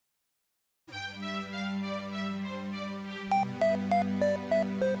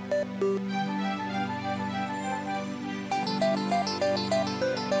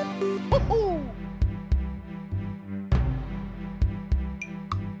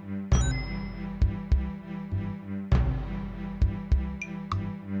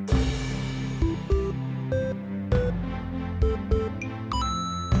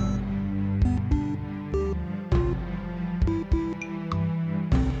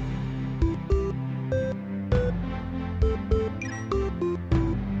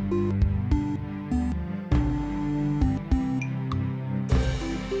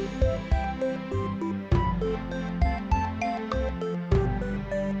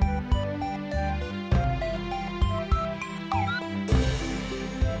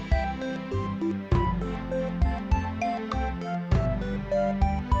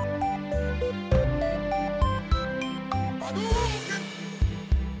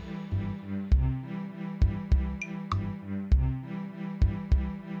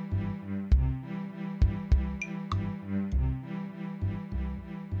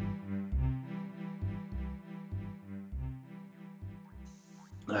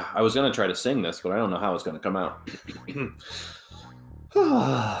I was going to try to sing this, but I don't know how it's going to come out.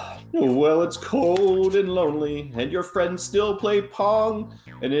 Well, it's cold and lonely, and your friends still play Pong.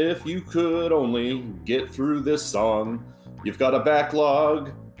 And if you could only get through this song, you've got a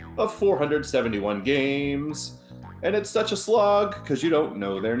backlog of 471 games. And it's such a slog, because you don't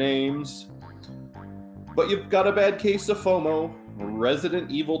know their names. But you've got a bad case of FOMO, Resident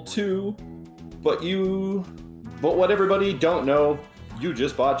Evil 2. But what everybody don't know, you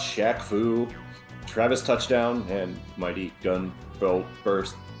just bought Shaq Fu, Travis Touchdown, and Mighty Gun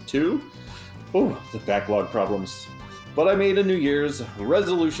Burst 2. Oh, the backlog problems. But I made a New Year's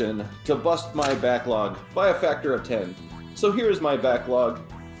resolution to bust my backlog by a factor of 10. So here is my backlog,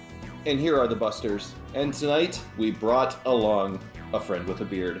 and here are the busters. And tonight, we brought along a friend with a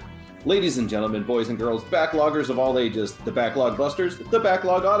beard. Ladies and gentlemen, boys and girls, backloggers of all ages, the Backlog Busters, the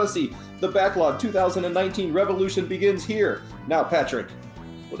Backlog Odyssey, the Backlog 2019 Revolution begins here. Now, Patrick,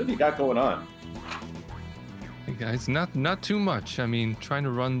 what have you got going on? Hey guys, not too much. I mean, trying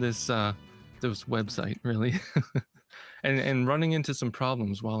to run this website really, and running into some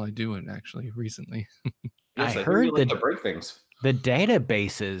problems while I do it. Actually, recently. Yes, I heard you like to break things. The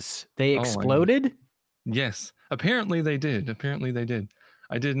databases, they exploded? Yes, apparently they did.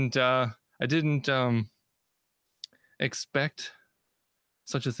 I didn't expect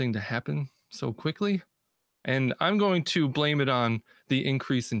such a thing to happen so quickly, and I'm going to blame it on the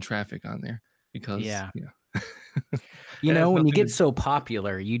increase in traffic on there because you know, when you get so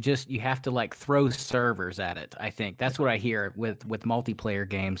popular, you have to like throw servers at it. I think that's what I hear with multiplayer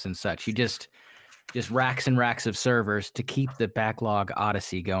games and such. You just racks and racks of servers to keep the Backlog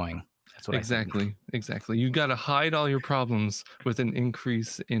Odyssey going. That's what exactly. You got to hide all your problems with an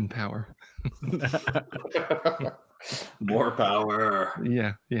increase in power. More power.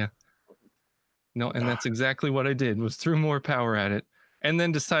 Yeah. No, and that's exactly what I did. Was threw more power at it, and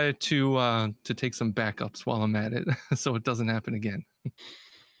then decided to take some backups while I'm at it, so it doesn't happen again.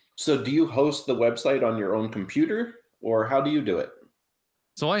 So, do you host the website on your own computer, or how do you do it?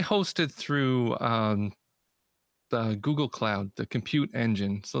 So I host it through the Google Cloud, the compute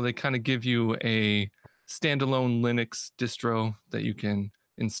engine. So they kind of give you a standalone Linux distro that you can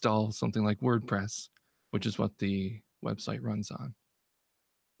install something like WordPress, which is what the website runs on.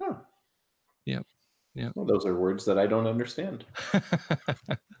 Oh. Yep. Well, those are words that I don't understand.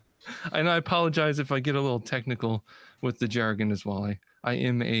 And I apologize if I get a little technical with the jargon as well. I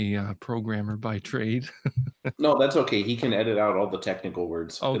am a programmer by trade. No, that's okay. He can edit out all the technical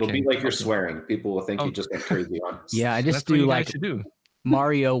words. Okay. It'll be like you're swearing. People will think you just went crazy on. Yeah, I just do like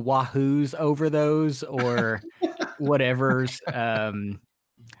Mario Wahoos over those or whatever's.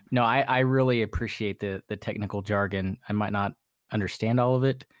 No, I really appreciate the technical jargon. I might not understand all of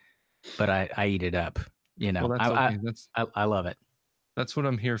it, but I eat it up. You know, well, that's okay. I love it. That's what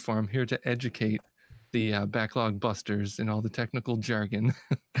I'm here for. I'm here to educate the backlog busters and all the technical jargon.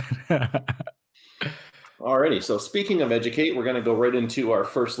 Alrighty, so speaking of educate, we're going to go right into our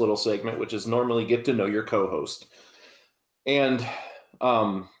first little segment, which is normally get to know your co-host. And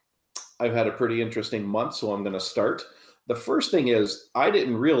I've had a pretty interesting month, so I'm going to start. The first thing is I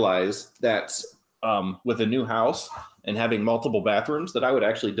didn't realize that with a new house and having multiple bathrooms that I would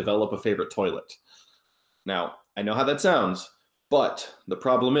actually develop a favorite toilet. Now, I know how that sounds, but the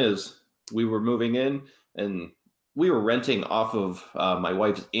problem is we were moving in and we were renting off of my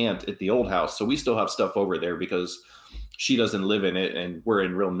wife's aunt at the old house. So we still have stuff over there because she doesn't live in it and we're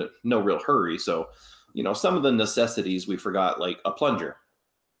in no real hurry. So, you know, some of the necessities we forgot, like a plunger.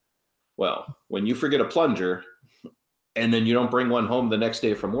 Well, when you forget a plunger and then you don't bring one home the next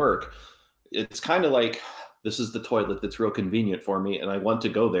day from work, it's kind of like, this is the toilet that's real convenient for me and I want to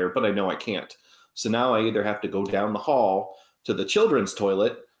go there, but I know I can't. So now I either have to go down the hall to the children's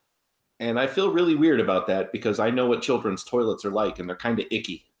toilet. And I feel really weird about that because I know what children's toilets are like and they're kind of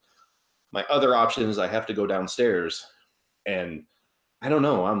icky. My other option is I have to go downstairs. And I don't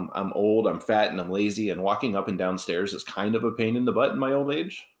know, I'm old, I'm fat, and I'm lazy. And walking up and downstairs is kind of a pain in the butt in my old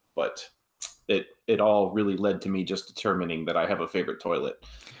age. But it all really led to me just determining that I have a favorite toilet.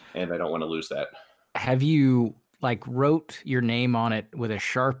 And I don't want to lose that. Have you like wrote your name on it with a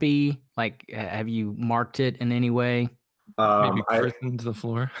Sharpie? Like, have you marked it in any way? Maybe written to the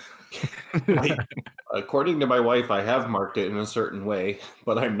floor. According to my wife, I have marked it in a certain way,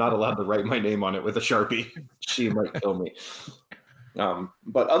 but I'm not allowed to write my name on it with a Sharpie. She might kill me.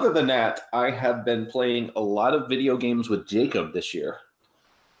 But other than that, I have been playing a lot of video games with Jacob this year.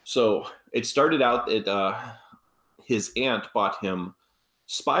 So it started out that his aunt bought him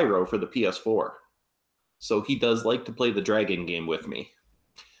Spyro for the PS4. So he does like to play the dragon game with me.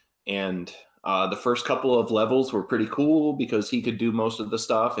 And The first couple of levels were pretty cool because he could do most of the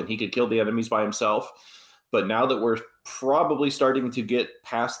stuff and he could kill the enemies by himself. But now that we're probably starting to get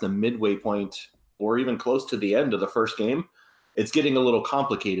past the midway point or even close to the end of the first game, it's getting a little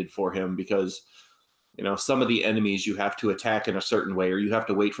complicated for him because, you know, some of the enemies you have to attack in a certain way or you have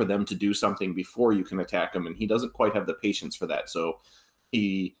to wait for them to do something before you can attack them. And he doesn't quite have the patience for that. So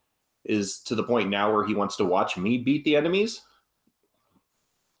he is to the point now where he wants to watch me beat the enemies.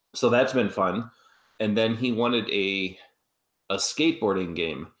 So that's been fun. And then he wanted a skateboarding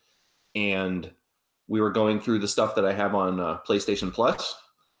game. And we were going through the stuff that I have on PlayStation Plus,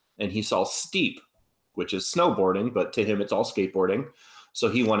 and he saw Steep, which is snowboarding, but to him it's all skateboarding. So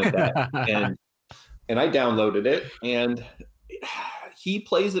he wanted that. and I downloaded it, and he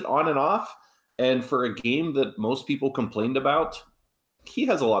plays it on and off. And for a game that most people complained about, he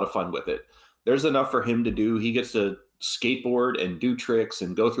has a lot of fun with it. There's enough for him to do. He gets to skateboard and do tricks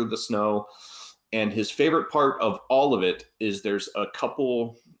and go through the snow. And his favorite part of all of it is there's a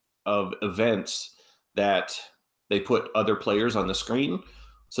couple of events that they put other players on the screen.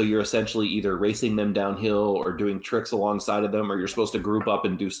 So you're essentially either racing them downhill or doing tricks alongside of them, or you're supposed to group up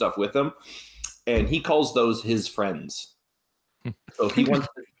and do stuff with them. And he calls those his friends. So he wants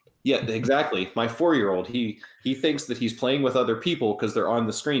to, yeah, exactly. My 4-year-old, he thinks that he's playing with other people because they're on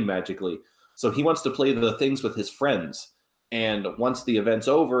the screen magically. So he wants to play the things with his friends. And once the event's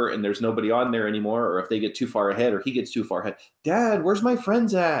over and there's nobody on there anymore, or if they get too far ahead or he gets too far ahead, Dad, where's my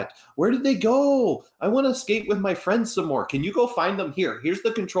friends at? Where did they go? I want to skate with my friends some more. Can you go find them? Here's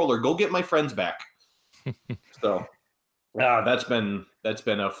the controller. Go get my friends back. So that's been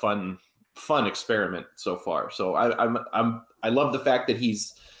a fun experiment so far. So I love the fact that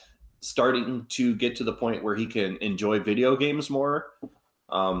he's starting to get to the point where he can enjoy video games more.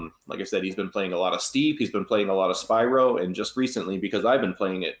 Like I said, he's been playing a lot of Steep. He's been playing a lot of Spyro. And just recently, because I've been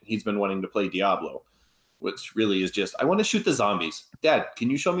playing it, he's been wanting to play Diablo, which really is just, I want to shoot the zombies. Dad, can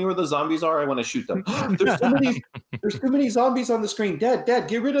you show me where the zombies are? I want to shoot them. There's too many zombies on the screen. Dad,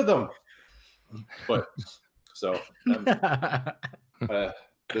 get rid of them. But so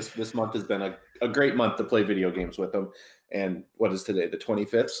this month has been a great month to play video games with him. And what is today, the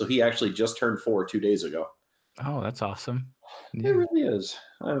 25th? So he actually just turned 4 2 days ago. Oh, that's awesome. It really is.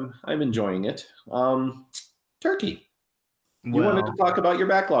 I'm enjoying it. Turkey, you wanted to talk about your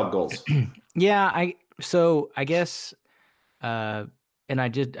backlog goals. Yeah, I guess, and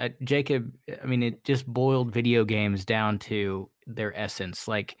Jacob, I mean, it just boiled video games down to their essence.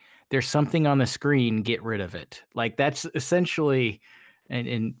 Like, there's something on the screen, get rid of it. Like, that's essentially,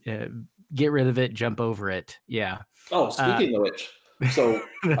 and get rid of it, jump over it. Yeah. Oh, speaking of which, so,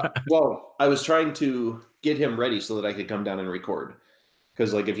 well, I was trying to get him ready so that I could come down and record.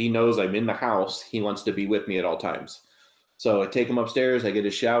 Because, like, if he knows I'm in the house, he wants to be with me at all times. So I take him upstairs, I get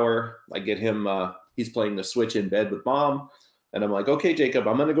his shower, I get him, he's playing the Switch in bed with Mom. And I'm like, okay, Jacob,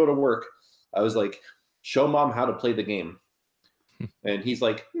 I'm going to go to work. I was like, show Mom how to play the game. And he's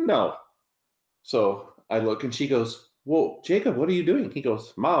like, no. So I look and she goes, whoa, Jacob, what are you doing? He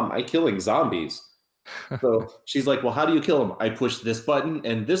goes, Mom, I'm killing zombies. So she's like, well, how do you kill them? I push this button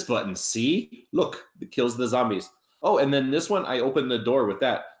and this button. See? Look, it kills the zombies. Oh, and then this one, I open the door with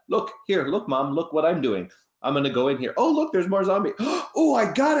that. Look, here, look, Mom, look what I'm doing. I'm going to go in here. Oh, look, there's more zombie. Oh,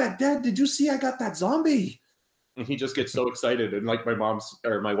 I got it. Dad, did you see I got that zombie? And he just gets so excited. And like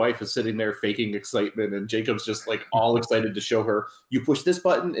my wife is sitting there faking excitement. And Jacob's just like all excited to show her, you push this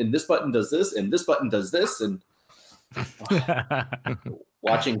button and this button does this and this button does this. And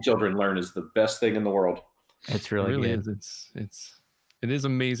watching children learn is the best thing in the world. It's really good. It is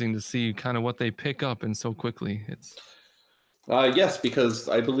amazing to see kind of what they pick up and so quickly. It's yes, because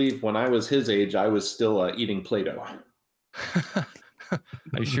I believe when I was his age, I was still eating Play-Doh.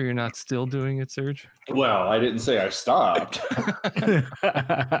 Are you sure you're not still doing it, Serge? Well, I didn't say I stopped.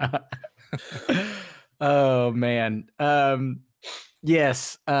 Oh man.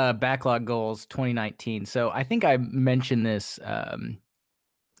 Yes, backlog goals 2019. So I think I mentioned this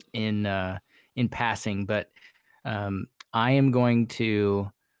in passing, but I am going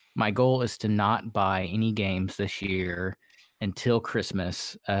to. My goal is to not buy any games this year until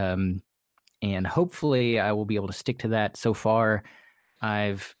Christmas, and hopefully I will be able to stick to that. So far,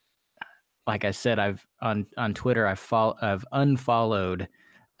 like I said, I've on Twitter, I've unfollowed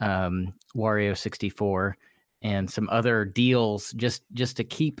Wario64 and some other deals just to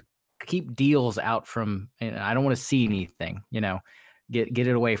keep deals out from. I don't want to see anything, get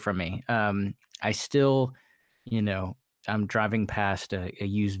it away from me. I still, I'm driving past a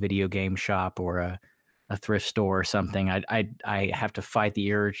used video game shop or a thrift store or something. I have to fight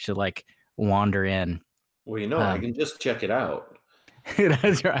the urge to like wander in. Well, I can just check it out.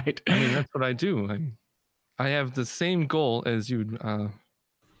 That's right. I mean, that's what I do. I have the same goal as you.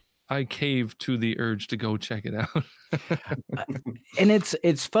 I cave to the urge to go check it out. And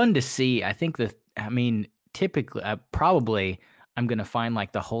it's fun to see. I think typically, probably I'm gonna find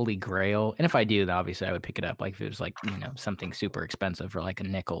like the holy grail, and if I do, then obviously I would pick it up. Like if it was like something super expensive for like a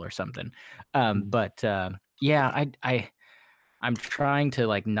nickel or something. But yeah, I'm trying to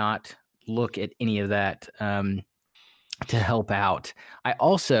like not look at any of that to help out. I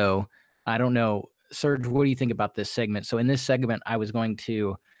don't know, Serge, what do you think about this segment? So in this segment, I was going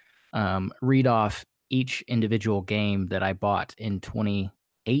to read off each individual game that I bought in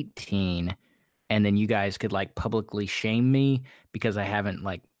 2018, and then you guys could like publicly shame me because I haven't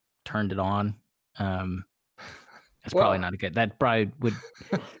like turned it on. That's probably not a good. That probably would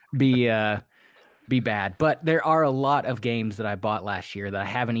be bad. But there are a lot of games that I bought last year that I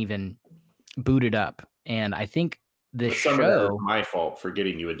haven't even booted up, and I think this Some show. of that is my fault for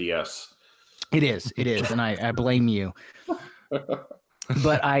getting you a DS. It is, and I blame you.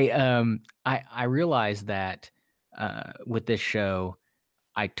 But I realized that with this show,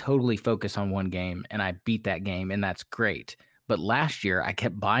 I totally focus on one game and I beat that game, and that's great. But last year I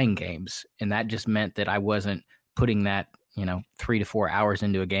kept buying games, and that just meant that I wasn't putting that 3 to 4 hours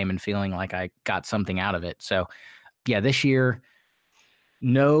into a game and feeling like I got something out of it. So yeah, this year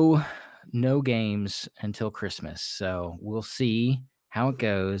no games until Christmas. So we'll see how it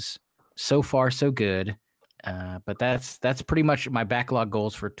goes. So far, so good. But that's pretty much my backlog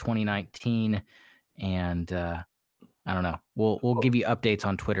goals for 2019, and I don't know. We'll give you updates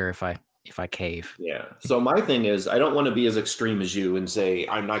on Twitter if I cave. Yeah. So my thing is, I don't want to be as extreme as you and say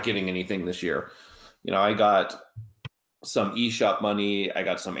I'm not getting anything this year. I got some eShop money, I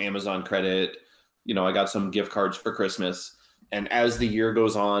got some Amazon credit, I got some gift cards for Christmas. And as the year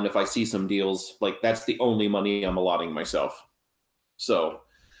goes on, if I see some deals, like that's the only money I'm allotting myself. So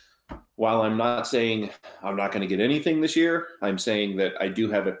while I'm not saying I'm not going to get anything this year, I'm saying that I do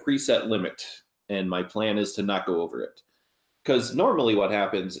have a preset limit, and my plan is to not go over it. Because normally what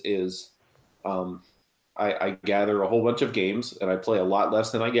happens is I gather a whole bunch of games and I play a lot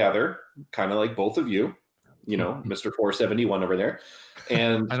less than I gather, kind of like both of you, Mr. 471 over there.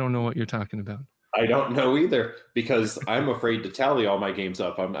 And I don't know what you're talking about. I don't know either, because I'm afraid to tally all my games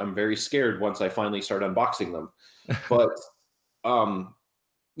up. I'm very scared once I finally start unboxing them. But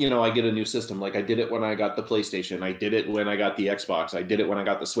I get a new system. Like I did it when I got the PlayStation. I did it when I got the Xbox. I did it when I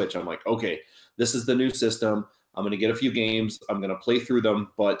got the Switch. I'm like, okay, this is the new system. I'm going to get a few games. I'm going to play through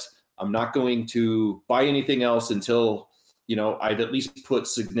them, but I'm not going to buy anything else until, I've at least put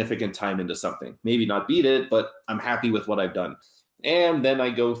significant time into something. Maybe not beat it, but I'm happy with what I've done. And then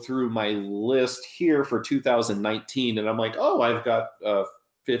I go through my list here for 2019, and I'm like, oh, I've got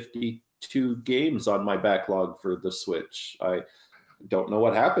 52 games on my backlog for the Switch. I don't know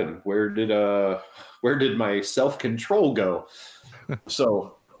what happened. Where did my self-control go?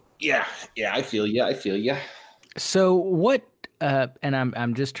 So yeah, I feel you. So what and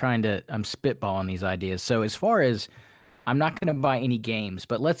I'm just trying to I'm spitballing these ideas. So as far as I'm not going to buy any games,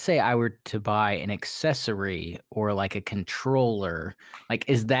 but let's say I were to buy an accessory or like a controller, like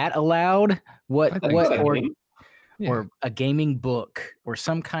is that allowed? Or a gaming book or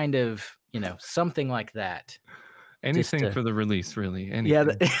some kind of, something like that. Anything for the release, really.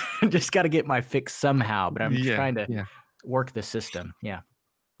 Anything. Yeah, just got to get my fix somehow, but I'm trying to work the system. Yeah.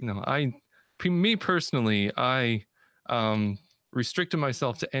 Me personally, I restricted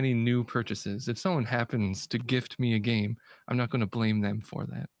myself to any new purchases. If someone happens to gift me a game, I'm not going to blame them for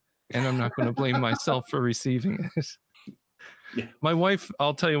that. And I'm not going to blame myself for receiving it. Yeah. My wife,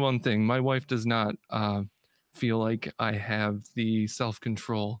 I'll tell you one thing. My wife does not feel like I have the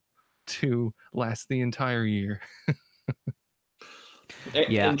self-control to last the entire year.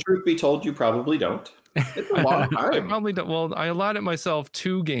 And truth be told, you probably don't. It's a long time. I probably don't. Well, I allotted myself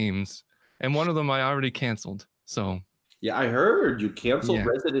 2 games, and one of them I already canceled. So yeah, I heard you canceled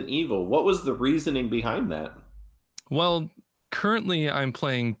Resident Evil. What was the reasoning behind that? Well, currently I'm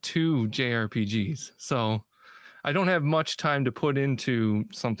playing 2 JRPGs, so I don't have much time to put into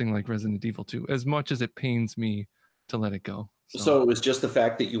something like Resident Evil 2, as much as it pains me to let it go. So it was just the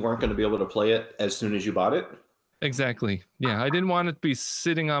fact that you weren't going to be able to play it as soon as you bought it? Exactly. Yeah, I didn't want it to be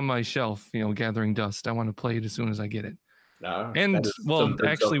sitting on my shelf, gathering dust. I want to play it as soon as I get it. And well,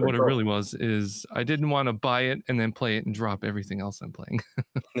 actually what it really was is I didn't want to buy it and then play it and drop everything else I'm playing.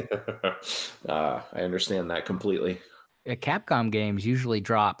 I understand that completely. Capcom games usually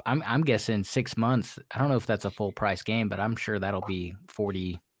drop. I'm guessing 6 months. I don't know if that's a full price game, but I'm sure that'll be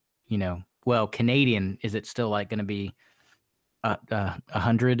 40. Well, Canadian. Is it still like going to be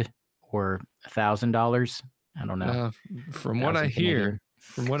 $100 or $1,000? I don't know. From what I hear,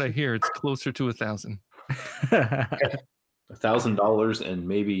 it's closer to 1,000. $1,000 and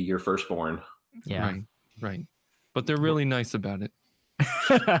maybe your firstborn. Yeah. Right. But they're really nice about it.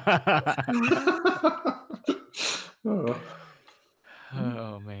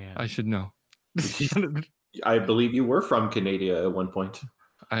 Oh man. I should know. I believe you were from Canada at one point.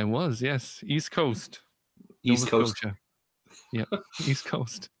 I was, yes. East Coast. East Nova Coast. Scotia. Yep. East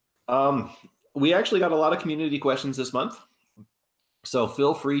Coast. We actually got a lot of community questions this month. So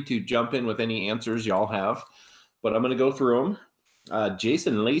feel free to jump in with any answers y'all have. But I'm going to go through them.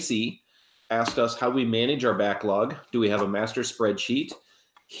 Jason Lacey asked us how we manage our backlog. Do we have a master spreadsheet?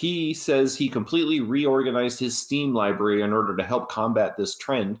 He says he completely reorganized his Steam library in order to help combat this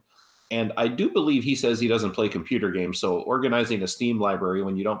trend. And I do believe he says he doesn't play computer games. So organizing a Steam library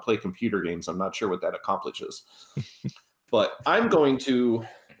when you don't play computer games, I'm not sure what that accomplishes. But I'm going to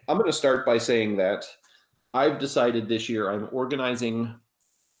start by saying that I've decided this year I'm organizing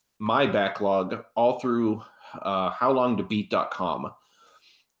my backlog all through howlongtobeat.com.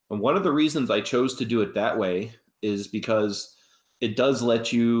 And one of the reasons I chose to do it that way is because it does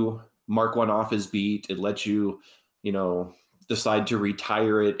let you mark one off as beat. It lets you, decide to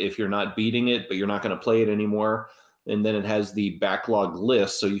retire it if you're not beating it, but you're not going to play it anymore. And then it has the backlog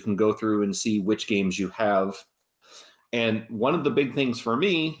list, so you can go through and see which games you have. And one of the big things for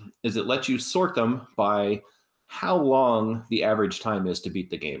me is it lets you sort them by how long the average time is to beat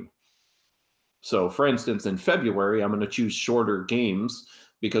the game. So for instance, in February, I'm going to choose shorter games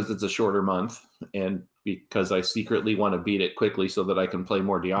because it's a shorter month and because I secretly want to beat it quickly so that I can play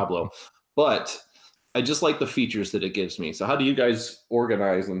more Diablo. But I just like the features that it gives me. So how do you guys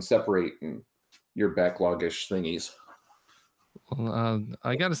organize and separate your backlog-ish thingies? Well,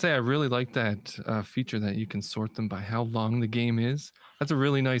 I got to say, I really like that feature that you can sort them by how long the game is. That's a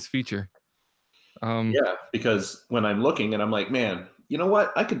really nice feature. Yeah, because when I'm looking and I'm like, man, you know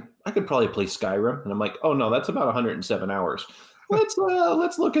what? I could probably play Skyrim, and I'm like, oh no, that's about 107 hours. Let's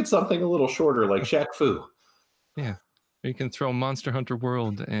look at something a little shorter like Shaq Fu. Yeah, you can throw Monster Hunter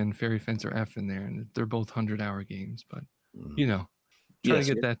World and Fairy Fencer F in there, and they're both 100-hour games. But try to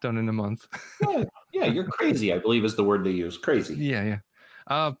get that done in a month. Yeah, you're crazy, I believe is the word they use. Crazy. Yeah.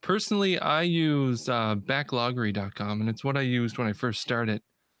 Personally, I use backloggery.com, and it's what I used when I first started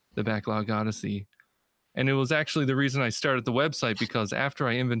the Backlog Odyssey. And it was actually the reason I started the website, because after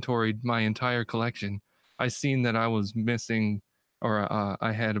I inventoried my entire collection, I seen that I was missing, or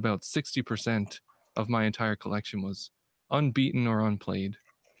I had about 60% of my entire collection was unbeaten or unplayed.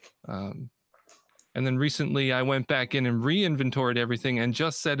 And then recently I went back in and re-inventoried everything and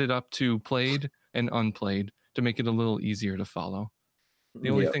just set it up to played and unplayed to make it a little easier to follow. The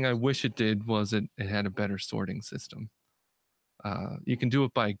only thing I wish it did was it had a better sorting system. You can do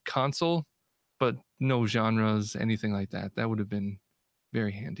it by console, but no genres, anything like that. That would have been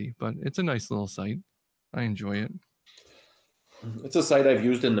very handy, but it's a nice little site. I enjoy it. It's a site I've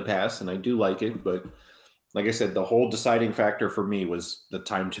used in the past, and I do like it, but like I said, the whole deciding factor for me was the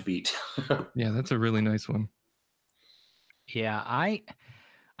time to beat. Yeah, that's a really nice one. Yeah, I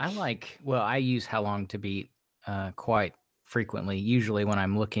use How Long to Beat quite frequently, usually when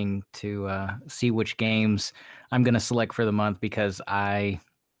I'm looking to see which games I'm going to select for the month, because I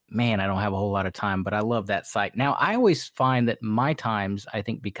don't have a whole lot of time, but I love that site. Now, I always find that my times, I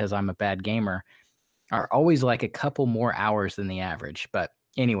think because I'm a bad gamer, are always like a couple more hours than the average. But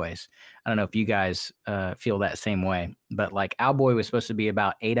anyways, I don't know if you guys feel that same way, but like Owlboy was supposed to be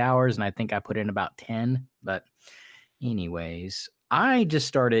about 8 hours, and I think I put in about 10. But anyways, I just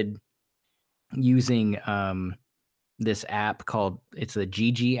started using this app it's the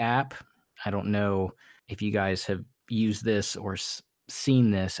GG app. I don't know if you guys have used this or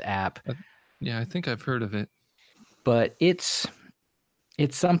seen this app. Yeah, I think I've heard of it. But it's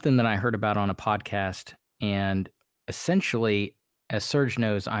something that I heard about on a podcast, and essentially, as Serge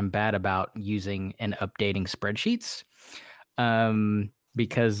knows, I'm bad about using and updating spreadsheets.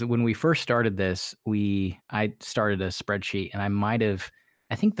 Because when we first started this, I started a spreadsheet, and I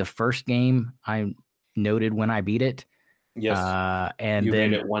think the first game I noted when I beat it. Yes. And you then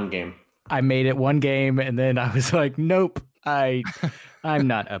made it one game. I made it one game, and then I was like, nope, I'm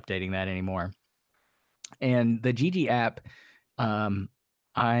not updating that anymore. And the GG app,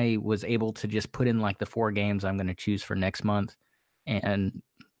 I was able to just put in like the 4 games I'm going to choose for next month, and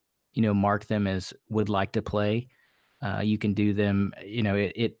mark them as would like to play. You can do them.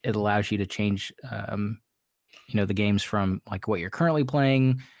 It allows you to change the games from like what you're currently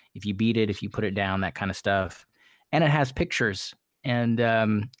playing, if you beat it, if you put it down, that kind of stuff. And it has pictures, and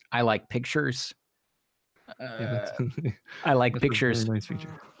I like pictures. I like pictures. A very nice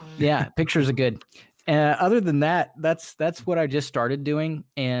feature. Yeah, pictures are good. Other than that, that's what I just started doing.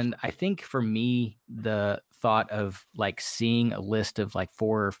 And I think for me, the thought of like seeing a list of like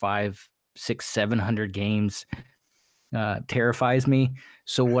 4 or 5, 6, 700 games terrifies me.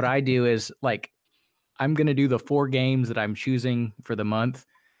 So what I do is like, I'm going to do the 4 games that I'm choosing for the month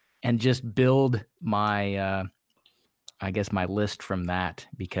and just build my, I guess my list from that,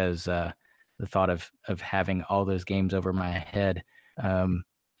 because the thought of having all those games over my head,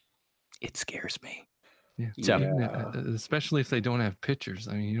 it scares me. Yeah. Especially if they don't have pictures.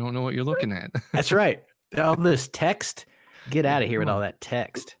 I mean, you don't know what you're looking at. That's right. All this text. Get out of here with all that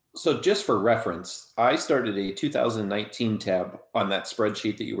text. So just for reference, I started a 2019 tab on that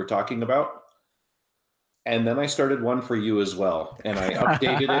spreadsheet that you were talking about. And then I started one for you as well. And I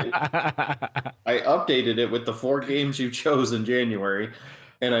updated it. I updated it with the 4 games you chose in January.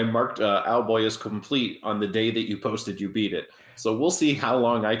 And I marked Owlboy as complete on the day that you posted you beat it. So we'll see how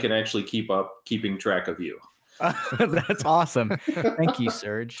long I can actually keeping track of you. That's awesome. Thank you,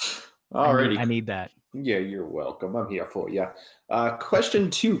 Serge. Alrighty. I need that. Yeah, you're welcome. I'm here for you. Question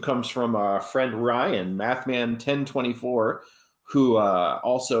 2 comes from our friend Ryan, Mathman1024, who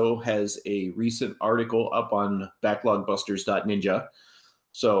also has a recent article up on backlogbusters.ninja.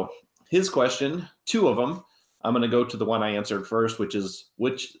 So his question, 2 of them. I'm going to go to the one I answered first, which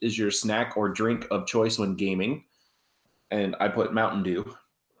is your snack or drink of choice when gaming? And I put Mountain Dew.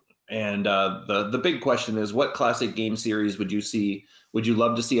 And the big question is, what classic game series would you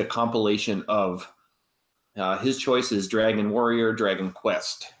love to see a compilation of? His choice is Dragon Warrior, Dragon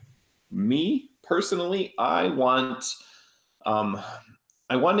Quest. Me personally, I want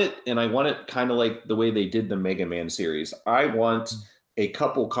it kind of like the way they did the Mega Man series. I want a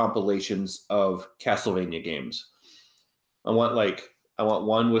couple compilations of Castlevania games. I want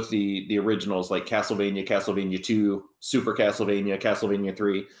one with the originals like Castlevania, Castlevania 2, Super Castlevania, Castlevania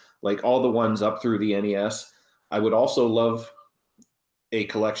 3, like all the ones up through the NES. I would also love a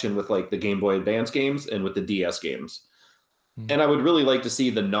collection with like the Game Boy Advance games and with the DS games. And I would really like to see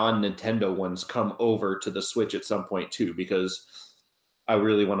the non-Nintendo ones come over to the Switch at some point too, because I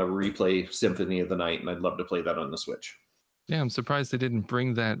really want to replay Symphony of the Night, and I'd love to play that on the Switch. Yeah, I'm surprised they didn't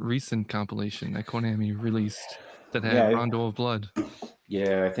bring that recent compilation that Konami released that had Rondo of Blood.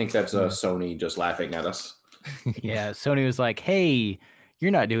 Yeah, I think that's Sony just laughing at us. Yeah, Sony was like, hey,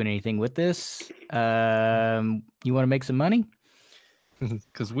 you're not doing anything with this. You want to make some money?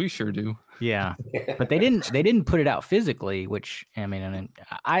 Because we sure do. Yeah, but they didn't put it out physically, which I mean,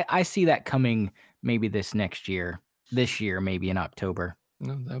 I see that coming maybe this year, maybe in October.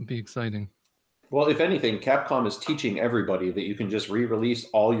 No, that would be exciting. Well, if anything, Capcom is teaching everybody that you can just re-release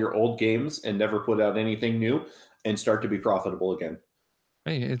all your old games and never put out anything new and start to be profitable again.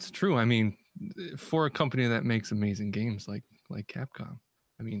 Hey, it's true. I mean, for a company that makes amazing games like Capcom,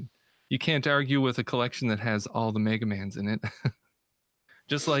 I mean, you can't argue with a collection that has all the Mega Mans in it.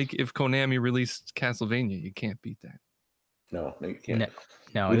 Just like if Konami released Castlevania, you can't beat that. No, you can't.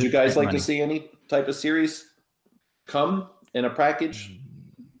 No. Would you guys like to see any type of series come in a package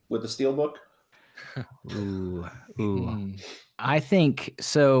with a steelbook? Ooh. I think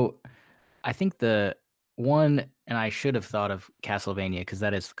so. I think the one, and I should have thought of Castlevania because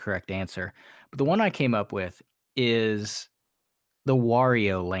that is the correct answer. But the one I came up with is the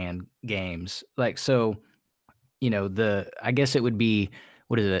Wario Land games. Like, so, I guess it would be,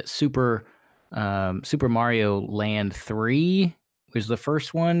 what is it? Super Mario Land 3 was the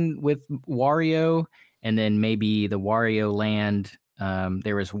first one with Wario, and then maybe the Wario Land.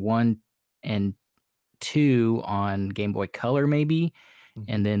 There was 1 and 2 on Game Boy Color, maybe,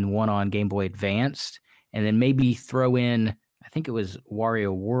 and then 1 on Game Boy Advanced, and then maybe throw in, I think it was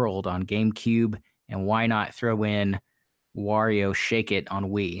Wario World on GameCube, and why not throw in Wario Shake It on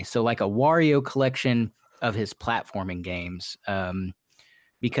Wii? So like a Wario collection of his platforming games,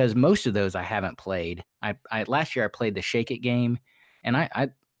 because most of those I haven't played. I last year I played the Shake It game, and I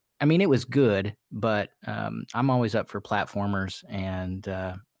mean it was good, but I'm always up for platformers, and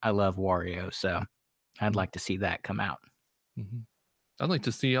I love Wario, so I'd like to see that come out. I'd like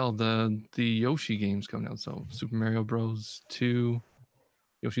to see all the Yoshi games coming out. So Super Mario Bros. 2,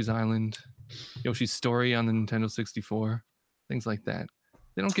 Yoshi's Island, Yoshi's Story on the Nintendo 64, things like that.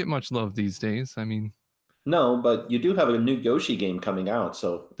 They don't get much love these days. I mean, no, but you do have a new Yoshi game coming out,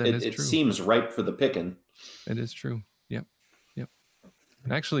 so it seems ripe for the picking. It is true. Yep.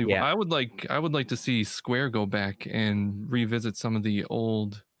 Actually, I would like to see Square go back and revisit some of the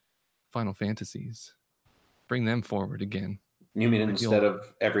old Final Fantasies, bring them forward again. You mean instead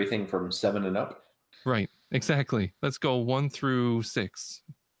of everything from 7 and up? Right. Exactly. Let's go 1 through 6.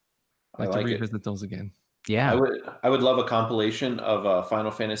 I'd like to revisit those again. Yeah. I would love a compilation of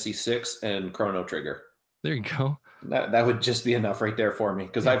Final Fantasy VI and Chrono Trigger. There you go. That would just be enough right there for me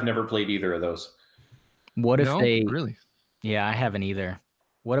because I've never played either of those. What if they really? Yeah, I haven't either.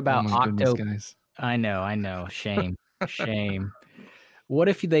 What Oh about my goodness, guys. I know. Shame. Shame. What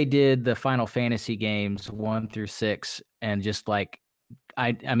if they did the Final Fantasy games 1 through 6 and just like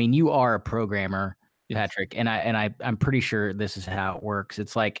I mean, you are a programmer, Yes. Patrick, and I'm pretty sure this is how it works.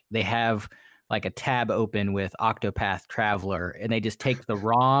 It's like they have like a tab open with Octopath Traveler, and they just take the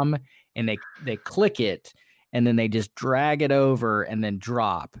ROM and they click it, and then they just drag it over and then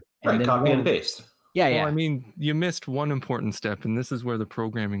drop. And Right, then copy and paste. Yeah, Well, yeah. I mean, you missed one important step, and this is where the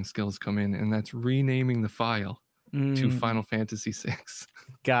programming skills come in, and that's renaming the file to Final Fantasy VI.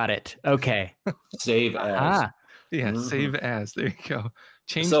 Got it. Okay. Save as. Yeah, save as. There you go.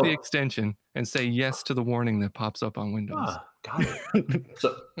 Change the extension and say yes to the warning that pops up on Windows. Got it.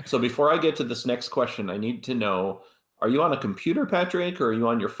 So before I get to this next question, I need to know, are you on a computer, Patrick, or are you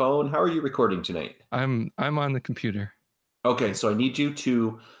on your phone? How are you recording tonight? I'm on the computer. Okay, so I need you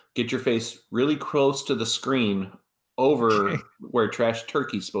to get your face really close to the screen over where Trash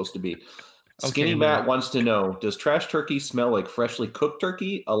Turkey's supposed to be. Skinny Matt wants to know, does Trash Turkey smell like freshly cooked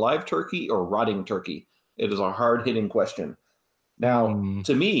turkey, alive turkey, or rotting turkey? It is a hard-hitting question. Now,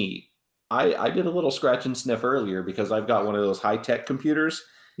 to me, I did a little scratch and sniff earlier because I've got one of those high-tech computers,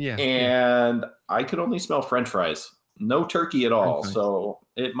 and I could only smell French fries. No turkey at all, so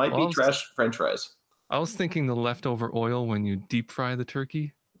it might be trash French fries. I was thinking the leftover oil when you deep fry the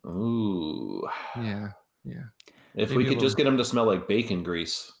turkey. Ooh. Yeah. If we could just get them to smell like bacon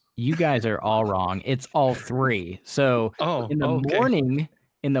grease. You guys are all wrong. It's all three. So in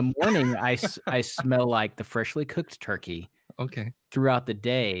the morning, I smell like the freshly cooked turkey. Okay. Throughout the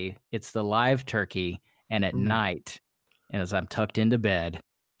day, it's the live turkey, and at night, and as I'm tucked into bed,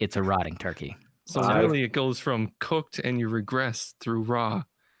 it's a rotting turkey. So really, it goes from cooked and you regress through raw,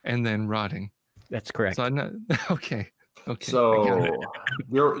 and then rotting. That's correct. So I'm not okay. So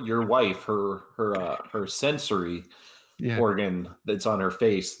your wife, her sensory organ that's on her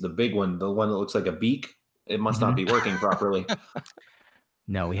face, the big one, the one that looks like a beak, it must not be working properly.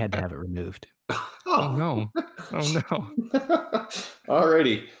 No, we had to have it removed. Oh no.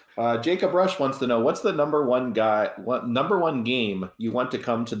 Alrighty. Jacob Rush wants to know, what's the number one game you want to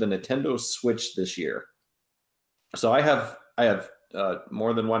come to the Nintendo Switch this year? So I have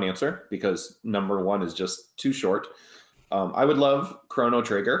more than one answer because number one is just too short. I would love Chrono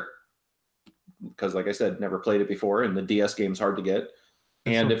Trigger because, like I said, never played it before, and the DS game's hard to get.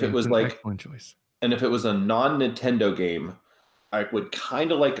 If it was excellent choice. And if it was a non-Nintendo game, I would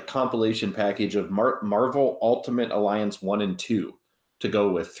kind of like a compilation package of Marvel Ultimate Alliance 1 and 2 to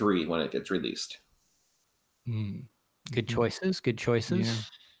go with 3 when it gets released. Good choices. Yeah.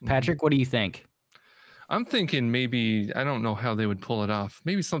 Patrick, what do you think? I'm thinking maybe, I don't know how they would pull it off.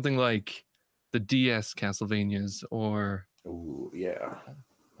 Maybe something like the DS Castlevanias or... Ooh, yeah.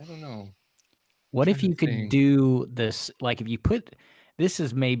 I don't know. What if you could do this, like if you put, this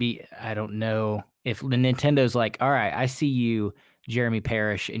is maybe, I don't know, if the Nintendo's like, all right, I see you, Jeremy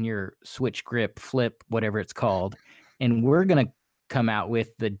Parrish, in your Switch Grip, Flip, whatever it's called, and we're going to come out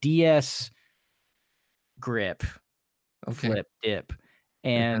with the DS Grip, Flip, Dip.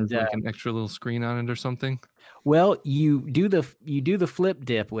 And like an extra little screen on it or something. Well, you do the flip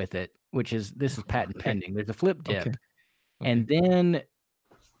dip with it, which is, this is patent pending. There's a flip dip,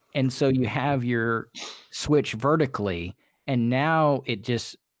 and so you have your Switch vertically, and now it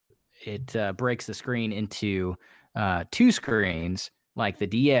breaks the screen into 2 screens like the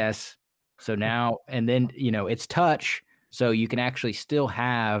DS. So now, and then it's touch, so you can actually still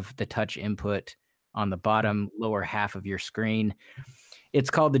have the touch input on the bottom lower half of your screen. It's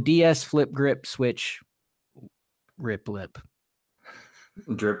called the DS Flip Grip Switch Rip Lip.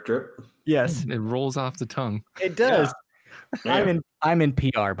 Drip, drip. Yes. It rolls off the tongue. It does. Yeah. I'm in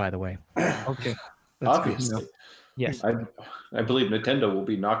PR, by the way. Okay. That's obviously. Yes. I believe Nintendo will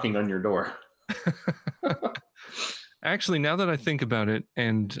be knocking on your door. Actually, now that I think about it,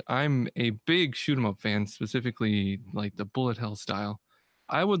 and I'm a big shoot 'em up fan, specifically like the bullet hell style,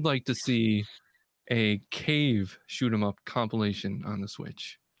 I would like to see a cave shoot 'em up compilation on the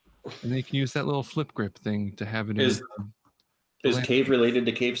Switch, and they can use that little flip grip thing to have it. Is Cave related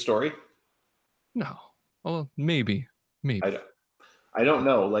to Cave Story? No. Well, maybe. I don't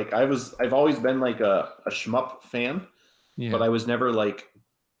know. Like I've always been like a shmup fan, but I was never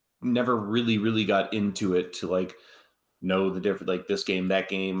really got into it to like know the different, like this game, that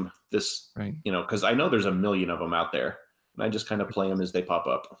game, this, because I know there's a million of them out there, and I just kind of play them as they pop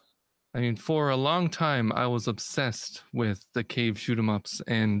up. I mean, for a long time, I was obsessed with the cave shoot 'em ups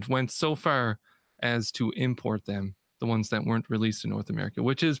and went so far as to import them, the ones that weren't released in North America,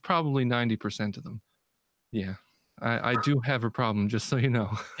 which is probably 90% of them. Yeah, I do have a problem, just so you know.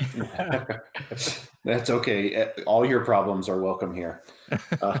 That's okay. All your problems are welcome here.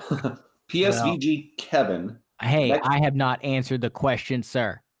 PSVG Kevin. Hey, I have not answered the question,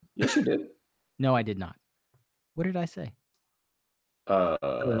 sir. Yes, you did. No, I did not. What did I say? I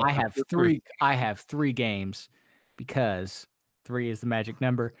have three games because 3 is the magic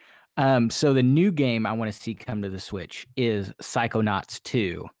number. So the new game I want to see come to the Switch is Psychonauts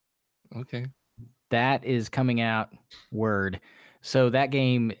 2. Okay. That is coming out. Word. So that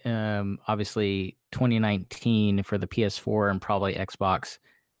game, obviously 2019 for the PS4 and probably Xbox.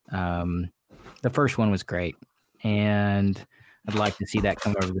 The first one was great, and I'd like to see that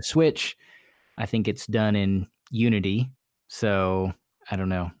come over the Switch. I think it's done in Unity, so I don't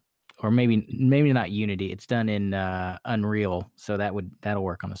know, or maybe not Unity. It's done in Unreal, so that'll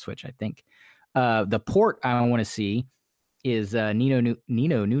work on the Switch, I think. The port I want to see is Nino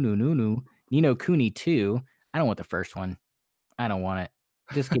Kuni 2. I don't want the first one. I don't want it.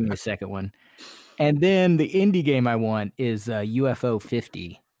 Just give me the second one. And then the indie game I want is UFO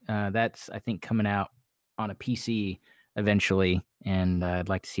 50. That's, I think, coming out on a PC eventually, and I'd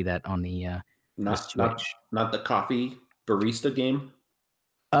like to see that on the Switch. Not the coffee barista game?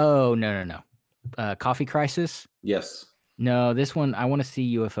 Oh, no. Coffee Crisis? Yes. No, this one, I want to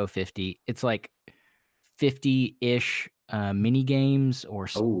see UFO 50. It's like 50-ish mini games,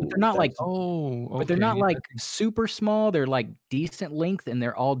 but they're not like but they're not like super small. They're like decent length, and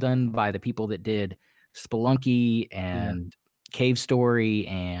they're all done by the people that did Spelunky and Cave Story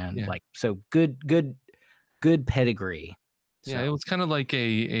and like, so good pedigree. Yeah, it was kind of like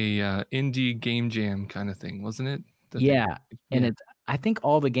a indie game jam kind of thing, wasn't it? And it's, I think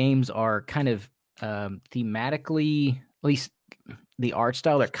all the games are kind of thematically, at least the art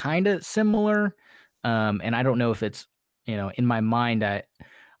style, they're kind of similar. And I don't know if it's, in my mind,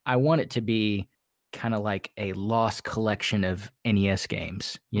 I want it to be kind of like a lost collection of NES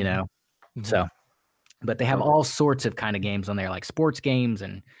games, So, but they have all sorts of kind of games on there, like sports games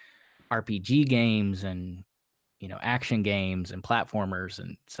and RPG games and, action games and platformers.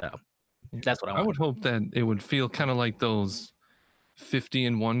 And so that's what I want. I would hope that it would feel kind of like those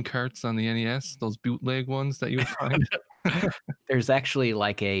 50-in-1 carts on the NES, those bootleg ones that you would find. There's actually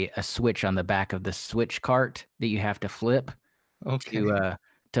like a switch on the back of the Switch cart that you have to flip to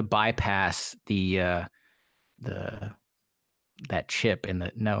bypass that chip in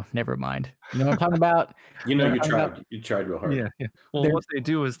the. No, never mind. You know what I'm talking about? You tried real hard. Yeah. Well, what they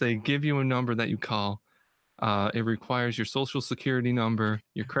do is they give you a number that you call. It requires your social security number,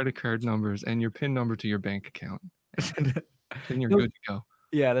 your credit card numbers, and your PIN number to your bank account. And you're good to go.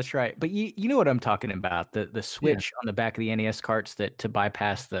 Yeah, that's right. But you know what I'm talking about, the switch on the back of the NES carts that to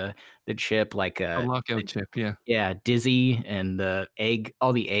bypass the chip, like a lockout chip. Yeah, Dizzy and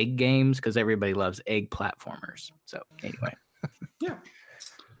all the egg games, because everybody loves egg platformers. So anyway. Yeah.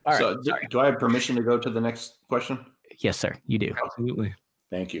 All right. So do I have permission to go to the next question? Yes, sir. You do. Absolutely.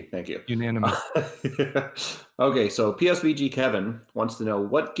 Thank you. Unanimous. Okay, so PSVG Kevin wants to know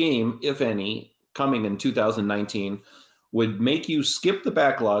what game, if any, coming in 2019 would make you skip the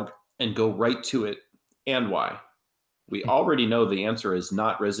backlog and go right to it, and why? We already know the answer is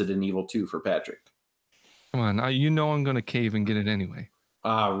not Resident Evil 2 for Patrick. Come on, I'm going to cave and get it anyway.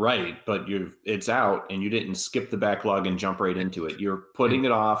 Right, but it's out, and you didn't skip the backlog and jump right into it. You're putting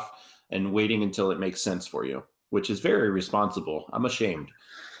it off and waiting until it makes sense for you, which is very responsible. I'm ashamed.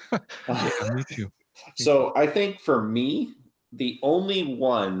 Yeah, me too. So I think for me, the only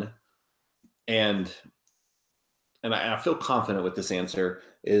one, and I feel confident with this answer,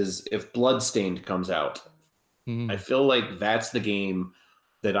 is if Bloodstained comes out. I feel like that's the game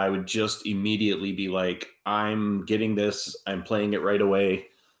that I would just immediately be like, I'm getting this, I'm playing it right away.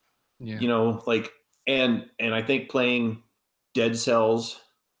 Yeah. And I think playing Dead Cells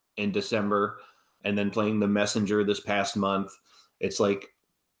in December and then playing The Messenger this past month, it's like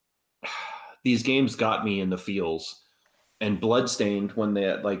these games got me in the feels. And Bloodstained, when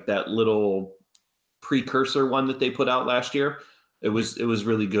they like that little precursor one that they put out last year, it was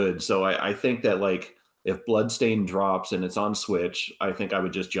really good. So I think that like if Bloodstained drops and it's on Switch, I think I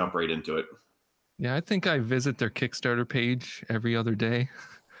would just jump right into it. Yeah, I think I visit their Kickstarter page every other day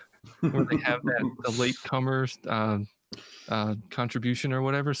where they have the latecomers contribution or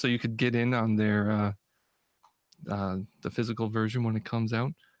whatever, so you could get in on their the physical version when it comes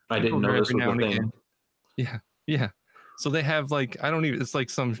out. I didn't know this was a thing. Yeah. So they have it's like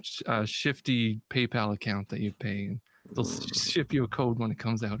some shifty PayPal account that you pay, and they'll ship you a code when it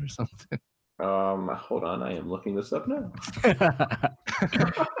comes out or something. Hold on, I am looking this up now.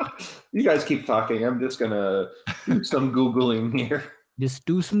 You guys keep talking. I'm just gonna do some Googling here. Just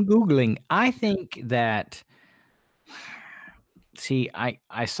do some Googling. I think that, see,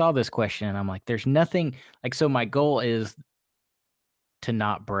 I saw this question and I'm like, there's nothing like, so my goal is to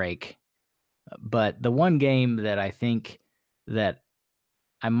not break. But the one game that I think that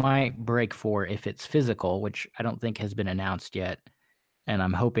I might break for if it's physical, which I don't think has been announced yet, and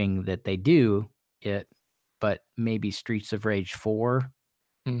I'm hoping that they do it, but maybe Streets of Rage 4.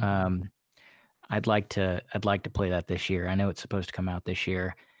 Mm. I'd like to play that this year. I know it's supposed to come out this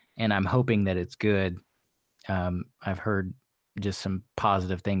year, and I'm hoping that it's good. I've heard just some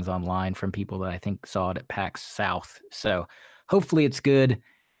positive things online from people that I think saw it at PAX South. So hopefully it's good,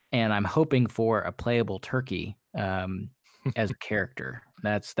 and I'm hoping for a playable turkey as a character.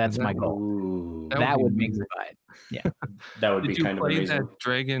 That's my goal. Ooh, That would make me buy it. Yeah. that would Did be you kind of play amazing. that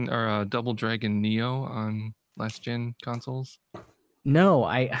Dragon or Double Dragon Neo on last gen consoles? No,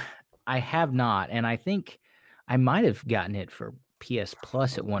 I have not, and I think I might have gotten it for PS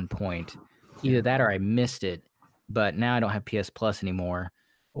Plus at one point. Either that or I missed it, but now I don't have PS Plus anymore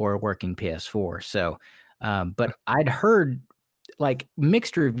or a working PS4. So, but I'd heard like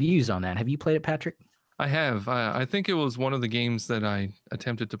mixed reviews on that. Have you played it, Patrick? I have. I think it was one of the games that I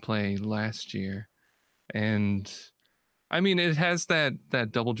attempted to play last year, and I mean, it has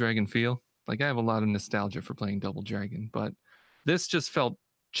that Double Dragon feel. Like I have a lot of nostalgia for playing Double Dragon, but this just felt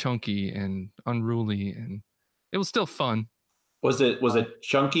chunky and unruly, and it was still fun. Was it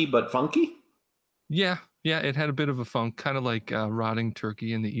chunky but funky? Yeah, it had a bit of a funk, kind of like rotting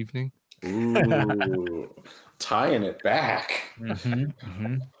turkey in the evening. Ooh, tying it back.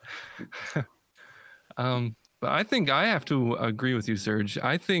 But I think I have to agree with you, Serge.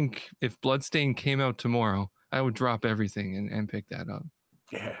 I think if Bloodstain came out tomorrow, I would drop everything and pick that up.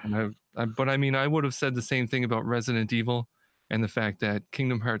 Yeah. But I mean, I would have said the same thing about Resident Evil and the fact that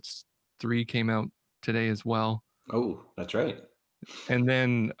Kingdom Hearts 3 came out today as well. Oh, that's right. And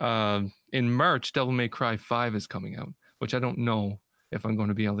then in March, Devil May Cry 5 is coming out, which I don't know if I'm going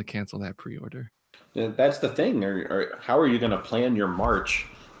to be able to cancel that pre-order. That's the thing. Or how are you going to plan your March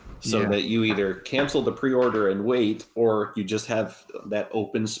so that you either cancel the pre-order and wait, or you just have that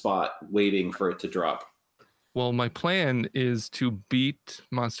open spot waiting for it to drop? Well, my plan is to beat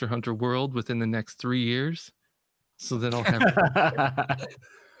Monster Hunter World within the next 3 years, so that I'll have.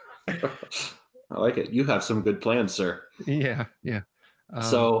 I like it. You have some good plans, sir. Yeah.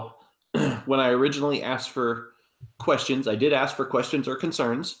 So when I originally asked for questions, I did ask for questions or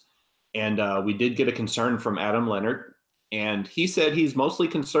concerns, and we did get a concern from Adam Leonard, and he said he's mostly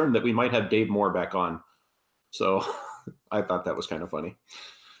concerned that we might have Dave Moore back on. So I thought that was kind of funny.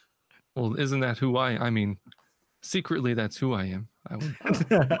 Well, isn't that who I mean, secretly that's who I am.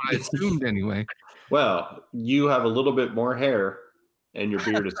 I assumed anyway. Well, you have a little bit more hair and your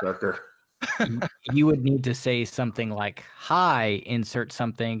beard is darker. You would need to say something like, hi, insert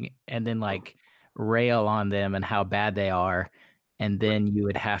something, and then like rail on them and how bad they are. And then you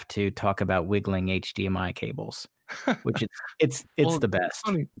would have to talk about wiggling HDMI cables, which it's well, the best.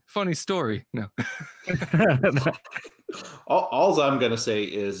 Funny story. No. All I'm going to say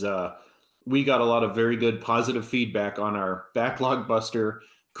is we got a lot of very good positive feedback on our Backlog Buster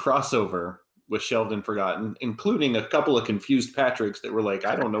crossover with Shelved and Forgotten, including a couple of confused Patricks that were like,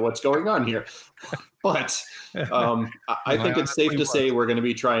 I don't know what's going on here. But I think it's safe to say we're going to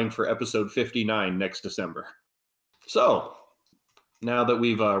be trying for episode 59 next December. So now that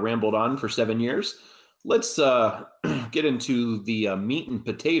we've rambled on for 7 years, let's get into the meat and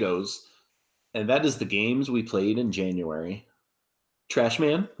potatoes, and that is the games we played in January.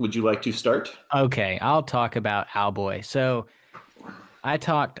 Trashman, would you like to start? Okay, I'll talk about Owlboy. So I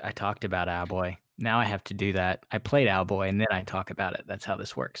talked about Owlboy. Now I have to do that. I played Owlboy and then I talk about it. That's how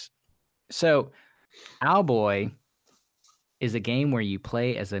this works. So Owlboy is a game where you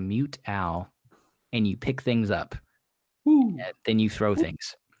play as a mute owl and you pick things up. And then you throw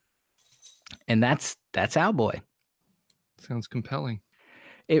things. And that's Owlboy. Sounds compelling.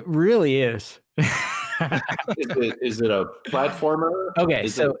 It really is. Is it a platformer? Okay,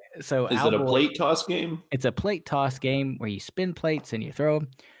 so is it a plate toss game? It's a plate toss game where you spin plates and you throw them.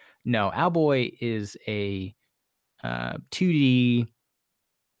 No, Owlboy is a 2D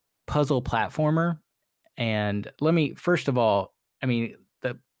puzzle platformer. And let me, first of all, I mean,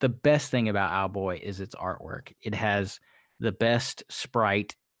 the best thing about Owlboy is its artwork. It has the best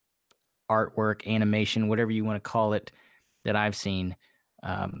sprite artwork, animation, whatever you want to call it, that I've seen.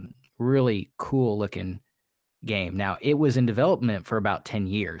 Really cool looking game. Now, it was in development for about 10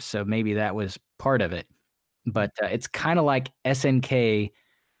 years, so maybe that was part of it. But it's kind of like SNK.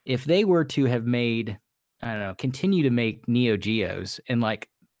 If they were to have made, I don't know, continue to make Neo Geos and like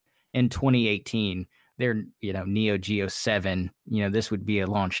in 2018, they're, Neo Geo 7, this would be a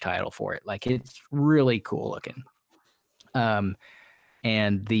launch title for it. Like, it's really cool looking.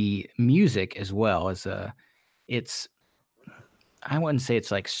 And the music as well is it's, I wouldn't say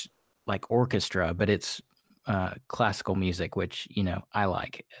it's like orchestra, but it's classical music, which, I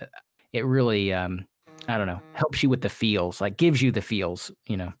like. It really, I don't know, helps you with the feels, like gives you the feels,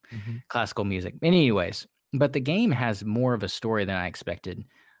 classical music. Anyways, but the game has more of a story than I expected.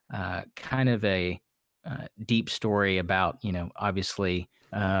 Kind of a deep story about, obviously,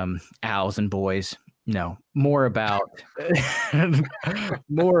 owls and boys. No, more about,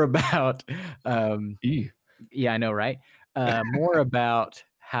 more about, yeah, I know, right? More about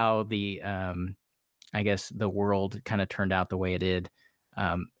how the, I guess the world kind of turned out the way it did.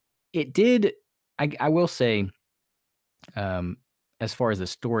 It did. I will say, as far as the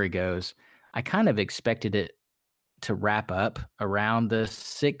story goes, I kind of expected it to wrap up around the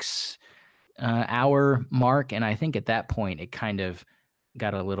 6 hour mark, and I think at that point it kind of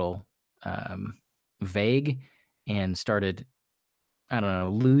got a little vague and started, I don't know,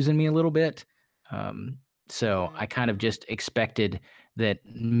 losing me a little bit. So I kind of just expected that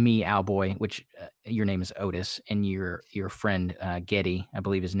me, Owlboy, which your name is Otis, and your friend Getty, I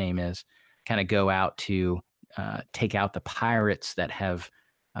believe his name is, kind of go out to take out the pirates that have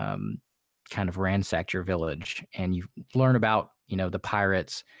kind of ransacked your village, and you learn about the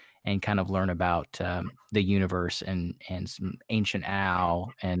pirates and kind of learn about the universe and some ancient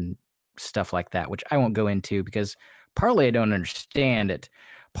owl and stuff like that, which I won't go into because partly I don't understand it,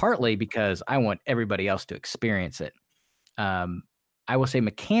 partly because I want everybody else to experience it. I will say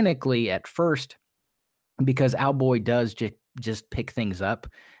mechanically at first, because Owlboy does just pick things up,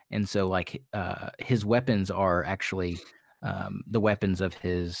 and so like his weapons are actually the weapons of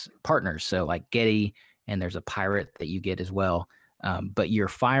his partners. So like Getty, and there's a pirate that you get as well. But you're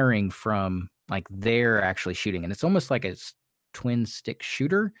firing from like they're actually shooting, and it's almost like a twin stick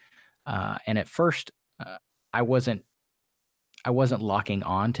shooter. And at first, I wasn't locking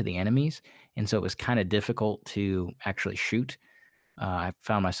on to the enemies, and so it was kind of difficult to actually shoot. I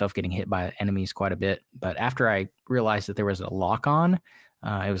found myself getting hit by enemies quite a bit, but after I realized that there was a lock on,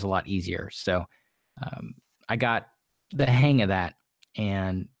 it was a lot easier. So I got the hang of that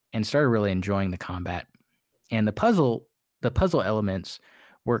and started really enjoying the combat. And the puzzle elements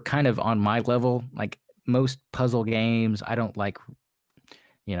were kind of on my level. Like most puzzle games, I don't like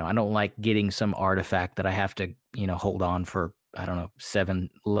getting some artifact that I have to, hold on for, I don't know, 7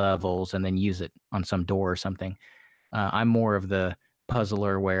 levels and then use it on some door or something. I'm more of the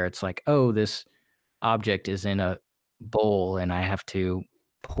puzzler where it's like, oh, this object is in a bowl and I have to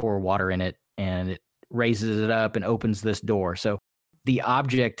pour water in it and it raises it up and opens this door. So the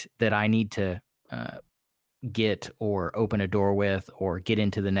object that I need to get or open a door with or get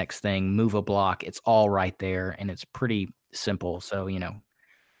into the next thing, move a block, it's all right there and it's pretty simple. So,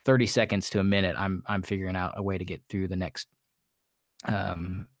 30 seconds to a minute, I'm figuring out a way to get through the next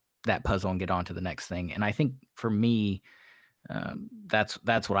that puzzle and get on to the next thing. And I think for me, that's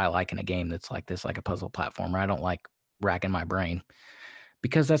what I like in a game that's like this, like a puzzle platformer. I don't like racking my brain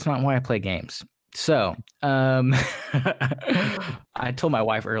because that's not why I play games. So I told my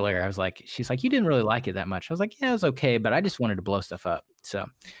wife earlier, she's like, you didn't really like it that much. I was like, yeah, it was okay, but I just wanted to blow stuff up. So,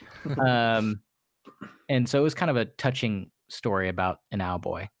 and so it was kind of a touching story about an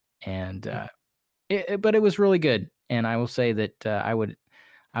Owlboy, and but it was really good. And I will say that I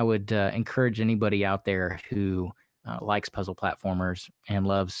would encourage anybody out there who likes puzzle platformers and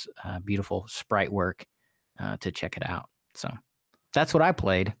loves beautiful sprite work to check it out. So that's what I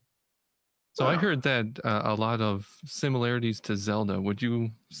played. So I heard that a lot of similarities to Zelda. Would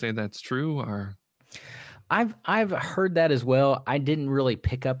you say that's true, or? I've heard that as well. I didn't really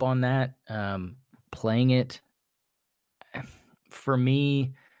pick up on that playing it. For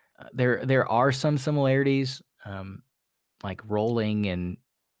me, there are some similarities, like rolling and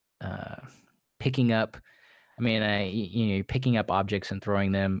picking up. I mean, you're picking up objects and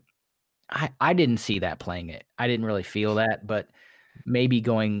throwing them. I didn't see that playing it. I didn't really feel that, but maybe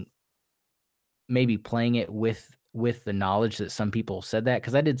playing it with the knowledge that some people said that,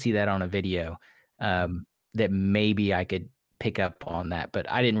 because I did see that on a video, that maybe I could pick up on that, but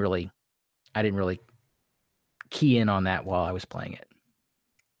I didn't really key in on that while I was playing it.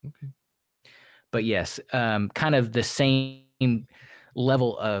 Okay. But yes, kind of the same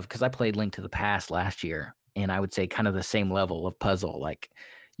level of, because I played Link to the Past last year, and I would say kind of the same level of puzzle. Like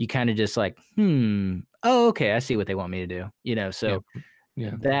you kind of just like, oh, okay, I see what they want me to do. So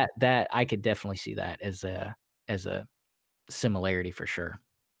yeah. that I could definitely see that as a similarity for sure.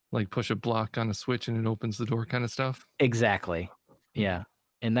 Like push a block on a switch and it opens the door kind of stuff. Exactly. Yeah.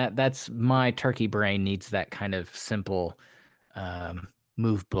 And that's my turkey brain needs that kind of simple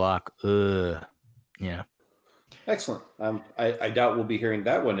move block. Yeah. Excellent. I doubt we'll be hearing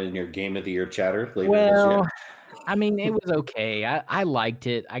that one in your Game of the Year chatter later this Well, year. I mean, it was okay. I liked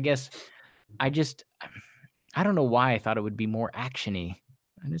it. I guess I don't know why I thought it would be more actiony.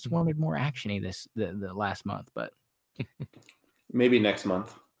 I just wanted more actiony the last month, but maybe next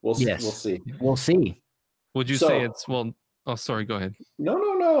month. We'll see. We'll see. Would you say it's oh, sorry, go ahead.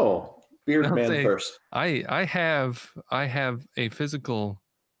 No. Beard man first. I have a physical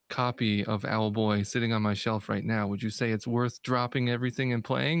copy of Owlboy sitting on my shelf right now. Would you say it's worth dropping everything and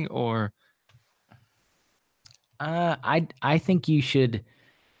playing, or I think you should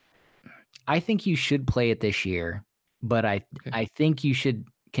play it this year, but I think you should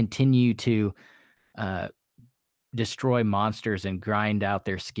continue to destroy monsters and grind out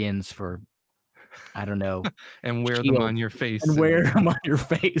their skins for, I don't know, and wear them on your face.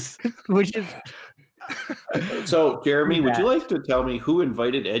 Which is so. Jeremy, would you like to tell me who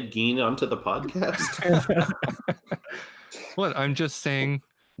invited Ed Gein onto the podcast? What? I'm just saying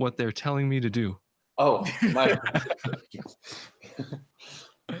what they're telling me to do. Oh, my.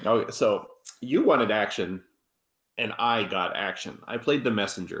 Okay, so you wanted action, and I got action. I played The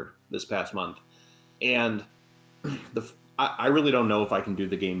Messenger this past month, and I really don't know if I can do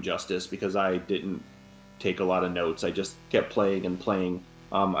the game justice because I didn't take a lot of notes. I just kept playing and playing.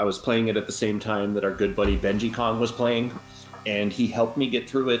 I was playing it at the same time that our good buddy Benji Kong was playing, and he helped me get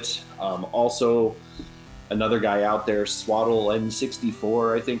through it. Also, another guy out there, Swaddle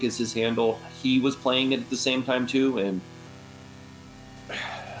N64, I think is his handle. He was playing it at the same time too, and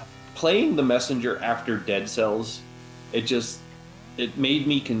playing The Messenger after Dead Cells, it made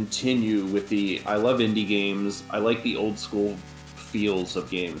me continue with I love indie games. I like the old school feels of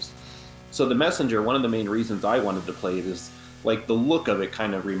games. So The Messenger, one of the main reasons I wanted to play it is like the look of it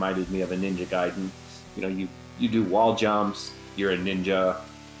kind of reminded me of a Ninja Gaiden. You know, you do wall jumps, you're a ninja,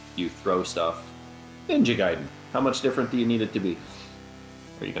 you throw stuff. Ninja Gaiden. How much different do you need it to be?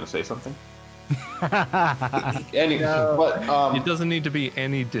 Are you going to say something? Anyway, but it doesn't need to be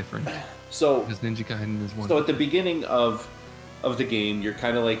any different. So because Ninja Gaiden is one. So at the beginning of the game, you're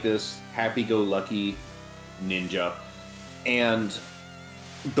kind of like this happy-go-lucky ninja, and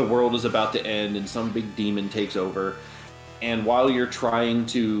the world is about to end, and some big demon takes over. And while you're trying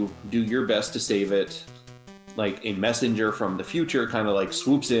to do your best to save it, like a messenger from the future kind of like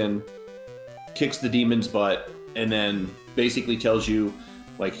swoops in, kicks the demon's butt, and then basically tells you,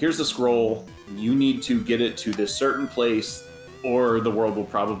 like, here's the scroll, you need to get it to this certain place, or the world will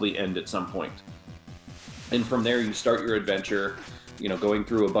probably end at some point. And from there, you start your adventure, you know, going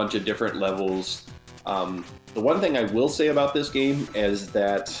through a bunch of different levels. The one thing I will say about this game is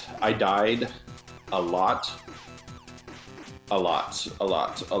that I died a lot. The last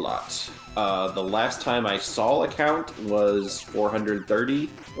time I saw a count was 430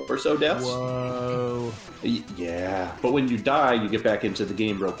 or so deaths. Whoa. Yeah, but when you die, you get back into the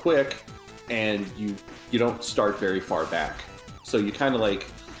game real quick, and you don't start very far back. So you kind of like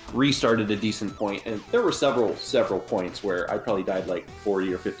restarted a decent point, and there were several points where I probably died like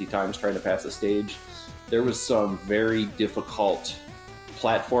 40 or 50 times trying to pass a stage. There was some very difficult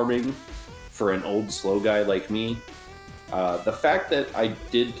platforming for an old slow guy like me. The fact that I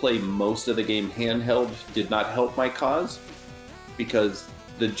did play most of the game handheld did not help my cause, because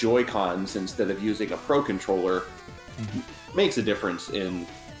the Joy-Cons, instead of using a Pro Controller, makes a difference in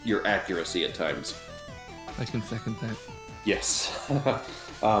your accuracy at times. I can second that. Yes.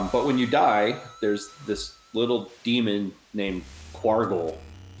 But when you die, there's this little demon named Quargle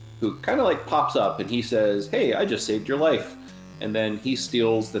who kind of like pops up, and he says, hey, I just saved your life. And then he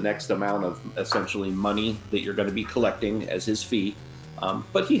steals the next amount of essentially money that you're going to be collecting as his fee.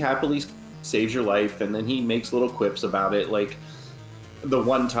 But he happily saves your life, and then he makes little quips about it. Like the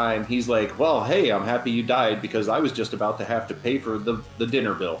one time he's like, well, hey, I'm happy you died because I was just about to have to pay for the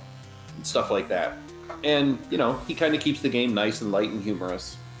dinner bill and stuff like that. And, you know, he kind of keeps the game nice and light and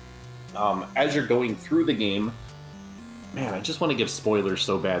humorous. As you're going through the game, man, I just want to give spoilers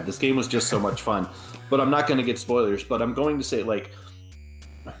so bad. This game was just so much fun. But I'm not going to get spoilers, but I'm going to say, like,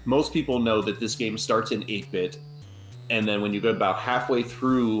 most people know that this game starts in 8-bit, and then when you go about halfway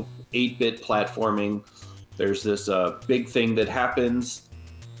through 8-bit platforming, there's this big thing that happens.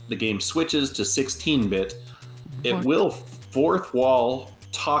 The game switches to 16-bit. It will fourth wall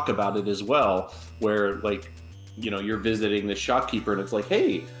talk about it as well, where, like, you know, you're visiting the shopkeeper, and it's like,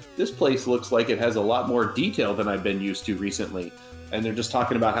 hey, this place looks like it has a lot more detail than I've been used to recently. And they're just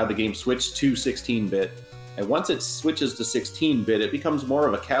talking about how the game switched to 16-bit. And once it switches to 16-bit, it becomes more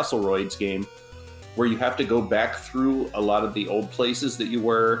of a Castleroids game, where you have to go back through a lot of the old places that you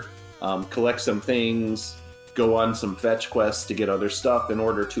were, collect some things, go on some fetch quests to get other stuff in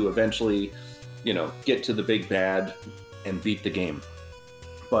order to eventually, get to the big bad and beat the game.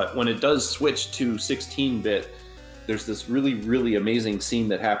 But when it does switch to 16-bit, there's this really, really amazing scene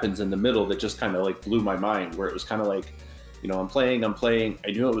that happens in the middle that just kind of like blew my mind, where it was kind of like, I'm playing,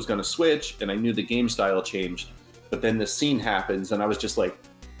 I knew it was going to switch, and I knew the game style changed. But then this scene happens, and I was just like,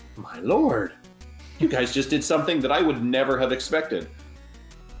 my lord, you guys just did something that I would never have expected.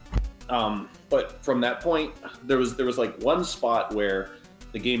 But from that point, there was like one spot where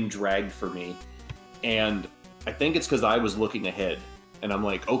the game dragged for me, and I think it's because I was looking ahead, and I'm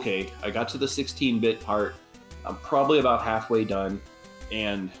like, okay, I got to the 16-bit part, I'm probably about halfway done,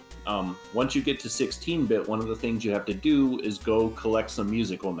 and once you get to 16-bit, one of the things you have to do is go collect some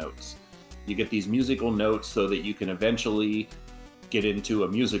musical notes. You get these musical notes so that you can eventually get into a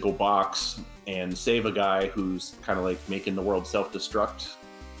musical box and save a guy who's kind of like making the world self-destruct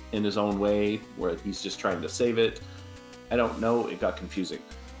in his own way, where he's just trying to save it. I don't know, it got confusing.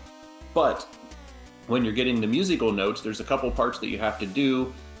 But when you're getting the musical notes, there's a couple parts that you have to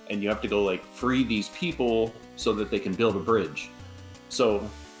do, and you have to go like free these people so that they can build a bridge. So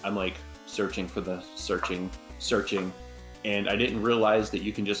I'm like searching, and I didn't realize that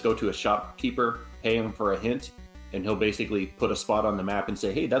you can just go to a shopkeeper, pay him for a hint, and he'll basically put a spot on the map and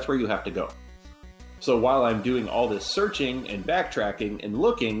say, hey, that's where you have to go. So while I'm doing all this searching and backtracking and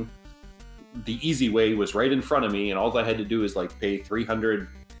looking, the easy way was right in front of me, and all I had to do is like pay 300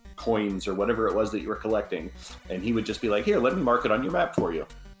 coins or whatever it was that you were collecting, and he would just be like, here, let me mark it on your map for you.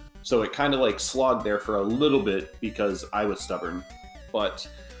 So it kind of like slogged there for a little bit because I was stubborn, but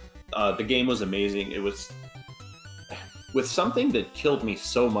the game was amazing. It was with something that killed me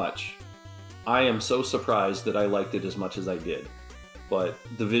so much. I am so surprised that I liked it as much as I did. But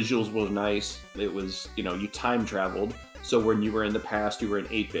the visuals were nice. It was, you time traveled. So when you were in the past, you were in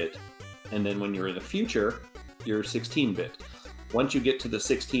 8-bit. And then when you're in the future, you're 16-bit. Once you get to the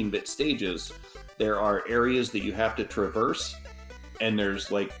 16-bit stages, there are areas that you have to traverse. And there's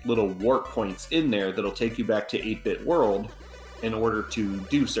like little warp points in there that'll take you back to 8-bit world in order to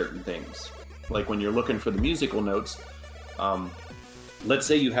do certain things. Like when you're looking for the musical notes, let's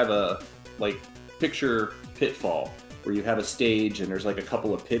say you have a picture Pitfall, where you have a stage and there's like a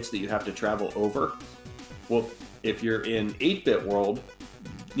couple of pits that you have to travel over. Well, if you're in 8-bit world,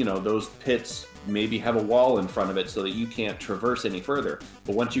 those pits maybe have a wall in front of it so that you can't traverse any further.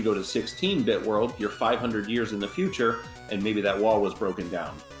 But once you go to 16-bit world, you're 500 years in the future, and maybe that wall was broken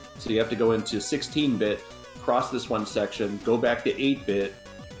down. So you have to go into 16-bit, cross this one section, go back to 8-bit,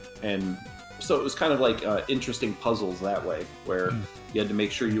 and so it was kind of like interesting puzzles that way, where you had to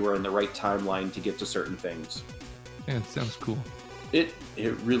make sure you were in the right timeline to get to certain things. Yeah, it sounds cool. It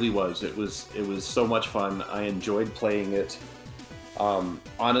really was. It was so much fun. I enjoyed playing it.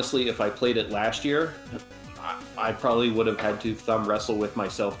 Honestly, if I played it last year, I probably would have had to thumb wrestle with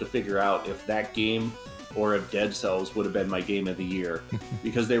myself to figure out if that game or if Dead Cells would have been my game of the year,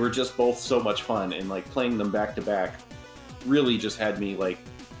 because they were just both so much fun, and like playing them back to back really just had me like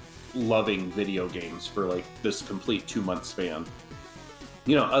loving video games for like this complete 2-month span.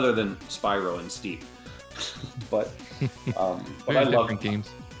 Other than Spyro and Steep. but I love games.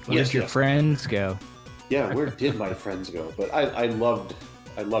 Where'd your friends go? Yeah, where did my friends go? But I loved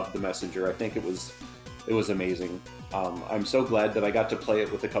The Messenger. I think it was amazing. I'm so glad that I got to play it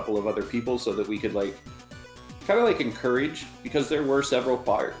with a couple of other people so that we could kind of encourage, because there were several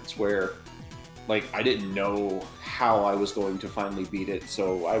parts where I didn't know how I was going to finally beat it.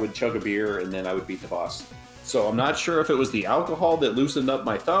 So I would chug a beer and then I would beat the boss. So I'm not sure if it was the alcohol that loosened up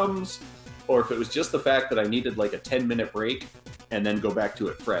my thumbs, or if it was just the fact that I needed a 10-minute break and then go back to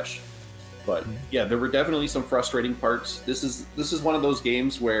it fresh. But yeah, there were definitely some frustrating parts. This is one of those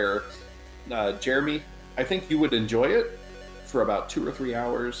games where, Jeremy, I think you would enjoy it for about 2 or 3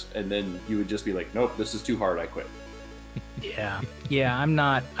 hours, and then you would just be like, nope, this is too hard, I quit. Yeah, I'm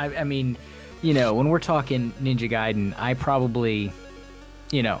not, I mean, when we're talking Ninja Gaiden, I probably,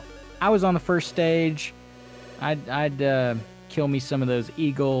 I was on the first stage. I'd kill me some of those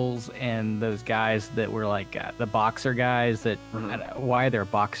eagles and those guys that were the boxer guys that, why they're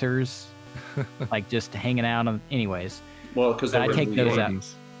boxers, just hanging out on, anyways. Well, because I take those out.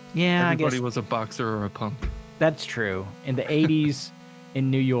 Yeah, everybody I guess was a boxer or a punk. That's true. In the 80s in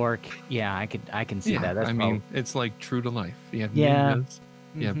New York, yeah, I can see that. That's I mean, it's true to life. You have ninjas,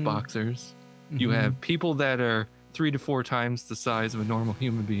 you have boxers, you have people that are 3 to 4 times the size of a normal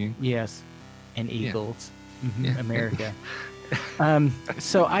human being. Yes, and eagles. America.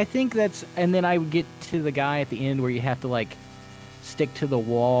 So I think that's, and then I would get to the guy at the end where you have to stick to the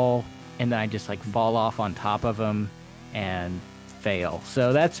wall and then I just like fall off on top of them and fail.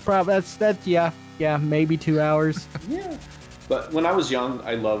 So that's maybe 2 hours. Yeah. But when I was young,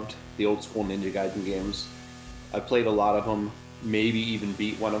 I loved the old school Ninja Gaiden games. I played a lot of them, maybe even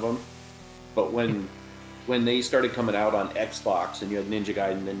beat one of them. But when they started coming out on Xbox and you had Ninja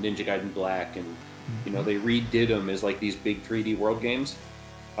Gaiden and Ninja Gaiden Black and they redid them as like these big 3D world games.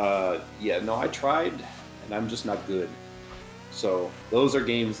 I tried and I'm just not good. So those are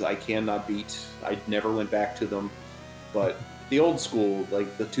games that I cannot beat. I never went back to them. But the old school,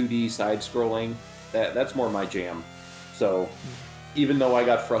 like the 2D side scrolling, that's more my jam. So even though I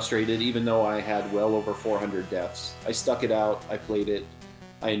got frustrated, even though I had well over 400 deaths, I stuck it out, I played it.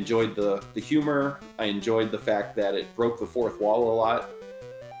 I enjoyed the humor. I enjoyed the fact that it broke the fourth wall a lot.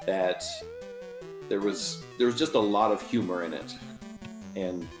 That there was just a lot of humor in it.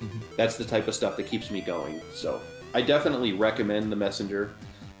 And that's the type of stuff that keeps me going. So I definitely recommend The Messenger.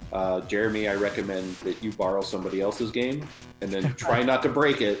 Jeremy, I recommend that you borrow somebody else's game and then try not to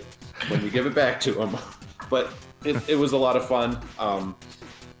break it when you give it back to them. But it was a lot of fun.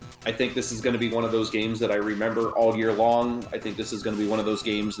 I think this is going to be one of those games that I remember all year long. I think this is going to be one of those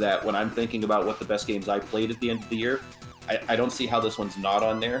games that when I'm thinking about what the best games I played at the end of the year, I don't see how this one's not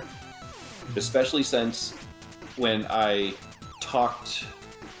on there. Especially since when I talked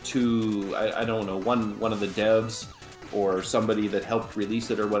to, I don't know, one of the devs or somebody that helped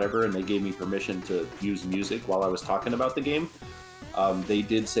release it or whatever, and they gave me permission to use music while I was talking about the game. They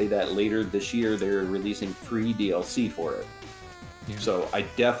did say that later this year they're releasing free DLC for it. Yeah. So I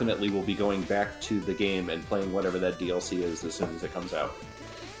definitely will be going back to the game and playing whatever that DLC is as soon as it comes out.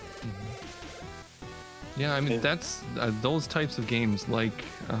 Yeah, I mean, that's those types of games like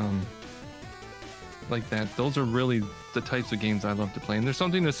that. Those are really the types of games I love to play. And there's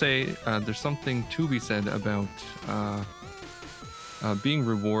something to say. There's something to be said about being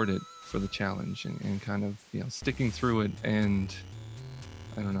rewarded for the challenge and kind of sticking through it. And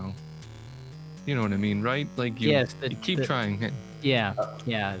I don't know, you know what I mean, right? Like you keep trying.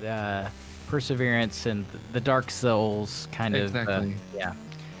 Yeah. Perseverance and the Dark Souls kind of. Exactly.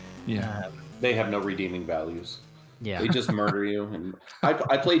 They have no redeeming values. Yeah. They just murder you. And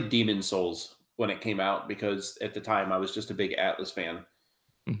I played Demon Souls when it came out because at the time I was just a big Atlas fan.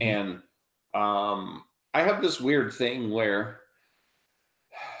 And I have this weird thing where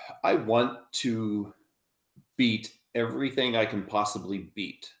I want to beat everything I can possibly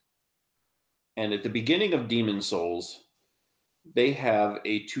beat. And at the beginning of Demon Souls, they have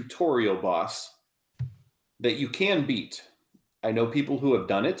a tutorial boss that you can beat. I know people who have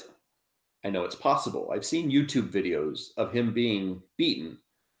done it. I know it's possible. I've seen YouTube videos of him being beaten,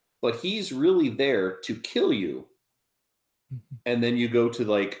 but he's really there to kill you. And then you go to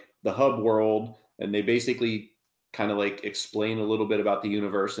like the hub world and they basically kind of like explain a little bit about the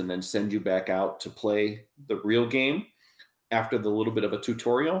universe and then send you back out to play the real game after the little bit of a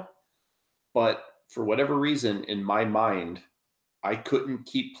tutorial. But for whatever reason, in my mind, I couldn't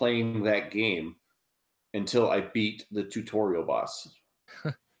keep playing that game until I beat the tutorial boss.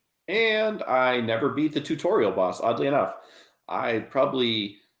 And I never beat the tutorial boss, oddly enough. I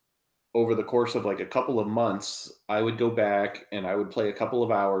probably, over the course of like a couple of months, I would go back and I would play a couple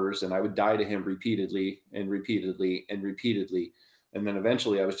of hours and I would die to him repeatedly and repeatedly and repeatedly. And then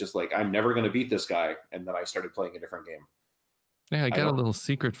eventually I was just like, I'm never going to beat this guy. And then I started playing a different game. Yeah, I got a little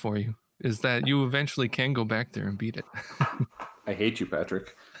secret for you, is that you eventually can go back there and beat it. I hate you,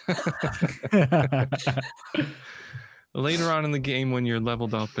 Patrick. Later on in the game when you're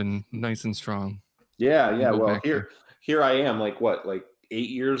leveled up and nice and strong. Yeah. Well, here I am, like 8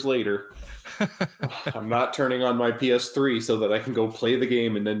 years later. I'm not turning on my PS3 so that I can go play the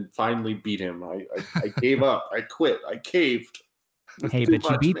game and then finally beat him. I gave up. I quit. I caved. Hey, but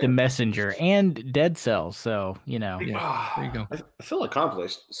you beat the Messenger and Dead Cells, so Yeah, there you go. I feel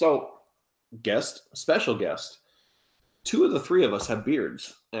accomplished. So, special guest. 2 of the 3 of us have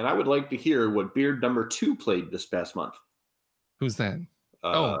beards, and I would like to hear what beard number 2 played this past month. Who's that?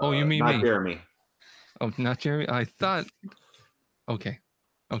 You mean not me? Jeremy. Oh, not Jeremy. I thought. Okay.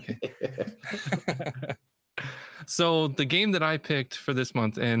 So the game that I picked for this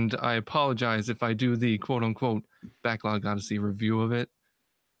month, and I apologize if I do the quote-unquote Backlog Odyssey review of it,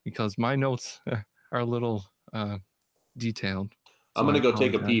 because my notes are a little detailed. So I'm going to go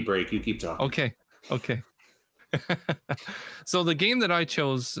take a pee break. You keep talking. Okay. So the game that I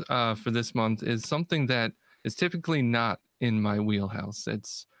chose for this month is something that is typically not in my wheelhouse.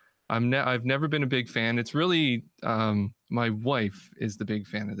 I've never been a big fan. It's really my wife is the big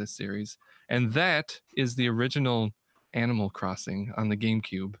fan of this series, and that is the original Animal Crossing on the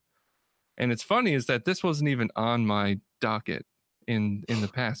GameCube. And it's funny is that this wasn't even on my docket in the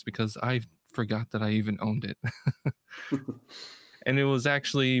past because I forgot that I even owned it. And it was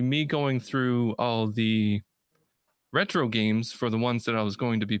actually me going through all the retro games for the ones that I was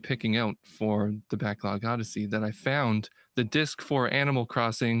going to be picking out for the Backlog Odyssey that I found the disc for Animal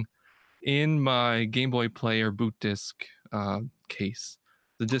Crossing in my Game Boy Player boot disc case.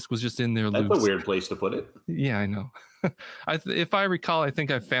 The disc was just in there That's loose. a weird place to put it. Yeah, I know. If I recall, I think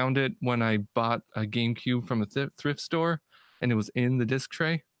I found it when I bought a GameCube from a thrift store, and it was in the disc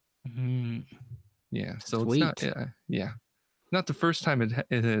tray. Yeah, so Sweet. it's not. Yeah, not the first time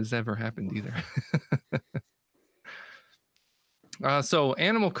it has ever happened either. So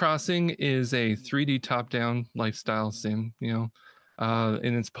Animal Crossing is a 3D top-down lifestyle sim, and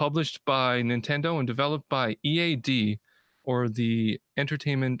it's published by Nintendo and developed by EAD, or the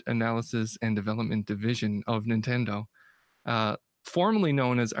Entertainment Analysis and Development Division of Nintendo, formerly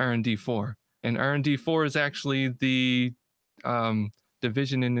known as R&D4. And R&D4 is actually the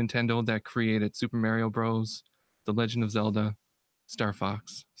division in Nintendo that created Super Mario Bros., The Legend of Zelda, Star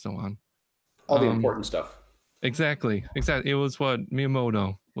Fox, so on. All the important stuff. Exactly. It was what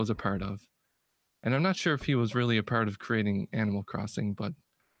Miyamoto was a part of. And I'm not sure if he was really a part of creating Animal Crossing, but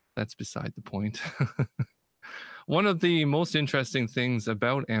that's beside the point. One of the most interesting things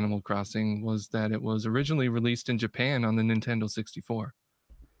about Animal Crossing was that it was originally released in Japan on the Nintendo 64.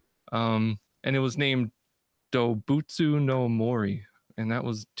 And it was named Dobutsu no Mori, and that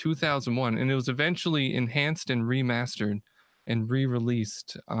was 2001. And it was eventually enhanced and remastered and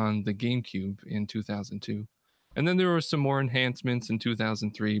re-released on the GameCube in 2002. And then there were some more enhancements in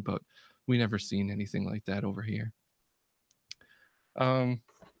 2003, but we never seen anything like that over here.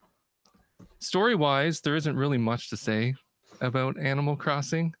 Story-wise, there isn't really much to say about Animal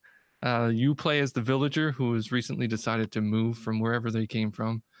Crossing. You play as the villager who has recently decided to move from wherever they came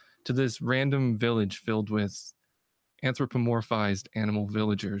from to this random village filled with anthropomorphized animal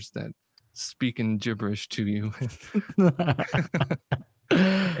villagers that speak in gibberish to you.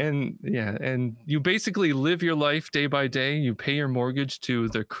 And you basically live your life day by day. You pay your mortgage to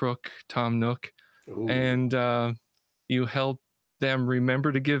the crook, Tom Nook. Ooh. And you help them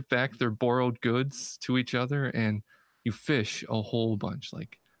remember to give back their borrowed goods to each other, and you fish a whole bunch,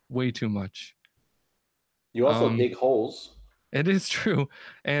 like way too much. You also dig holes. It is true.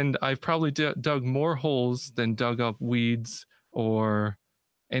 And I've probably dug more holes than dug up weeds or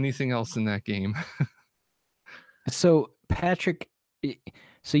anything else in that game. So, Patrick,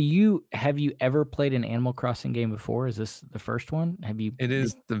 so have you ever played an Animal Crossing game before? Is this the first one? It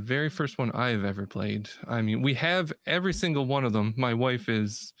is the very first one I've ever played. I mean, we have every single one of them. My wife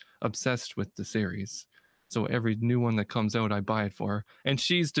is obsessed with the series. So every new one that comes out, I buy it for her. And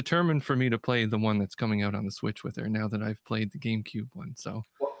she's determined for me to play the one that's coming out on the Switch with her now that I've played the GameCube one. So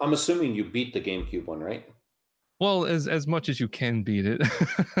well, I'm assuming you beat the GameCube one, right? Well, as much as you can beat it.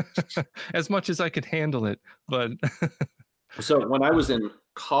 As much as I could handle it. But so when I was in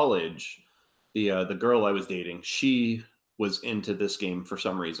college, the girl I was dating, she was into this game for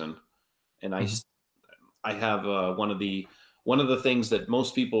some reason. And I have one of the things that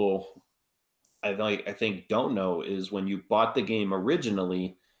most people I think don't know is when you bought the game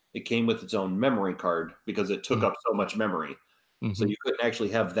originally, it came with its own memory card because it took up so much memory. So you couldn't actually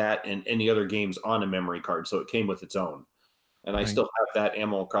have that and any other games on a memory card. So it came with its own. And I still have that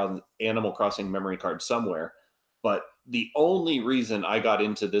Animal Crossing memory card somewhere. But the only reason I got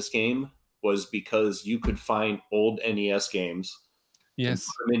into this game was because you could find old NES games, and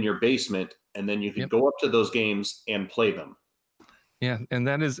put them in your basement, and then you could go up to those games and play them. Yeah, and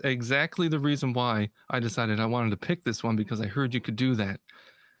that is exactly the reason why I decided I wanted to pick this one, because I heard you could do that.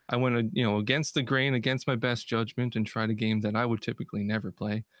 I went, against the grain, against my best judgment, and tried a game that I would typically never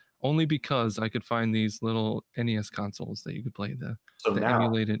play, only because I could find these little NES consoles that you could play the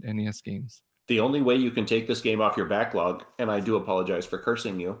emulated NES games. The only way you can take this game off your backlog, and I do apologize for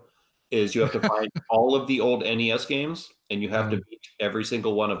cursing you, is you have to find all of the old NES games, and you have to beat every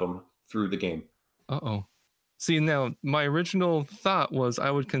single one of them through the game. Uh-oh. See, now, my original thought was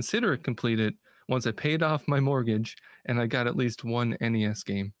I would consider it completed once I paid off my mortgage and I got at least one NES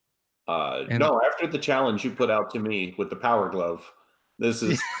game. No, after the challenge you put out to me with the Power Glove, this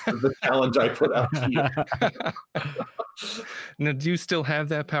is the challenge I put out to you. Now, do you still have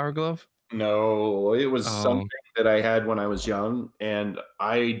that Power Glove? No, it was something that I had when I was young, and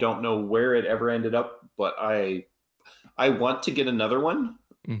I don't know where it ever ended up, but I want to get another one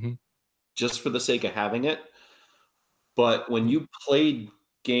just for the sake of having it. But when you played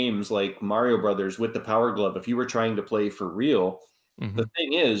games like Mario Brothers with the Power Glove, if you were trying to play for real, the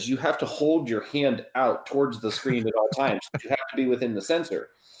thing is you have to hold your hand out towards the screen at all times. You have to be within the sensor,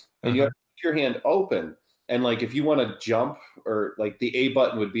 and you have to keep your hand open. And like if you want to jump, or like the A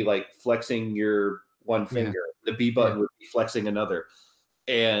button would be like flexing your one finger, the B button would be flexing another.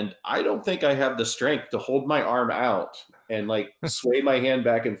 And I don't think I have the strength to hold my arm out and like sway my hand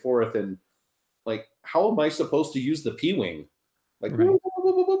back and forth. And like, how am I supposed to use the P-wing? Like,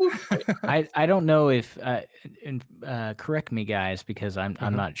 I don't know if correct me, guys, because I'm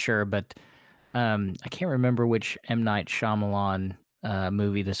not sure, but I can't remember which M. Night Shyamalan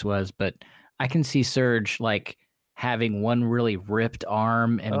movie this was, but I can see Serge like having one really ripped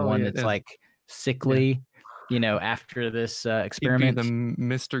arm and one that's like sickly, you know, after this experiment. He'd be the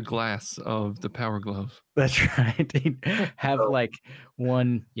Mr. Glass of the Power Glove. That's right. He'd have like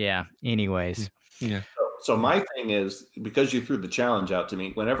one. Yeah. Anyways. Yeah. So my thing is, because you threw the challenge out to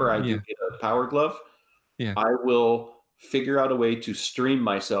me, whenever I do get a Power Glove, I will figure out a way to stream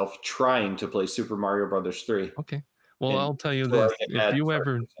myself trying to play Super Mario Brothers 3. Okay. Well, I'll tell you this: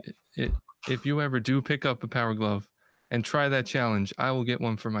 if you ever do pick up a Power Glove and try that challenge, I will get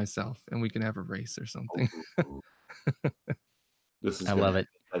one for myself, and we can have a race or something. I love it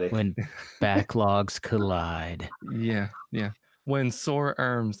when backlogs collide. Yeah. When sore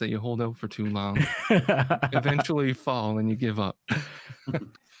arms that you hold out for too long eventually fall and you give up.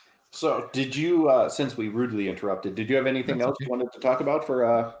 So did you, since we rudely interrupted, did you have anything else you wanted to talk about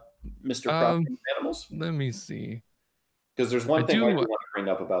for Mr. Crossing Animals? Let me see. Because there's one thing I do want to bring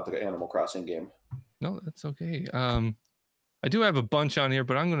up about the Animal Crossing game. No, that's okay. I do have a bunch on here,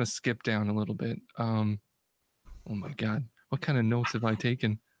 but I'm going to skip down a little bit. Oh my God. What kind of notes have I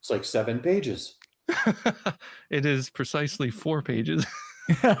taken? It's like 7 pages. It is precisely 4 pages.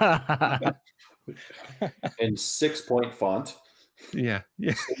 In 6-point font. Yeah.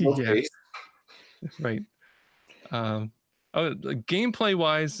 Right. Gameplay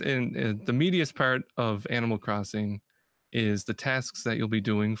wise, and the meatiest part of Animal Crossing is the tasks that you'll be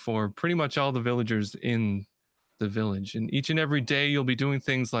doing for pretty much all the villagers in the village. And each and every day you'll be doing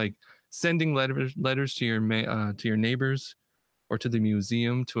things like sending letters to your neighbors or to the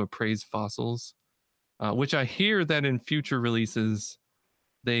museum to appraise fossils, which I hear that in future releases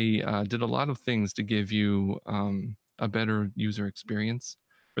they did a lot of things to give you a better user experience.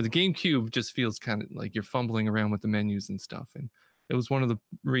 For the GameCube, just feels kind of like you're fumbling around with the menus and stuff, and it was one of the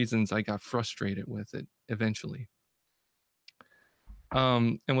reasons I got frustrated with it eventually.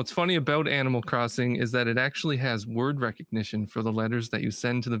 And what's funny about Animal Crossing is that it actually has word recognition for the letters that you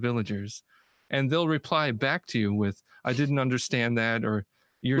send to the villagers, and they'll reply back to you with, "I didn't understand that," or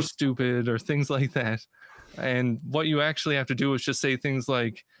 "You're stupid," or things like that. And what you actually have to do is just say things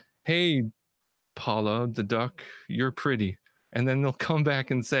like, "Hey, Paula, the duck, you're pretty." And then they'll come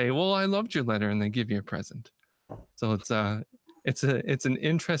back and say, "Well, I loved your letter," and they give you a present. So it's an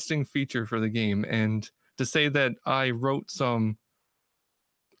interesting feature for the game. And to say that I wrote some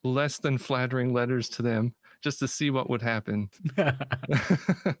less than flattering letters to them just to see what would happen.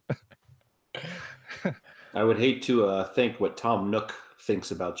 I would hate to think what Tom Nook thinks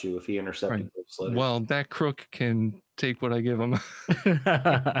about you if he intercepted those letters. Well, that crook can take what I give him.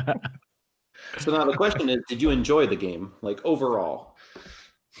 So now the question is, did you enjoy the game, like overall?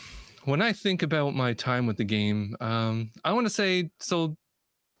 When I think about my time with the game, I want to say, so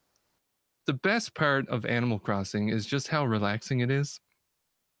the best part of Animal Crossing is just how relaxing it is.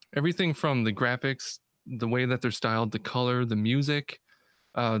 Everything from the graphics, the way that they're styled, the color, the music,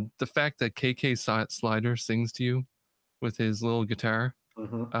 the fact that KK Slider sings to you with his little guitar.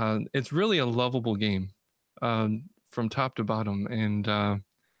 Mm-hmm. It's really a lovable game from top to bottom. And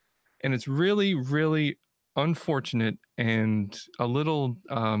it's really, really unfortunate and a little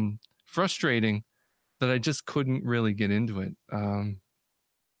frustrating that I just couldn't really get into it.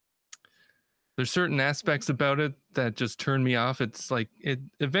 There's certain aspects about it that just turn me off. It's like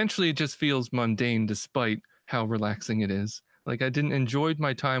eventually it just feels mundane despite how relaxing it is. Like I didn't enjoy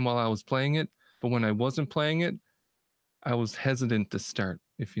my time while I was playing it, but when I wasn't playing it, I was hesitant to start,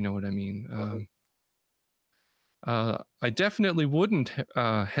 if you know what I mean. I definitely wouldn't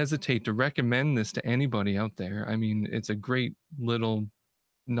hesitate to recommend this to anybody out there. I mean, it's a great little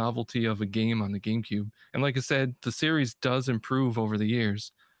novelty of a game on the GameCube. And like I said, the series does improve over the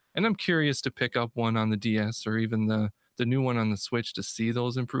years. And I'm curious to pick up one on the DS or even the new one on the Switch to see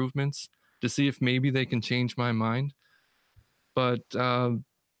those improvements, to see if maybe they can change my mind. But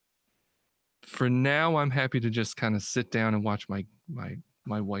for now, I'm happy to just kind of sit down and watch my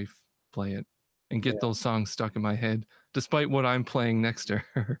wife play it and get those songs stuck in my head, despite what I'm playing next to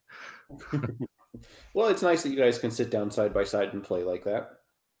her. Well, it's nice that you guys can sit down side by side and play like that.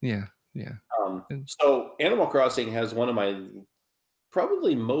 Yeah. So Animal Crossing has one of my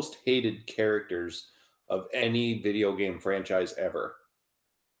probably most hated characters of any video game franchise ever.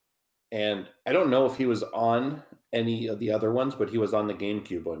 And I don't know if he was on any of the other ones, but he was on the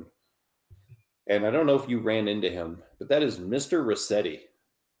GameCube one. And I don't know if you ran into him, but that is Mr. Rossetti.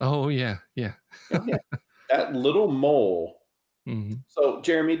 Oh, yeah. Yeah. That little mole. Mm-hmm. So,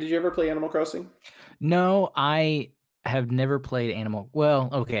 Jeremy, did you ever play Animal Crossing? No, I have never played Animal. Well,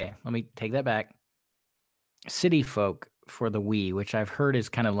 okay, let me take that back. City Folk for the Wii, which I've heard is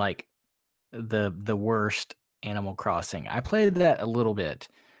kind of like the worst Animal Crossing. I played that a little bit,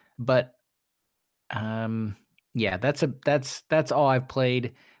 but yeah, that's all I've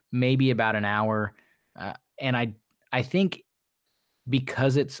played. Maybe about an hour, and I think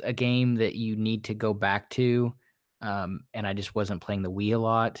because it's a game that you need to go back to, and I just wasn't playing the Wii a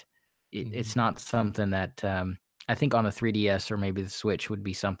lot. It's not something that I think on the 3DS or maybe the Switch would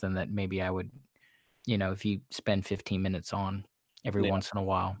be something that maybe I would, if you spend 15 minutes on every once in a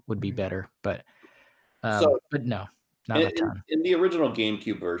while would be better. But but no, not a ton. In the original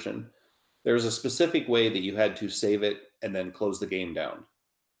GameCube version, there was a specific way that you had to save it and then close the game down.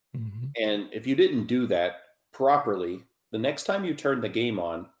 Mm-hmm. And if you didn't do that properly, the next time you turn the game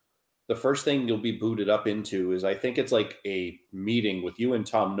on, the first thing you'll be booted up into is, I think it's like a meeting with you and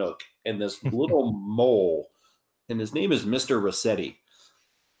Tom Nook and this little mole, and his name is Mr. Rossetti,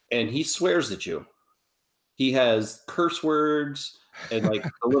 and he swears at you. He has curse words and like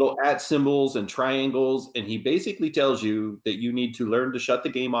the little @ symbols and triangles, and he basically tells you that you need to learn to shut the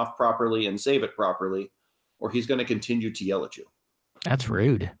game off properly and save it properly, or he's going to continue to yell at you. That's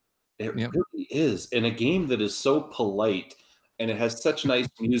rude. It really is. In a game that is so polite and it has such nice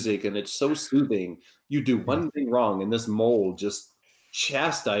music and it's so soothing, you do one thing wrong and this mole just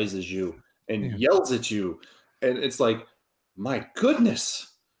chastises you and yells at you. And it's like, my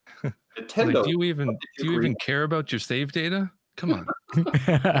goodness. Nintendo. Like, do you even care about your save data? Come on.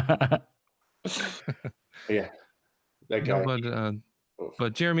 Yeah. That guy. No,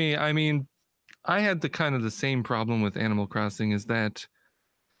 but Jeremy, I mean, I had the same problem with Animal Crossing, is that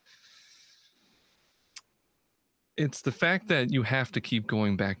it's the fact that you have to keep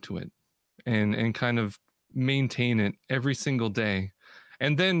going back to it and kind of maintain it every single day.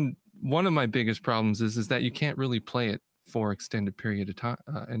 And then one of my biggest problems is that you can't really play it for an extended period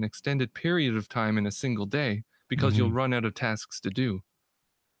of time in a single day, because you'll run out of tasks to do.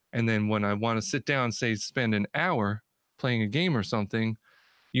 And then when I want to sit down, say spend an hour playing a game or something,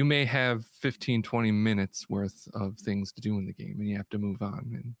 you may have 15, 20 minutes worth of things to do in the game and you have to move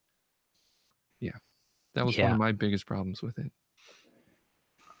on. And yeah, that was one of my biggest problems with it.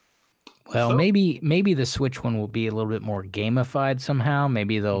 Well, maybe the Switch one will be a little bit more gamified somehow.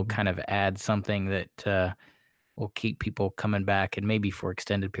 Maybe they'll kind of add something that will keep people coming back, and maybe for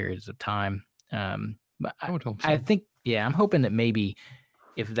extended periods of time. But I would hope so. I think, I'm hoping that maybe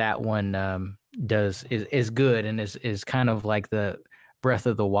if that one is good and is kind of like the Breath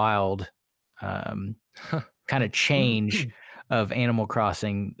of the Wild kind of change of Animal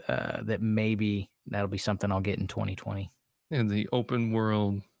Crossing, that maybe that'll be something I'll get in 2020. And the open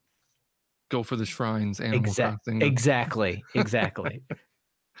world, go for the shrines, Animal Crossing. Exactly.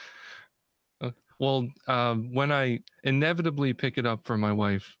 Well, when I inevitably pick it up for my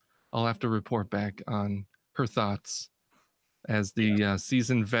wife, I'll have to report back on her thoughts as the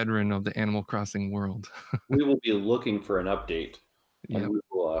seasoned veteran of the Animal Crossing world. We will be looking for an update, and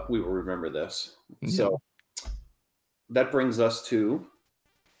we will remember this. So that brings us to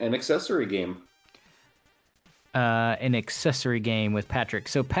an accessory game. An accessory game with Patrick.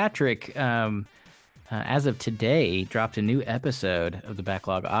 So Patrick, as of today, dropped a new episode of the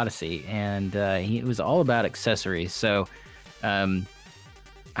Backlog Odyssey, and it was all about accessories. So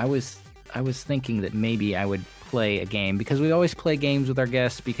I was thinking that maybe I would play a game, because we always play games with our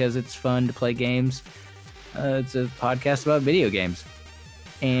guests because it's fun to play games. It's a podcast about video games.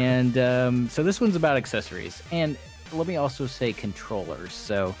 And so this one's about accessories. And let me also say controllers.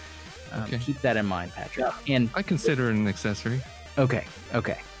 So keep that in mind, Patrick. Yeah. And I consider it an accessory. Okay.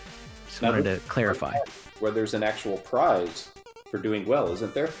 Just wanted to clarify. Where there's an actual prize for doing well,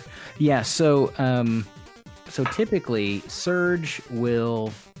 isn't there? Yeah, so typically Serge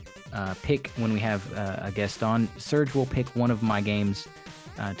will pick, when we have a guest on, Serge will pick one of my games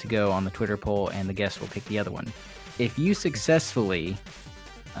to go on the Twitter poll, and the guest will pick the other one. If you successfully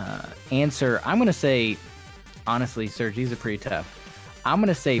answer, I'm going to say, honestly, Serge, these are pretty tough. I'm going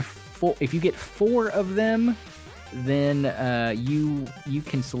to say if you get 4 of them, then you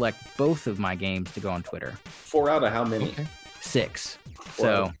can select both of my games to go on Twitter. 4 out of how many? Okay. 6.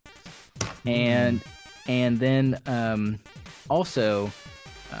 So, and then also,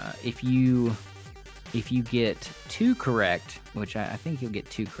 if you get 2 correct, which I think you'll get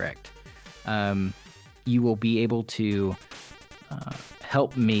 2 correct, you will be able to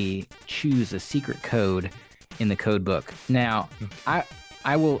help me choose a secret code in the code book. Now,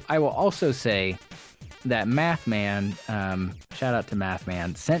 I will also say that Mathman, shout out to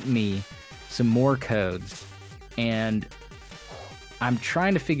Mathman, sent me some more codes, and I'm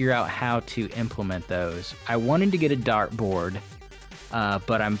trying to figure out how to implement those. I wanted to get a dartboard,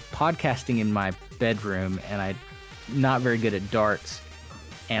 but I'm podcasting in my bedroom, and I'm not very good at darts,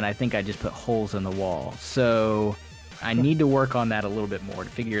 and I think I just put holes in the wall. So I need to work on that a little bit more to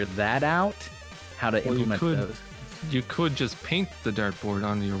figure that out, how to implement those. You could just paint the dartboard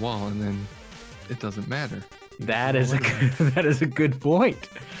onto your wall, and then it doesn't matter. That is a good point.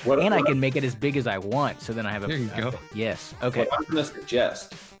 I can make it as big as I want, so then I have There you go. Yes. Okay. What I'm going to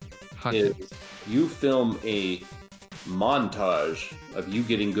suggest is you film a montage of you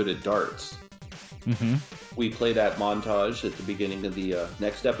getting good at darts. Mm-hmm. We play that montage at the beginning of the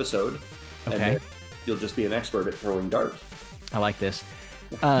next episode. Okay. And then you'll just be an expert at throwing darts. I like this.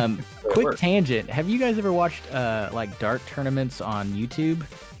 Quick tangent. Have you guys ever watched like dart tournaments on YouTube?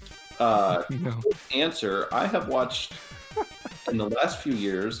 No. Answer, I have watched, in the last few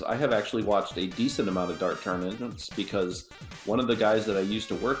years, I have actually watched a decent amount of dart tournaments because one of the guys that I used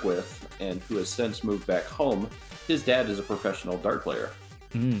to work with and who has since moved back home, his dad is a professional dart player.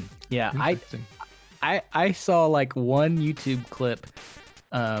 Yeah, I saw like one YouTube clip,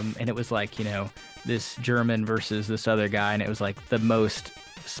 and it was like, this German versus this other guy, and it was like the most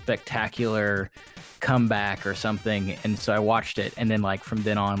spectacular comeback or something, and so I watched it, and then like from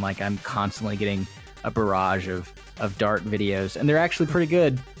then on, like I'm constantly getting a barrage of dart videos, and they're actually pretty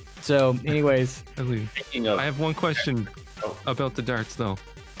good. So anyways, I have one question about the darts though.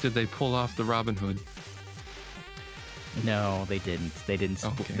 Did they pull off the Robin Hood? No, they didn't. They didn't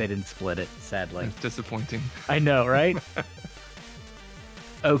split it, sadly. That's disappointing. I know, right?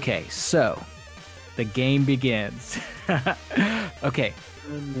 Okay, so the game begins. Okay,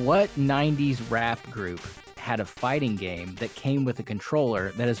 what 90s rap group had a fighting game that came with a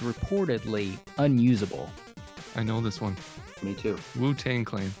controller that is reportedly unusable? I know this one. Me too. Wu-Tang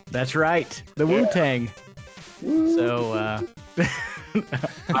Clan. That's right, the Wu-Tang. So,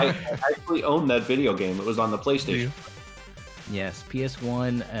 I actually owned that video game. It was on the PlayStation. Yes,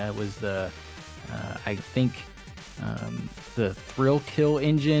 PS1 was the, I think, the Thrill Kill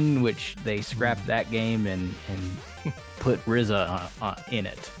engine, which they scrapped that game and put RZA in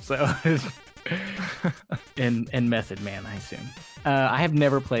it. So, and Method Man, I assume. I have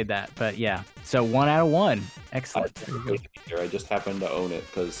never played that, but yeah. So 1 out of 1. Excellent. I just happened to own it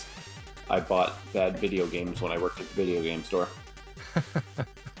because I bought bad video games when I worked at the video game store. Yeah,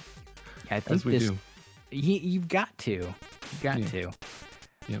 I think As we do. You've got to. You've got to.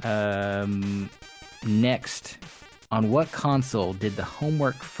 Yep. Next, on what console did the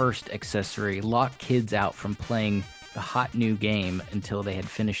Homework First accessory lock kids out from playing the hot new game until they had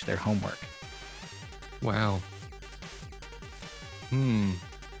finished their homework? Wow.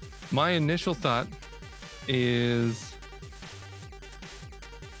 My initial thought is...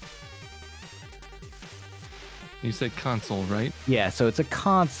 You said console, right? Yeah, so it's a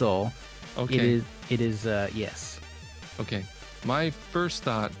console. Okay. It is yes. Okay. My first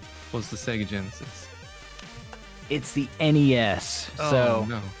thought was the Sega Genesis. It's the NES. Oh, so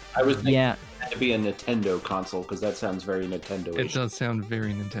no. I was thinking yeah, it had to be a Nintendo console because that sounds very Nintendo-ish. It does sound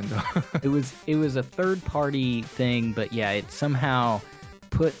very Nintendo. it was a third-party thing, but yeah, it somehow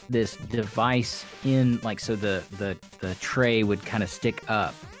put this device in, like, so the tray would kind of stick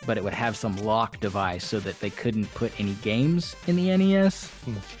up, but it would have some lock device so that they couldn't put any games in the NES.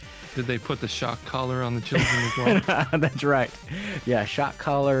 Did they put the shock collar on the children as well? That's right. Yeah, shock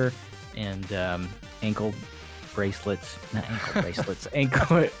collar and ankle bracelets. Not ankle bracelets.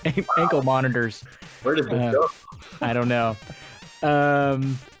 ankle monitors. Where did they go? I don't know.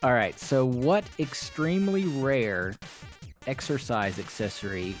 All right. So what extremely rare exercise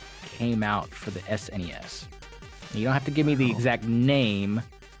accessory came out for the SNES? You don't have to give me the exact name,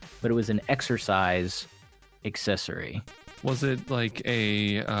 but it was an exercise accessory. Was it like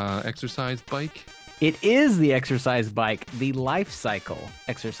a exercise bike? It is the exercise bike, the Life Cycle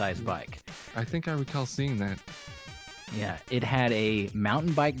exercise bike. I think I recall seeing that. Yeah, it had a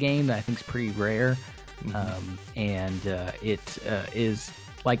mountain bike game that I think is pretty rare, and it is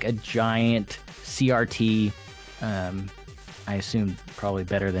like a giant CRT. I assume probably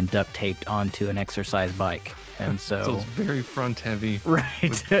better than duct taped onto an exercise bike, and so it's very front heavy.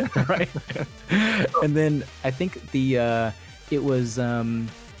 Right, right. And then I think it was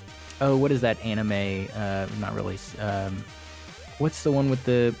what is that anime? Not really. what's the one with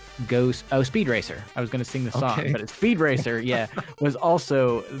the ghost? Oh, Speed Racer. I was going to sing the song, Okay. but Speed Racer, yeah, was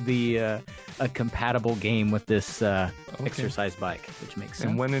also the a compatible game with this exercise bike, which makes sense.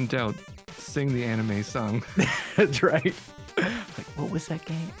 And when in doubt, sing the anime song. That's right. Like, what was that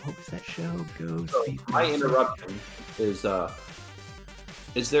game? What was that show? Go Speed My Racer. interruption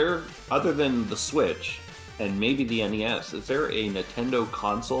is there, other than the Switch and maybe the NES, is there a Nintendo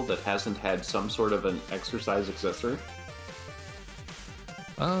console that hasn't had some sort of an exercise accessory?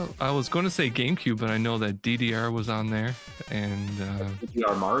 I was going to say GameCube, but I know that DDR was on there, and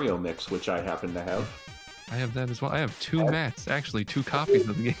DDR Mario Mix, which I happen to have. I have that as well. I have two mats, actually, 2 copies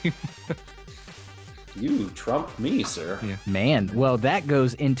of the game. You trump me, sir. Yeah. Man, well, that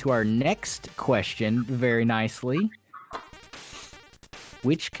goes into our next question very nicely.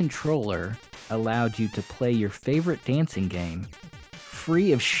 Which controller allowed you to play your favorite dancing game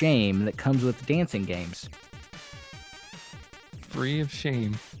free of shame that comes with dancing games? Free of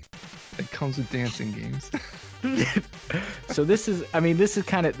shame. It comes with dancing games. So this is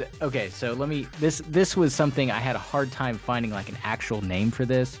kind of okay. So this was something I had a hard time finding like an actual name for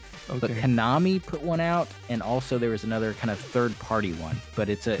this. But Okay. Konami put one out, and also there was another kind of third-party one. But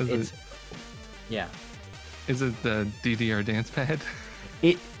yeah. Is it the DDR dance pad?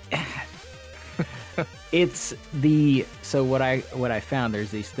 It's so what I found,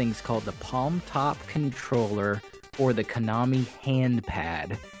 there's these things called the Palm Top controller or the Konami hand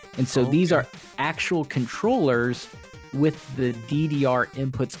pad. And so these are actual controllers with the DDR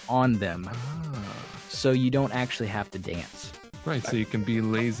inputs on them. So you don't actually have to dance. Right, so you can be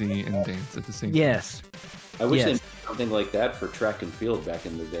lazy and dance at the same time. Yes. I wish they Yes. did something like that for track and field back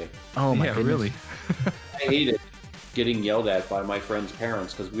in the day. Oh my Yeah, goodness. really. I hated getting yelled at by my friends'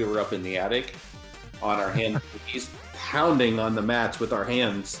 parents because we were up in the attic on our hands and knees, pounding on the mats with our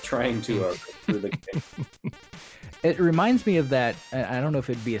hands, trying to go through the game. It reminds me of that. I don't know if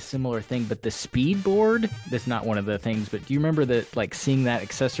it'd be a similar thing, but the speed board. That's not one of the things. But do you remember seeing that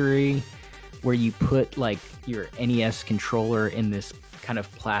accessory where you put like your NES controller in this kind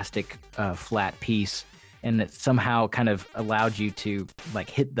of plastic flat piece, and it somehow kind of allowed you to like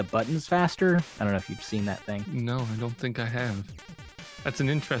hit the buttons faster? I don't know if you've seen that thing. No, I don't think I have. That's an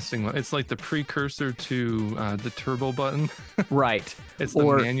interesting one. It's like the precursor to the turbo button. Right. It's the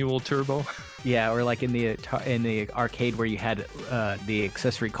manual turbo. Yeah, or like in the arcade where you had the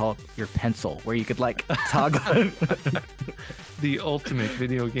accessory called your pencil, where you could like toggle. The ultimate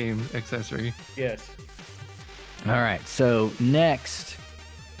video game accessory. Yes. All right. So next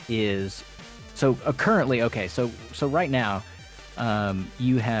is currently so right now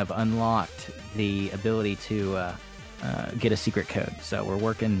you have unlocked the ability to get a secret code. So we're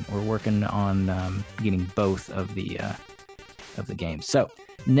working on getting both of the games. So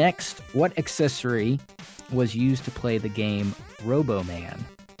next, what accessory was used to play the game Roboman?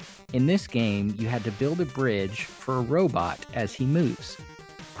 In this game, you had to build a bridge for a robot as he moves.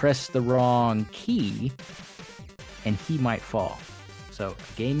 Press the wrong key, and he might fall. So,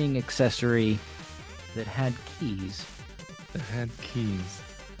 a gaming accessory that had keys. That had keys.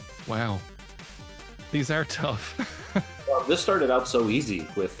 Wow. These are tough. Well, this started out so easy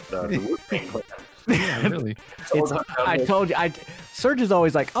with the Wu-Tang. Yeah, really. I told you. Serge is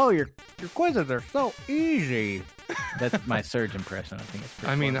always like, "Oh, your quizzes are so easy." That's my Serge impression. I think it's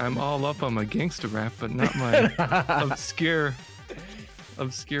pretty I mean, funny. I'm all up on my gangster rap, but not my obscure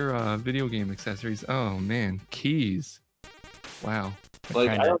video game accessories. Oh man, keys. Wow.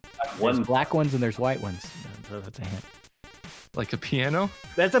 Like, I don't have There's one. black ones and there's white ones. So that's a hint. Like a piano?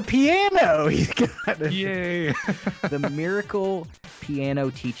 That's a piano. He's got it. Yay! The Miracle Piano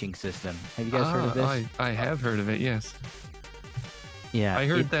Teaching System. Have you guys heard of this? I have heard of it, yes. Yeah. I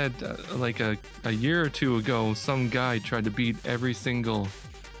heard that like a year or two ago, some guy tried to beat every single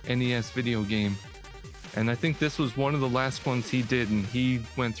NES video game. And I think this was one of the last ones he did, and he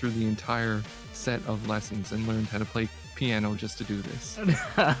went through the entire set of lessons and learned how to play piano just to do this.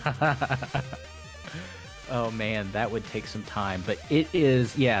 Oh man, that would take some time. But it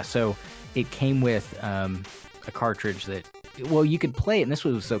is, yeah, so it came with a cartridge that, well, you could play it, and this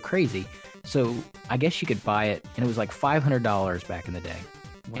was so crazy. So I guess you could buy it, and it was like $500 back in the day.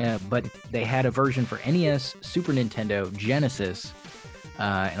 Wow. But they had a version for NES, Super Nintendo, Genesis,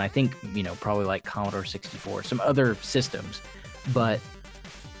 and I think, probably like Commodore 64, some other systems. But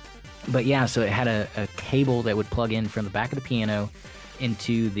yeah, so it had a cable that would plug in from the back of the piano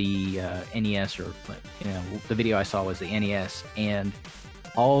into the NES, or the video I saw was the NES, and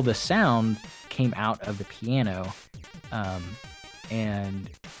all the sound came out of the piano, and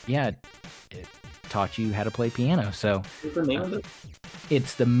yeah, it taught you how to play piano. So What's the name of it?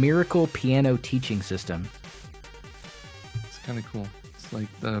 it's the Miracle Piano Teaching System. It's kind of cool. It's like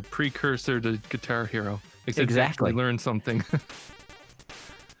the precursor to Guitar Hero. Except Exactly. you learn something.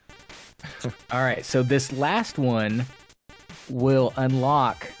 All right, so this last one will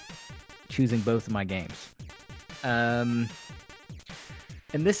unlock choosing both of my games. And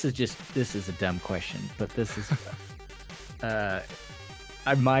this is a dumb question, but this is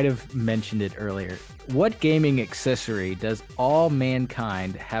I might have mentioned it earlier. What gaming accessory does all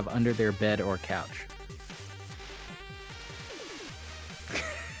mankind have under their bed or couch?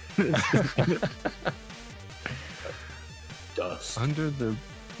 Dust. Under the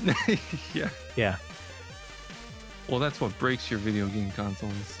yeah. Yeah. Well, that's what breaks your video game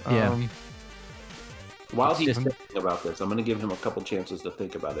consoles. Yeah. While It's he's just- thinking about this, I'm going to give him a couple chances to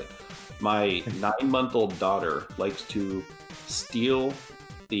think about it. My 9-month-old daughter likes to steal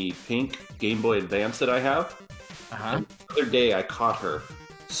the pink Game Boy Advance that I have. And the other day, I caught her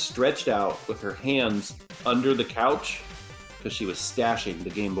stretched out with her hands under the couch because she was stashing the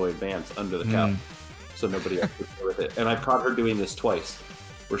Game Boy Advance under the couch so nobody else could play with it. And I've caught her doing this twice,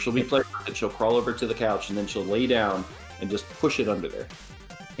 where she'll be playing with it, she'll crawl over to the couch, and then she'll lay down and just push it under there.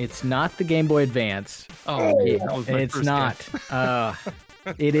 It's not the Game Boy Advance. Oh, that was my It's first not. guess.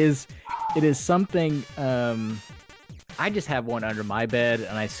 It is something. I just have one under my bed,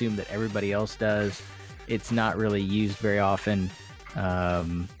 and I assume that everybody else does. It's not really used very often.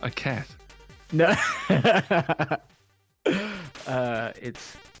 A cat. No.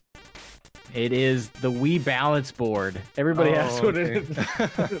 It is the Wii balance board. Everybody asks what it is.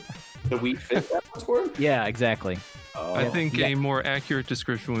 The Wii Fit balance board? Yeah, exactly. I think yeah. a more accurate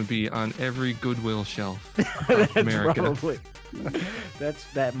description would be on every Goodwill shelf. That's America. probably.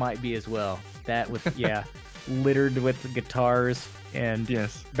 That might be as well. That with littered with guitars and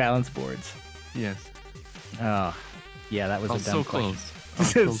Yes. balance boards. Yes. Oh, yeah, that was I a was dumb so question.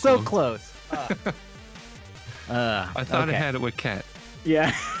 close. So close. I thought okay. I had it with cat.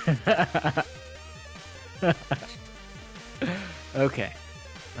 Yeah. Okay.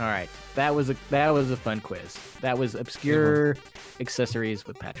 All right. That was a fun quiz. That was obscure accessories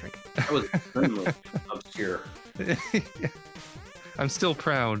with Patrick. That was extremely obscure. I'm still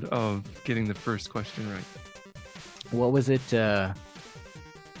proud of getting the first question right. What was it?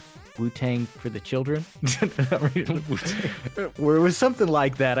 Wu-Tang for the children? Where it was something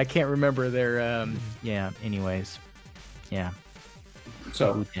like that. I can't remember their yeah, anyways. Yeah.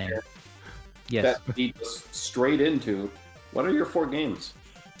 So Wu-Tang. Yes. that leads us straight into, what are your 4 games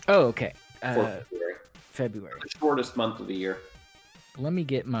Oh, okay. for February? February. The shortest month of the year. Let me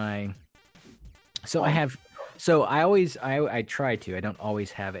get my. So I have. So I try to. I don't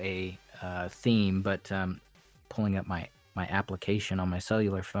always have a theme, but pulling up my application on my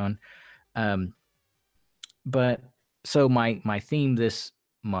cellular phone. But so my theme this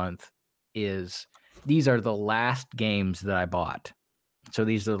month is, these are the last games that I bought. So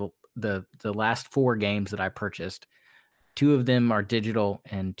these are the last 4 games that I purchased. 2 of them are digital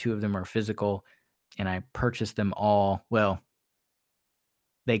and 2 of them are physical, and I purchased them all. Well,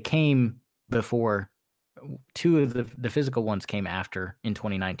 they came before. 2 of the physical ones came after in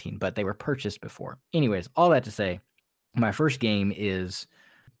 2019, but they were purchased before. Anyways, all that to say, my first game is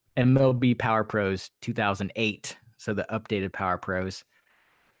MLB Power Pros 2008. So the updated Power Pros.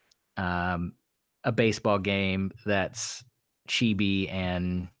 A baseball game that's chibi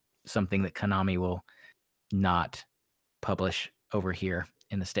and something that Konami will not publish over here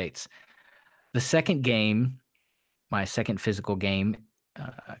in the States. The second game, my second physical game,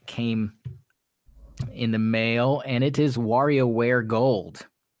 came in the mail, and it is WarioWare Gold.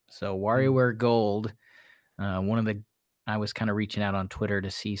 So WarioWare Gold, I was kind of reaching out on Twitter to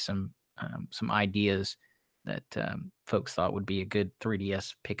see some ideas that folks thought would be a good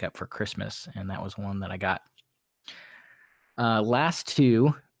 3DS pickup for Christmas, and that was one that I got. Last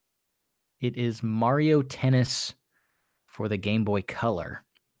 2, it is Mario Tennis for the Game Boy Color.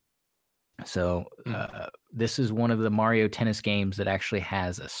 So this is one of the Mario Tennis games that actually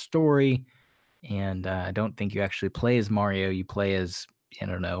has a story, and I don't think you actually play as Mario. You play as, I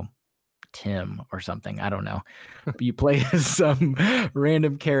don't know, Tim or something. I don't know. But you play as some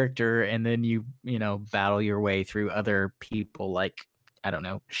random character, and then you battle your way through other people like, I don't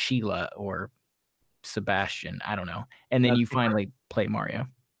know, Sheila or Sebastian. I don't know. And then you finally play Mario.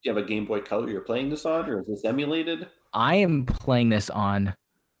 Do you have a Game Boy Color you're playing this on, or is this emulated? I am playing this on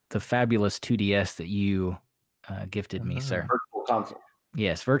the fabulous 2DS that you gifted me, sir. Virtual console.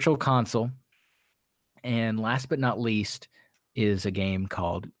 Yes, Virtual Console. And last but not least is a game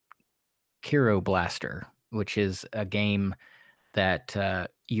called Kiro Blaster, which is a game that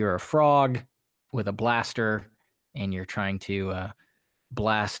you're a frog with a blaster, and you're trying to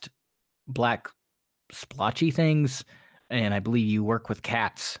blast black splotchy things and I believe you work with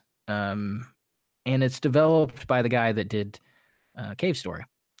cats. And it's developed by the guy that did Cave Story.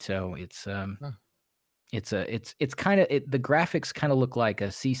 So it's it's kind of the graphics kind of look like a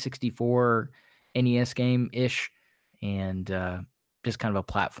C64 NES game ish, and just kind of a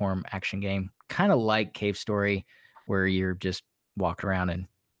platform action game, kind of like Cave Story, where you're just walking around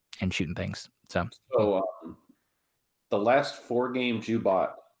and shooting things. So the last 4 games you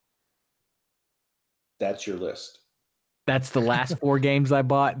bought, that's your list. That's the last 4 games I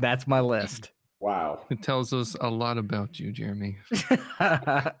bought. That's my list. Wow. It tells us a lot about you, Jeremy.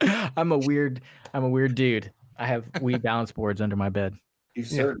 I'm a weird dude. I have Wii balance boards under my bed.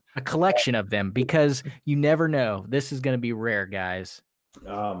 A collection of them, because you never know. This is going to be rare, guys.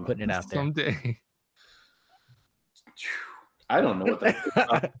 Putting it out there. Someday. I don't know what that is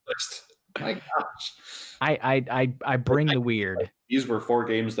on the list. My gosh. I bring the weird. These were 4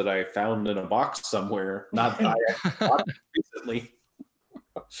 games that I found in a box somewhere, not that I actually bought recently.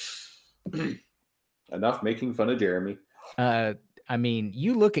 Enough making fun of Jeremy. I mean,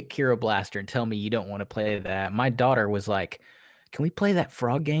 you look at Kiro Blaster and tell me you don't want to play that. My daughter was like, "Can we play that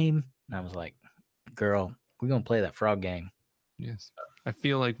frog game?" And I was like, "Girl, we're gonna play that frog game." Yes, I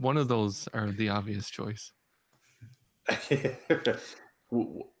feel like one of those are the obvious choice.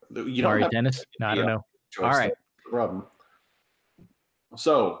 Mario Tennis? No, I don't know. All right. Problem.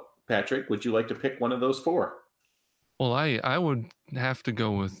 So, Patrick, would you like to pick one of those 4? Well, I would have to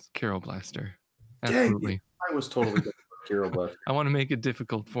go with Kiro Blaster. Absolutely. Dang, I was totally good with Kiro Blaster. I want to make it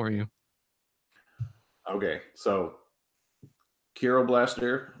difficult for you. Okay, so Kiro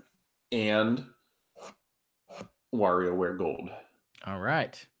Blaster and WarioWare Gold. All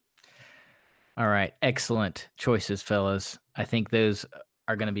right. Excellent choices, fellas. I think those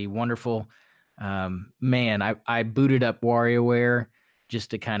are going to be wonderful. Man, I booted up WarioWare just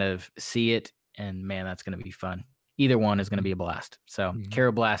to kind of see it, and man, that's going to be fun. Either one is going to be a blast. So,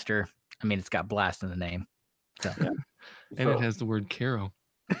 Kiro Blaster, I mean, it's got blast in the name. So. Yeah. And it has the word Kiro.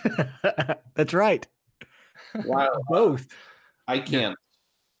 That's right. Wow. Both. I can't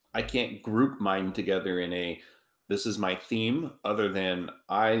group mine together in a this is my theme, other than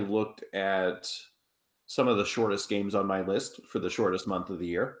I looked at some of the shortest games on my list for the shortest month of the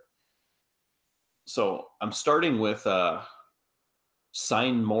year. So I'm starting with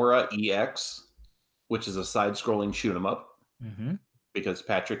Mora EX, which is a side-scrolling shoot 'em up, because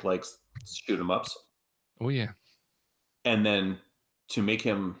Patrick likes shoot 'em ups. Oh yeah. And then to make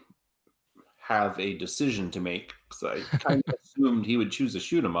him have a decision to make, because I kind of assumed he would choose a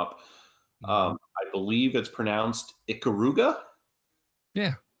shoot 'em up. I believe it's pronounced Ikaruga.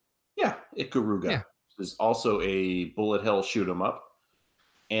 Yeah, Ikaruga. Yeah. Is also a bullet hell shoot 'em up.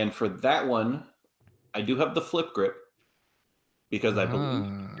 And for that one, I do have the flip grip, because I believe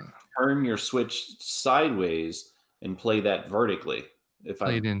you can turn your Switch sideways and play that vertically.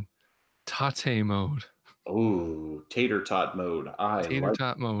 Played in Tate mode. Oh, tater tot mode. Tater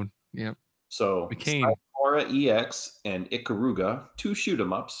tot mode. Yep. So Mora EX and Ikaruga, 2 shoot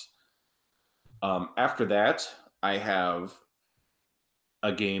 'em ups. After that, I have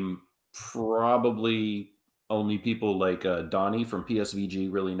a game probably only people like Donnie from PSVG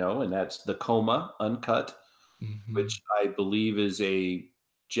really know, and that's the Coma Uncut, which I believe is a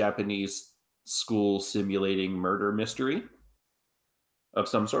Japanese school simulating murder mystery of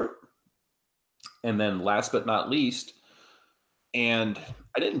some sort. And then last but not least, and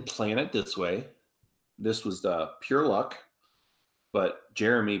I didn't plan it this way, this was pure luck, but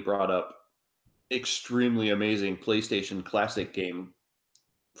Jeremy brought up extremely amazing PlayStation classic game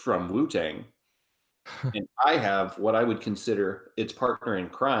from Wu-Tang. And I have what I would consider its partner in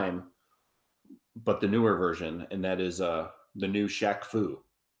crime, but the newer version, and that is the new Shaq Fu.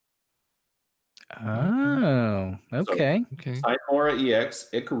 Oh, okay. Okay. Mora EX,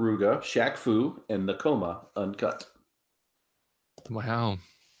 Ikaruga, Shaq Fu, and the Coma Uncut. Wow.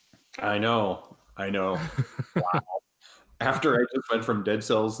 I know. Wow. After I just went from Dead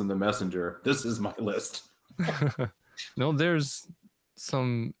Cells and The Messenger, this is my list. No, there's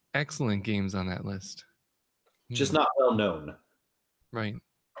some excellent games on that list. Just not well known. Right.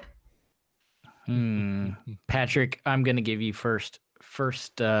 Patrick, I'm going to give you first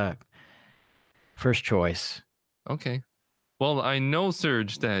choice. Okay. Well, I know,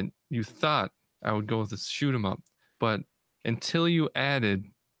 Serge, that you thought I would go with a shoot 'em up, but until you added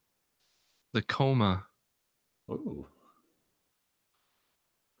the Coma, Ooh.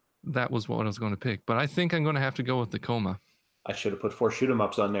 that was what I was going to pick. But I think I'm going to have to go with the Coma. I should have put 4 shoot 'em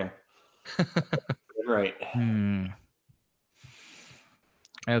ups on there. Right.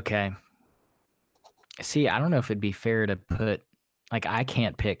 Okay. See, I don't know if it'd be fair to put, like, I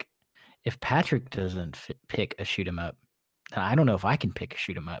can't pick if Patrick doesn't pick a shoot 'em up. I don't know if I can pick a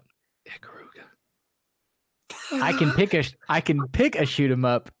shoot 'em up. Ikaruga. I can pick a shoot 'em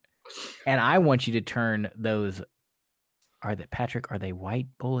up, and I want you to turn those. Are they white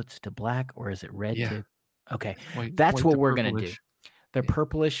bullets to black, or is it red to? Okay, that's what we're gonna do. They're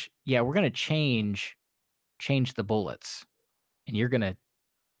purplish. Yeah, we're gonna change the bullets, and you're gonna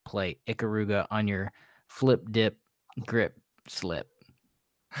play Ikaruga on your flip, dip, grip, slip.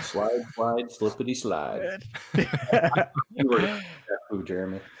 Slide, slippity slide. You were that food,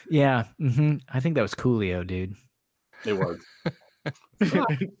 Jeremy. Yeah, I think that was Coolio, dude. It was.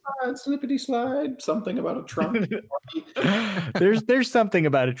 Slide, slippity slide. Something about a trunk. There's something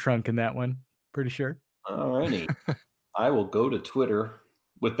about a trunk in that one. Pretty sure. Alrighty. I will go to Twitter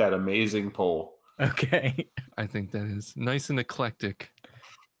with that amazing poll. Okay. I think that is nice and eclectic.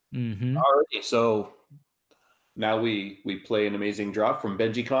 Alrighty, so now we play an amazing drop from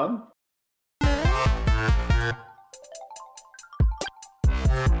BenjiCon.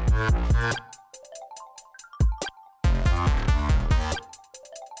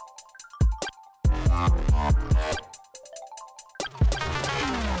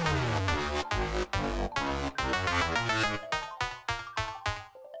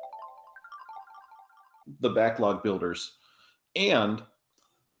 The Backlog builders. And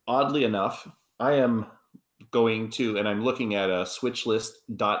oddly enough, I am going to, and I'm looking at a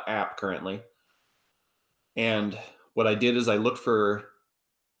switchlist.app currently. And what I did is I looked for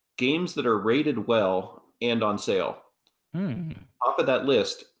games that are rated well and on sale. Top of that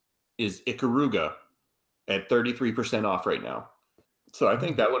list is Ikaruga at 33% off right now. So I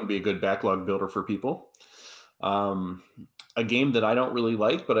think that would be a good backlog builder for people. A game that I don't really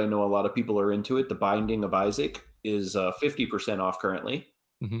like, but I know a lot of people are into it, The Binding of Isaac, is 50% off currently.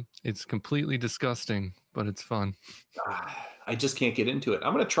 It's completely disgusting, but it's fun. I just can't get into it.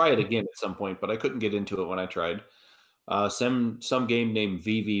 I'm going to try it again at some point, but I couldn't get into it when I tried. Some game named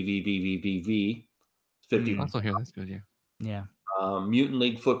VVVVVVV, 50. Also here, that's good, yeah. Mutant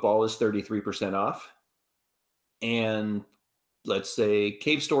League Football is 33% off. And let's say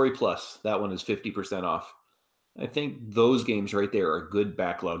Cave Story Plus, that one is 50% off. I think those games right there are good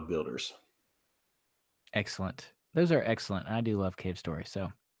backlog builders. Excellent. Those are excellent. I do love Cave Story,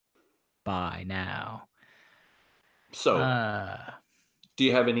 so buy now. So, do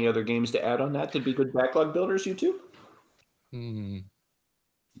you have any other games to add on that to be good backlog builders, you two?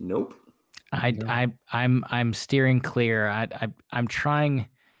 Nope. I'm steering clear. I'm trying.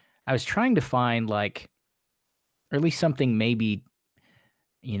 I was trying to find or at least something maybe,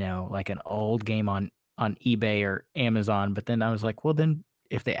 like an old game on eBay or Amazon. But then I was like, well, then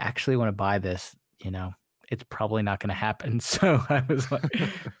if they actually want to buy this, it's probably not going to happen. So I was like,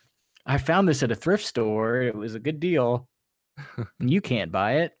 I found this at a thrift store. It was a good deal. And you can't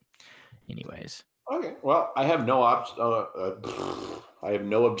buy it. Anyways. Okay. Well, I have no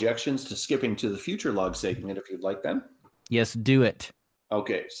objections to skipping to the future log segment if you'd like then. Yes, do it.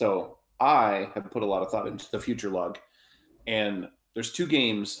 Okay. So I have put a lot of thought into the future log, and there's two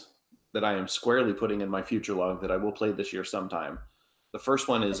games that I am squarely putting in my future log that I will play this year sometime. The first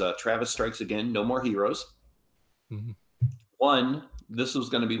one is Travis Strikes Again, No More Heroes. One, this was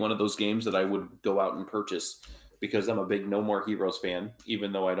going to be one of those games that I would go out and purchase because I'm a big No More Heroes fan,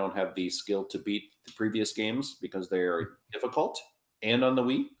 even though I don't have the skill to beat the previous games because they are difficult and on the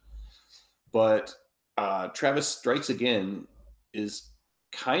Wii. But Travis Strikes Again is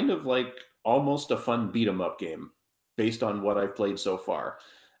kind of like almost a fun beat 'em up game based on what I've played so far.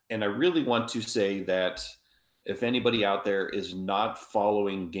 And I really want to say that if anybody out there is not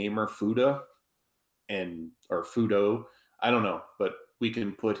following Gamer Fuda or Fudo, I don't know, but we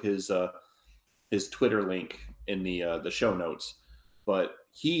can put his Twitter link in the show notes. But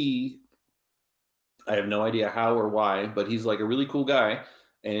I have no idea how or why, but he's like a really cool guy,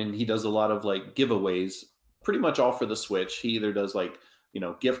 and he does a lot of like giveaways, pretty much all for the Switch. He either does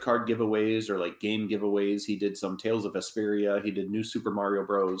gift card giveaways or like game giveaways. He did some Tales of Vesperia. He did New Super Mario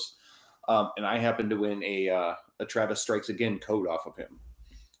Bros. And I happened to win a Travis Strikes Again code off of him.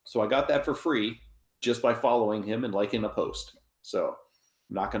 So I got that for free just by following him and liking a post. So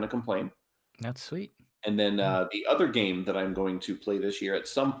I'm not going to complain. That's sweet. And then the other game that I'm going to play this year at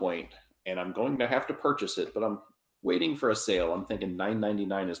some point, and I'm going to have to purchase it, but I'm waiting for a sale. I'm thinking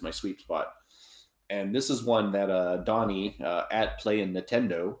 $9.99 is my sweet spot. And this is one that Donnie at Play and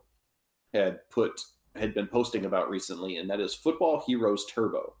Nintendo had been posting about recently, and that is Football Heroes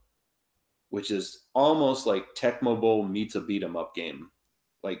Turbo, which is almost like Tecmo Bowl meets a beat 'em up game,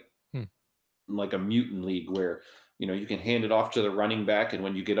 like a Mutant League where you can hand it off to the running back, and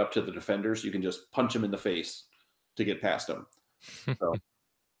when you get up to the defenders, you can just punch them in the face to get past them. So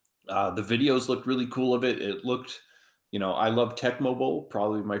the videos looked really cool of it. It looked I love Tecmo Bowl,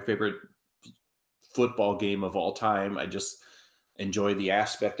 probably my favorite football game of all time. I just enjoy the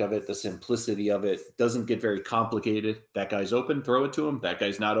aspect of it, the simplicity of it. Doesn't get very complicated. That guy's open, throw it to him. That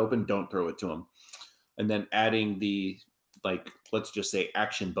guy's not open, don't throw it to him. And then adding the, like, let's just say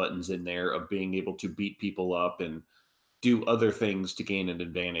action buttons in there of being able to beat people up and do other things to gain an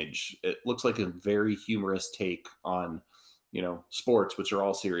advantage. It looks like a very humorous take on, sports, which are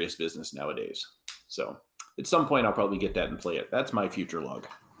all serious business nowadays. So at some point, I'll probably get that and play it. That's my future log.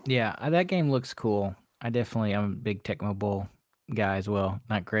 Yeah, that game looks cool. I'm a big Tecmo Bowl guy as well.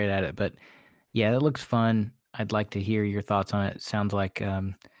 Not great at it, but yeah, it looks fun. I'd like to hear your thoughts on it. Sounds like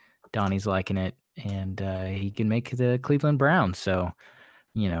Donnie's liking it, and he can make the Cleveland Browns. So,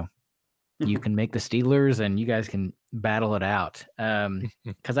 you can make the Steelers, and you guys can battle it out.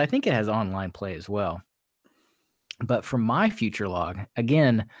 Because I think it has online play as well. But for my future log,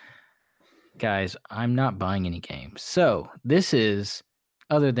 again, guys, I'm not buying any games. So this is,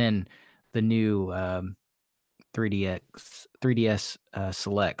 other than the new 3DS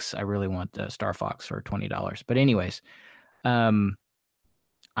selects, I really want the Star Fox for $20. But anyways, I'm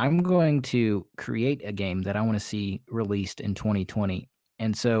going to create a game that I want to see released in 2020.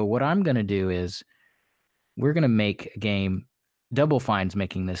 And so what I'm going to do is we're going to make a game. Double Fine's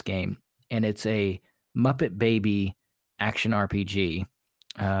making this game, and it's a Muppet Baby action RPG.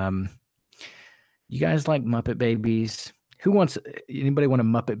 You guys like Muppet Babies? Anybody want a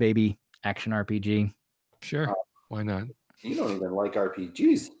Muppet Baby action RPG? Sure. Why not? You don't even like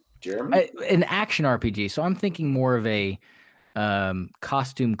RPGs, Jeremy. An action RPG. So I'm thinking more of a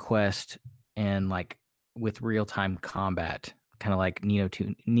costume quest and like with real-time combat, kind of like Ni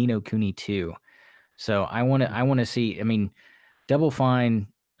no Kuni 2. So I want to see, I mean, Double Fine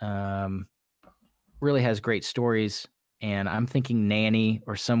really has great stories, and I'm thinking Nanny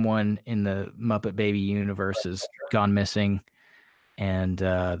or someone in the Muppet Baby universe has gone missing, and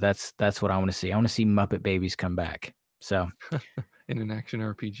that's what I want to see. I want to see Muppet Babies come back. So in an action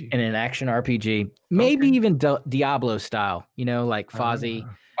RPG. Maybe even Diablo style, like Fozzie.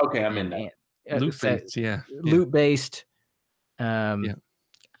 Okay, I'm in that. Loot-based, yeah. Loot-based. Yeah.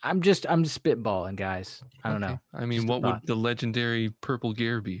 I'm just spitballing, guys. I don't know. I mean, what would the legendary purple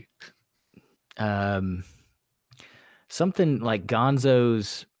gear be? Something like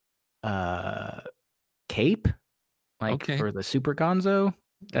Gonzo's cape, for the Super Gonzo.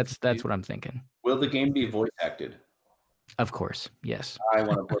 That's what I'm thinking. Will the game be voice acted? Of course, yes. I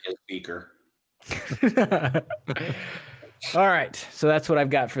want to play a speaker. All right, so that's what I've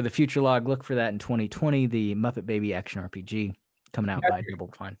got for the future log. Look for that in 2020. The Muppet Baby action RPG coming out by Double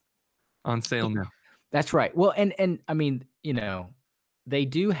Fine. On sale now. That's right. Well, and I mean, they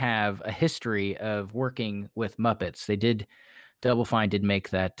do have a history of working with Muppets. Double Fine did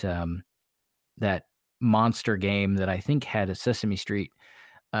make that that monster game that I think had a Sesame Street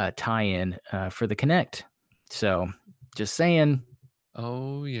tie-in for the Kinect. So, just saying.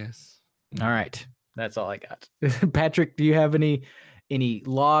 Oh yes. All right, that's all I got. Patrick, do you have any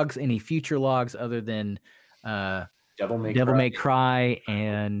logs, any future logs other than Devil May Cry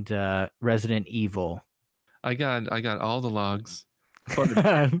and Resident Evil? I got all the logs.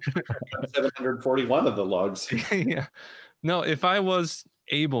 741 of the logs. Yeah. No, if I was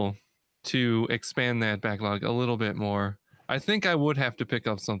able to expand that backlog a little bit more, I think I would have to pick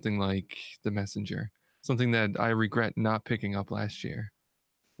up something like The Messenger, something that I regret not picking up last year.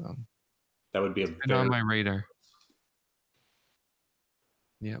 That would be on my radar.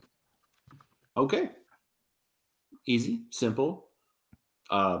 Yep. Okay. Easy, simple,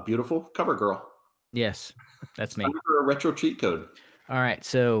 beautiful cover girl. Yes, that's me. For a retro cheat code. All right,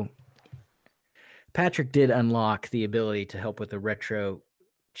 so Patrick did unlock the ability to help with the retro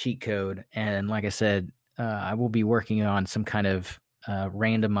cheat code, and like I said, I will be working on some kind of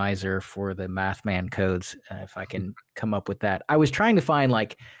randomizer for the Mathman codes if I can come up with that. I was trying to find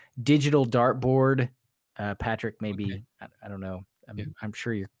like digital dartboard. Patrick, maybe I don't know. I'm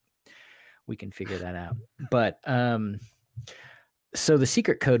sure we can figure that out. But so the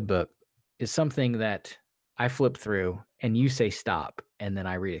secret code book is something that I flip through and you say stop and then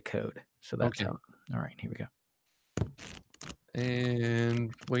I read a code. So that's all right, here we go.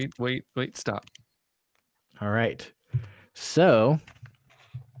 And wait, stop. All right. So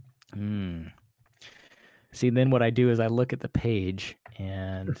see, then what I do is I look at the page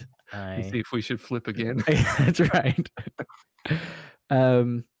and I see if we should flip again. That's right.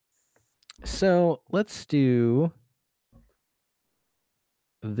 So let's do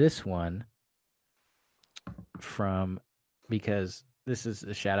this one because this is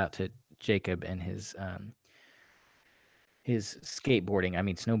a shout out to Jacob and his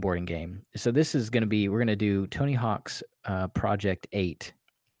snowboarding game. So this is going to be, we're going to do Tony Hawk's Project 8.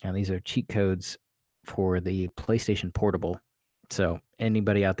 Now these are cheat codes for the PlayStation Portable. So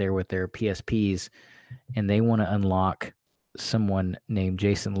anybody out there with their PSPs and they want to unlock someone named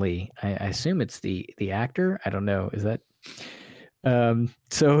Jason Lee, I assume it's the actor. I don't know. Is that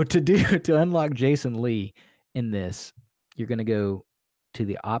so to unlock Jason Lee in this, you're going to go to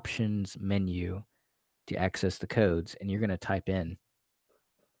the options menu to access the codes, and you're going to type in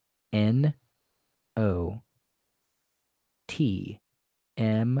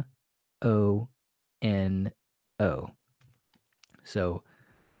NOTMONO. So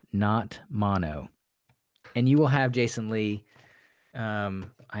not mono. And you will have Jason Lee. I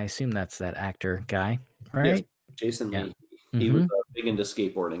assume that's that actor guy, right? Yes, Jason Lee. He was big into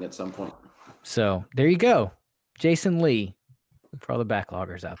skateboarding at some point. So there you go. Jason Lee for all the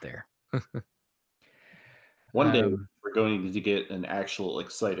backloggers out there. One day we're going to get an actual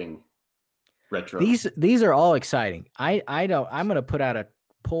exciting retro. These are all exciting. I'm going to put out a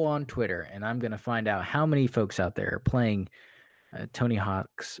poll on Twitter, and I'm going to find out how many folks out there are playing Tony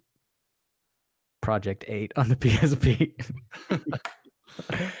Hawk's Project 8 on the PSP.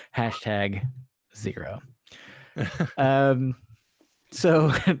 #0.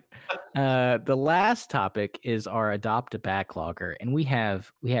 So the last topic is our Adopt a Backlogger, and we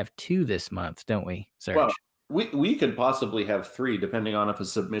have 2 this month, don't we, Serge? Well, we could possibly have 3 depending on if a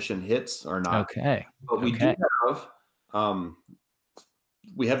submission hits or not. Okay. But we do have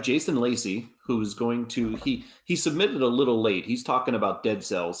we have Jason Lacey, who's going to he submitted a little late. He's talking about Dead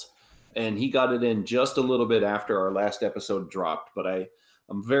Cells, and he got it in just a little bit after our last episode dropped. But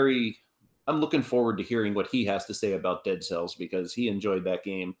I'm looking forward to hearing what he has to say about Dead Cells, because he enjoyed that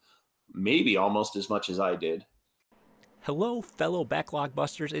game maybe almost as much as I did. Hello, fellow Backlog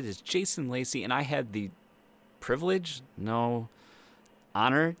Busters. It is Jason Lacey, and I had the privilege,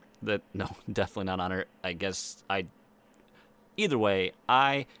 honor, definitely not honor. Either way,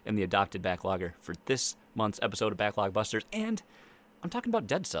 I am the adopted backlogger for this month's episode of Backlog Busters, and I'm talking about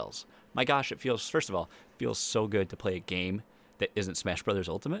Dead Cells. My gosh, first of all, it feels so good to play a game that isn't Smash Brothers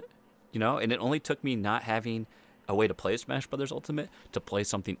Ultimate, and it only took me not having a way to play Smash Brothers Ultimate to play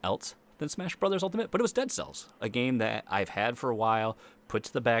something else than Smash Brothers Ultimate, but it was Dead Cells, a game that I've had for a while, put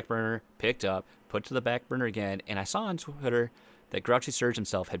to the back burner, picked up, put to the back burner again, and I saw on Twitter that Grouchy Surge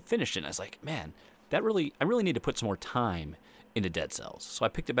himself had finished it, and I was like, man, I really need to put some more time into Dead Cells. So I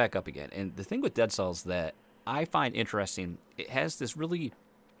picked it back up again, and the thing with Dead Cells that I find interesting, it has this really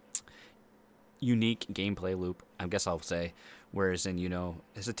unique gameplay loop, I guess I'll say, whereas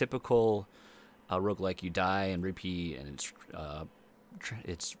it's a typical roguelike, you die and repeat, and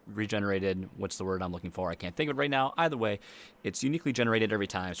it's regenerated. What's the word I'm looking for? I can't think of it right now. Either way, it's uniquely generated every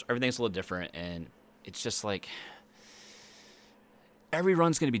time, so everything's a little different, and it's just like every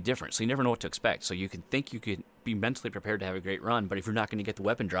run's going to be different, so you never know what to expect. So you can think you could be mentally prepared to have a great run, but if you're not going to get the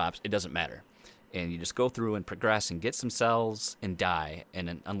weapon drops, it doesn't matter. And you just go through and progress and get some cells and die and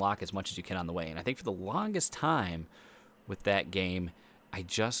then unlock as much as you can on the way. And I think for the longest time with that game, I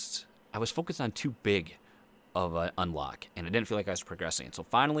was focused on too big of an unlock, and I didn't feel like I was progressing. And so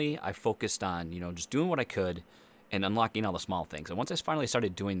finally, I focused on, just doing what I could and unlocking all the small things. And once I finally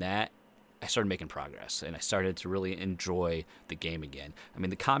started doing that, I started making progress, and I started to really enjoy the game again. I mean,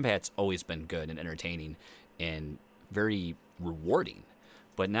 the combat's always been good and entertaining and very rewarding,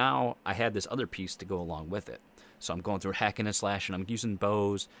 but now I had this other piece to go along with it. So I'm going through hacking and slashing, I'm using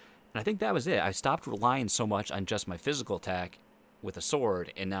bows, and I think that was it. I stopped relying so much on just my physical attack with a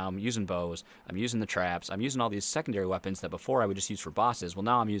sword, and now I'm using bows, I'm using the traps, I'm using all these secondary weapons that before I would just use for bosses. Well,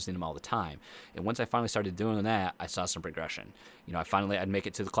 now I'm using them all the time. And once I finally started doing that, I saw some progression. I'd make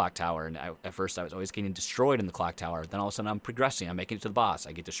it to the clock tower, and at first I was always getting destroyed in the clock tower. Then all of a sudden I'm progressing, I'm making it to the boss,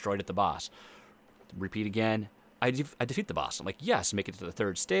 I get destroyed at the boss. Repeat again, I defeat the boss. I'm like, yes, make it to the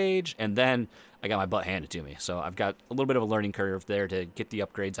 3rd stage, and then I got my butt handed to me. So I've got a little bit of a learning curve there to get the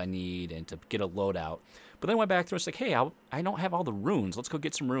upgrades I need and to get a loadout. But then I went back through and was like, hey, I don't have all the runes. Let's go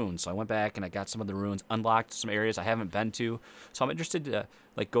get some runes. So I went back and I got some of the runes, unlocked some areas I haven't been to. So I'm interested to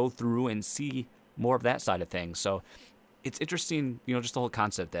go through and see more of that side of things. So it's interesting, just the whole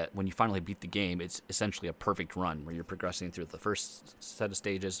concept that when you finally beat the game, it's essentially a perfect run where you're progressing through the first set of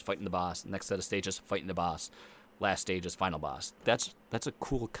stages, fighting the boss, next set of stages, fighting the boss, last stage is final boss. That's a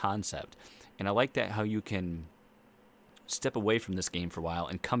cool concept. And I like that how you can step away from this game for a while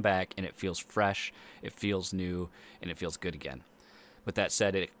and come back and it feels fresh, it feels new, and it feels good again. With that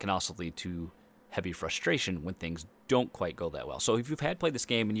said, it can also lead to heavy frustration when things don't quite go that well. So if you've played this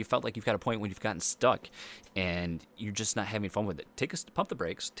game and you felt like you've got a point when you've gotten stuck and you're just not having fun with it, pump the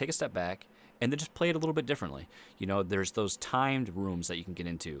brakes, take a step back, and then just play it a little bit differently. You know, there's those timed rooms that you can get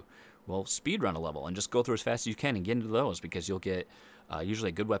into. Well, speed run a level and just go through as fast as you can and get into those, because you'll get usually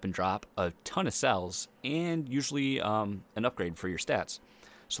a good weapon drop, a ton of cells, and usually an upgrade for your stats.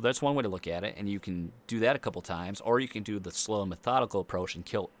 So that's one way to look at it, and you can do that a couple times, or you can do the slow and methodical approach and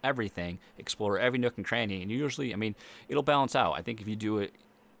kill everything, explore every nook and cranny, and usually, I mean, it'll balance out. I think if you do it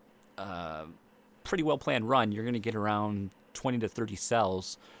pretty well planned run, you're going to get around 20 to 30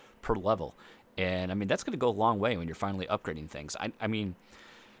 cells per level. And I mean, that's going to go a long way when you're finally upgrading things. I mean,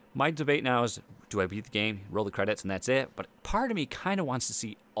 my debate now is, do I beat the game, roll the credits, and that's it? But part of me kind of wants to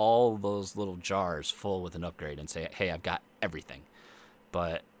see all those little jars full with an upgrade and say, hey, I've got everything.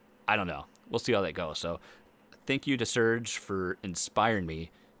 But I don't know. We'll see how that goes. So thank you to Surge for inspiring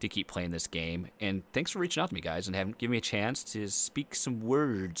me to keep playing this game. And thanks for reaching out to me, guys, and giving me a chance to speak some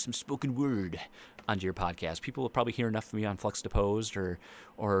words, some spoken word onto your podcast. People will probably hear enough of me on Flux Deposed or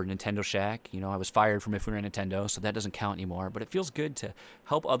Nintendo Shack. You know, I was fired from If We Were Nintendo, so that doesn't count anymore. But it feels good to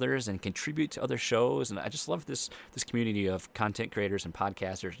help others and contribute to other shows. And I just love this community of content creators and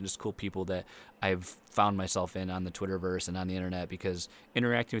podcasters and just cool people that I've found myself in on the Twitterverse and on the internet, because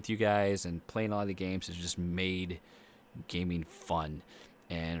interacting with you guys and playing a lot of the games has just made gaming fun.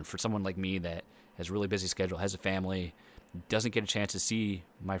 And for someone like me that has a really busy schedule, has a family, doesn't get a chance to see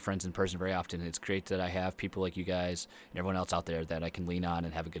my friends in person very often, it's great that I have people like you guys and everyone else out there that I can lean on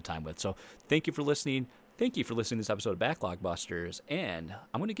and have a good time with. So thank you for listening. Thank you for listening to this episode of Backlog Busters. And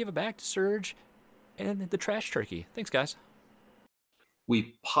I'm going to give it back to Surge and the Trash Turkey. Thanks, guys.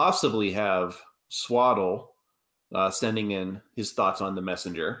 We possibly have Swaddle sending in his thoughts on the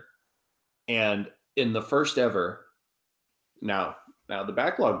Messenger. And in the first ever, now the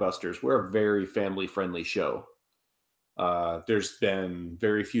Backlog Busters, we're a very family-friendly show. There's been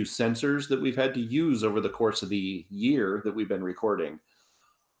very few censors that we've had to use over the course of the year that we've been recording.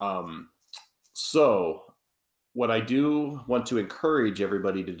 So what I do want to encourage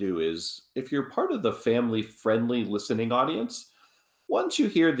everybody to do is, if you're part of the family-friendly listening audience, once you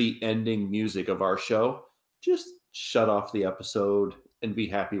hear the ending music of our show, just shut off the episode and be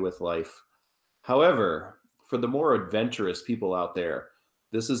happy with life. However, for the more adventurous people out there,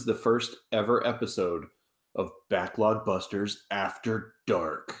 this is the first ever episode of Backlog Busters After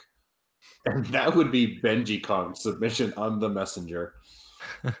Dark. And that would be Benji Kong's submission on the Messenger.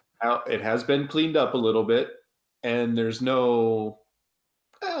 Now, it has been cleaned up a little bit, and there's no,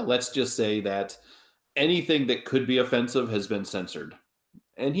 let's just say that anything that could be offensive has been censored.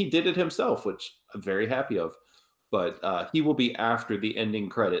 And he did it himself, which I'm very happy of. But he will be after the ending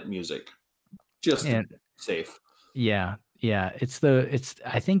credit music, just to be safe. Yeah.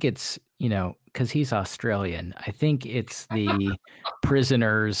 I think it's, you know, because he's Australian. I think it's the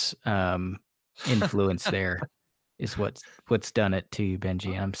prisoner's influence there is what's done it to you,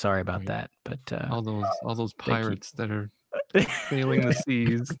 Benji. I'm sorry about that, but all those pirates that are sailing the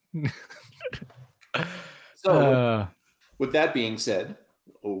seas. So, with that being said,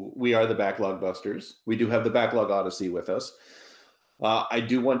 we are the Backlog Busters. We do have the Backlog Odyssey with us. I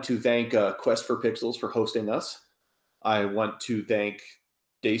do want to thank Quest for Pixels for hosting us. I want to thank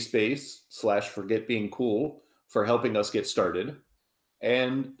Dayspace / Forget Being Cool for helping us get started.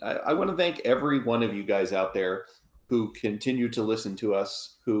 And I want to thank every one of you guys out there who continue to listen to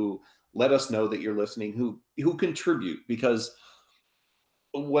us, who let us know that you're listening, who contribute. Because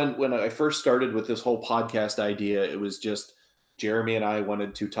when I first started with this whole podcast idea, it was just Jeremy and I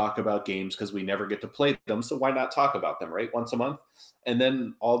wanted to talk about games because we never get to play them. So why not talk about them, right? Once a month. And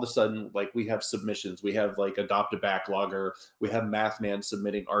then all of a sudden, like, we have submissions. We have like Adopt a Backlogger. We have Mathman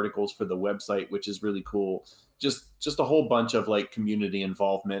submitting articles for the website, which is really cool. Just a whole bunch of like community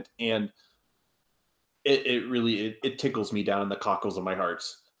involvement. And it really tickles me down in the cockles of my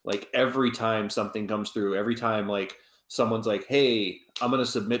hearts. Like, every time something comes through, every time like someone's like, hey, I'm going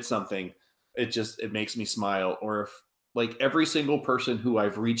to submit something, it makes me smile. Or if like every single person who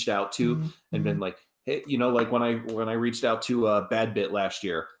I've reached out to and been like, hey, you know, like when I reached out to Bad Bit last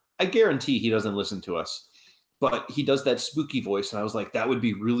year, I guarantee he doesn't listen to us, but he does that spooky voice. And I was like, that would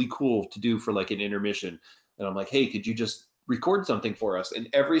be really cool to do for like an intermission. And I'm like, hey, could you just record something for us? And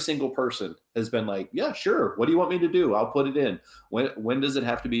every single person has been like, yeah, sure. What do you want me to do? I'll put it in. When does it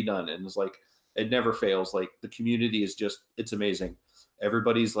have to be done? And it's like, it never fails. Like, the community is just, it's amazing.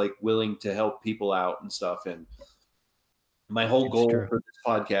 Everybody's like willing to help people out and stuff. And my whole goal for this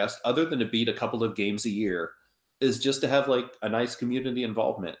podcast, other than to beat a couple of games a year, is just to have like a nice community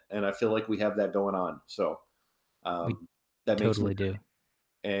involvement. And I feel like we have that going on. So that makes totally do.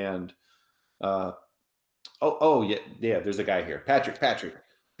 And yeah, there's a guy here. Patrick,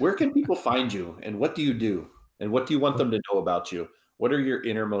 where can people find you, and what do you do, and what do you want them to know about you? What are your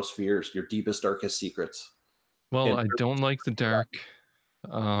innermost fears, your deepest, darkest secrets? Well, I don't like the dark.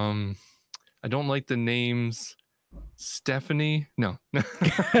 I don't like the names Stephanie. No. No.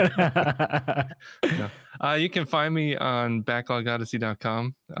 You can find me on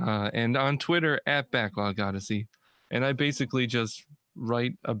backlogodyssey.com and on Twitter at backlogodyssey. And I basically just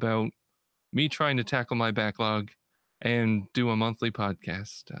write about me trying to tackle my backlog and do a monthly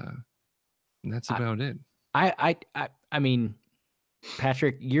podcast. And that's about it. I mean,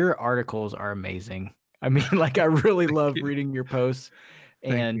 Patrick, your articles are amazing. I mean, like, I really love reading your posts,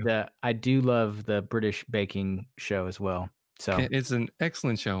 and I do love the British baking show as well. So it's an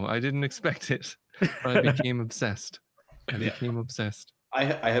excellent show. I didn't expect it, but I became obsessed. I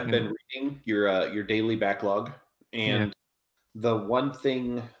have been reading your daily backlog, and the one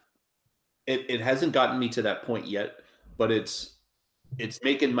thing, it hasn't gotten me to that point yet, but it's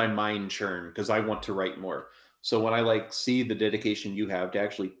making my mind churn because I want to write more. So when I see the dedication you have to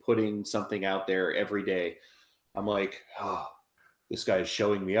actually putting something out there every day, I'm like, oh, this guy is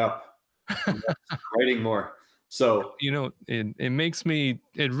showing me up. I'm writing more. So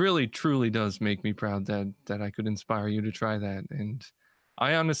it really truly does make me proud that I could inspire you to try that. And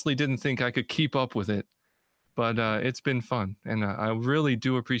I honestly didn't think I could keep up with it, but it's been fun, and I really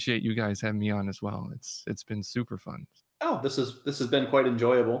do appreciate you guys having me on as well. It's been super fun. Oh, this has been quite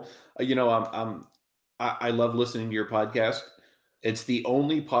enjoyable. I love listening to your podcast. It's the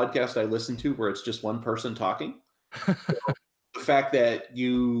only podcast I listen to where it's just one person talking. So the fact that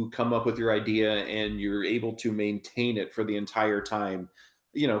you come up with your idea and you're able to maintain it for the entire time,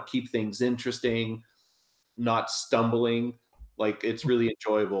 keep things interesting, not stumbling, it's really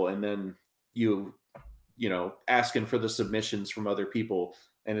enjoyable. And then you asking for the submissions from other people.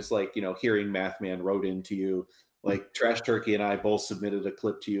 And it's hearing Mathman wrote into you, Trash Turkey and I both submitted a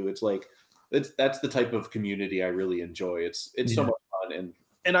clip to you. It's that's the type of community I really enjoy. It's so much fun,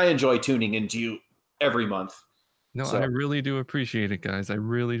 and I enjoy tuning into you every month. No, so I really do appreciate it, guys. I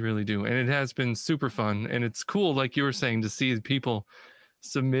really, really do. And it has been super fun. And it's cool, like you were saying, to see people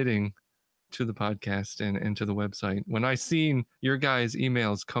submitting to the podcast and to the website. When I seen your guys'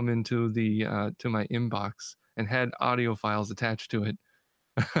 emails come into to my inbox and had audio files attached to it,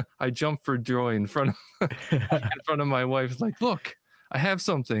 I jumped for joy in front of my wife. It's like, look, I have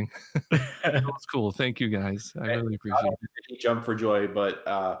something. That's cool. Thank you, guys. I really appreciate it. He jumped for joy,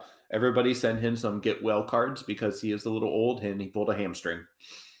 but everybody send him some get well cards because he is a little old and he pulled a hamstring.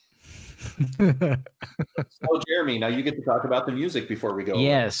 So, Jeremy, now you get to talk about the music before we go.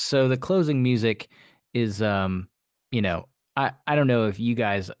 Yes. So the closing music is, I don't know if you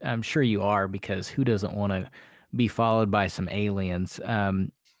guys, I'm sure you are, because who doesn't want to be followed by some aliens?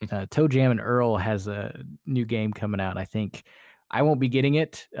 Toe Jam and Earl has a new game coming out. I think I won't be getting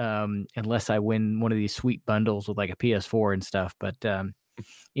it unless I win one of these sweet bundles with a PS4 and stuff. But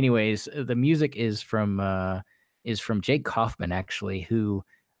anyways, the music is from Jake Kaufman, actually, who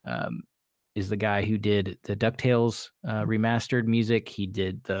is the guy who did the DuckTales remastered music. He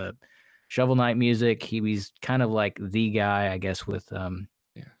did the Shovel Knight music. He was kind of like the guy, I guess, with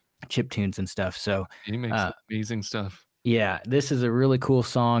chip tunes and stuff. So he makes amazing stuff. Yeah, this is a really cool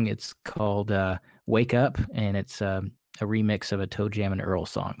song. It's called Wake Up, and it's a remix of a Toe Jam and Earl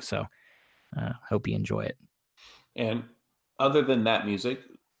song. So hope you enjoy it. And other than that music,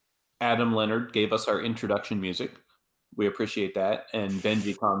 Adam Leonard gave us our introduction music. We appreciate that. And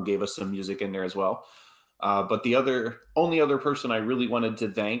Benji Kong gave us some music in there as well. But the only other person I really wanted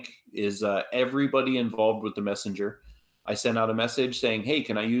to thank is everybody involved with the Messenger. I sent out a message saying, hey,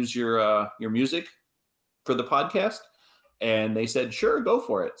 can I use your music for the podcast? And they said, sure, go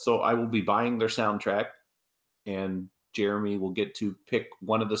for it. So I will be buying their soundtrack, and Jeremy will get to pick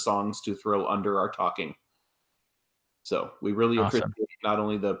one of the songs to throw under our talking. So we really appreciate not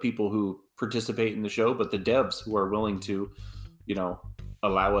only the people who participate in the show, but the devs who are willing to,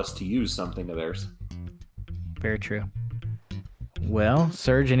 allow us to use something of theirs. Very true. Well,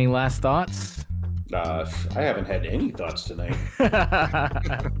 Serge, any last thoughts? I haven't had any thoughts tonight.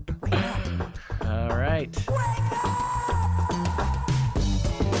 All right.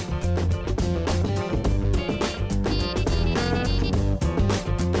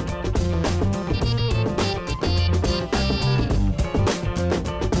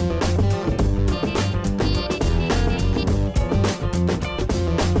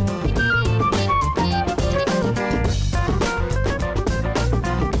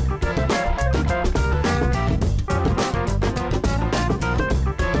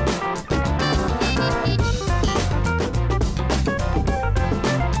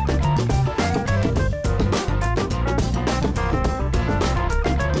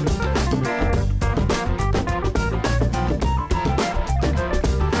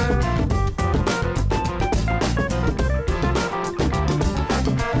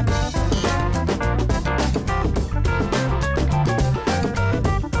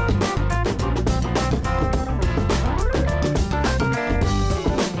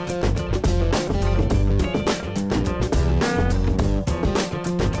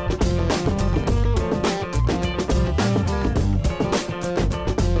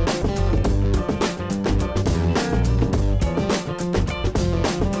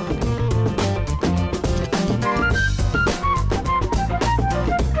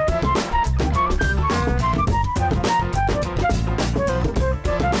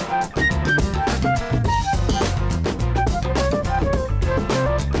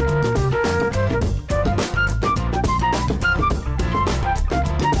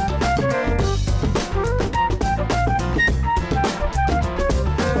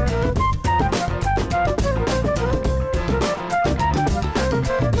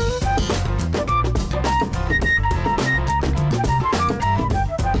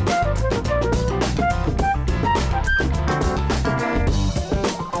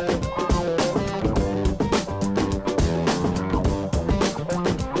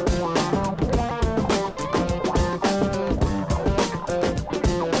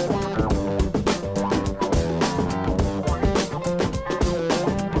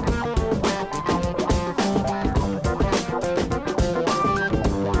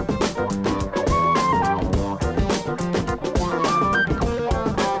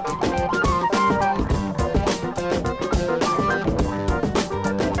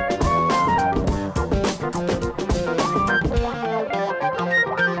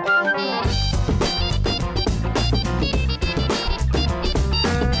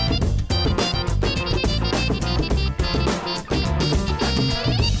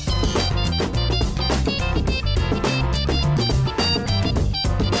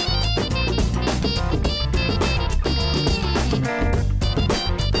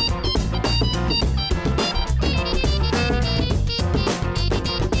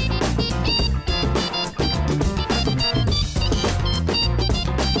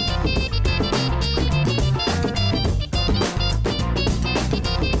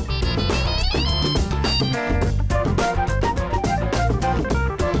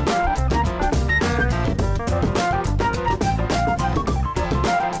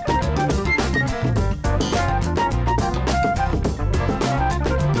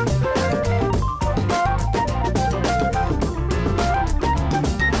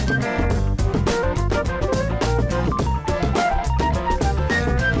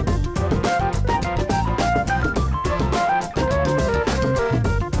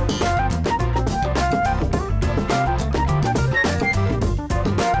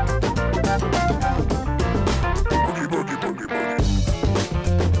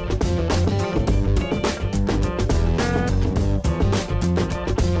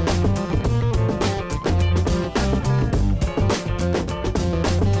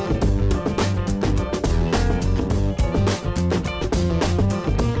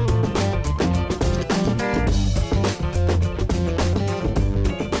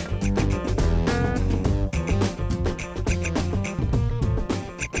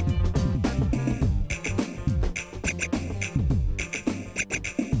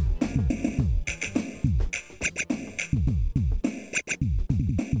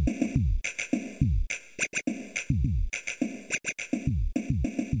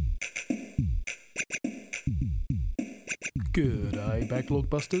 Hey Backlog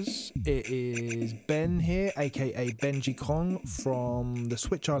Busters, it is Ben here, aka Benji Kong from the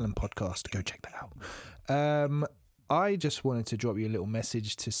Switch Island podcast. Go check that out. I just wanted to drop you a little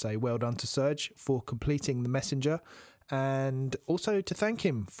message to say well done to Serge for completing the messenger, and also to thank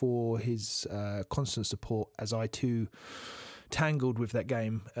him for his constant support as I too tangled with that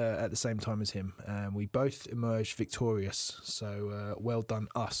game at the same time as him. We both emerged victorious, so well done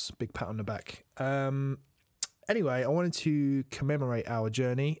us. Big pat on the back. Anyway, I wanted to commemorate our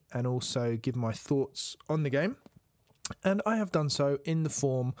journey and also give my thoughts on the game, and I have done so in the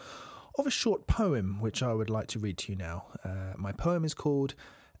form of a short poem which I would like to read to you now. My poem is called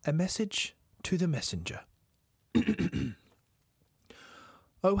A Message to the Messenger.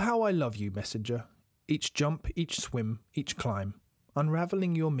 Oh, how I love you, messenger. Each jump, each swim, each climb,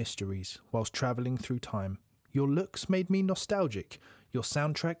 unravelling your mysteries whilst travelling through time. Your looks made me nostalgic. Your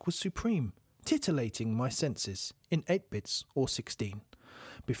soundtrack was supreme, titillating my senses in 8 bits or 16.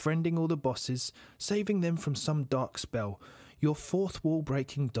 Befriending all the bosses, saving them from some dark spell. Your fourth wall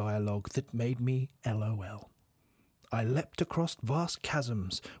breaking dialogue that made me LOL. I leapt across vast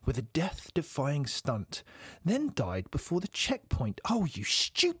chasms with a death-defying stunt, then died before the checkpoint. Oh, you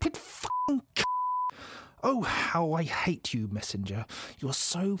stupid f***ing c***! Oh, how I hate you, messenger. You're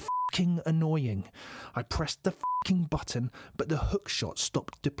so f***ing annoying. I pressed the f***ing button, but the hook shot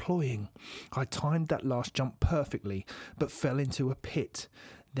stopped deploying. I timed that last jump perfectly, but fell into a pit.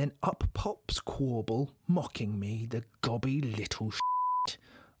 Then up pops Quarble, mocking me, the gobby little shit.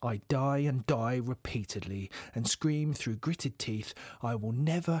 I die and die repeatedly, and scream through gritted teeth, I will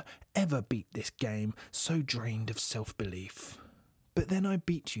never, ever beat this game, so drained of self-belief. But then I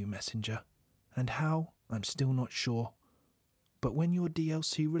beat you, messenger. And how, I'm still not sure. But when your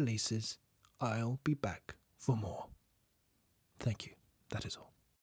DLC releases, I'll be back for more. Thank you. That is all.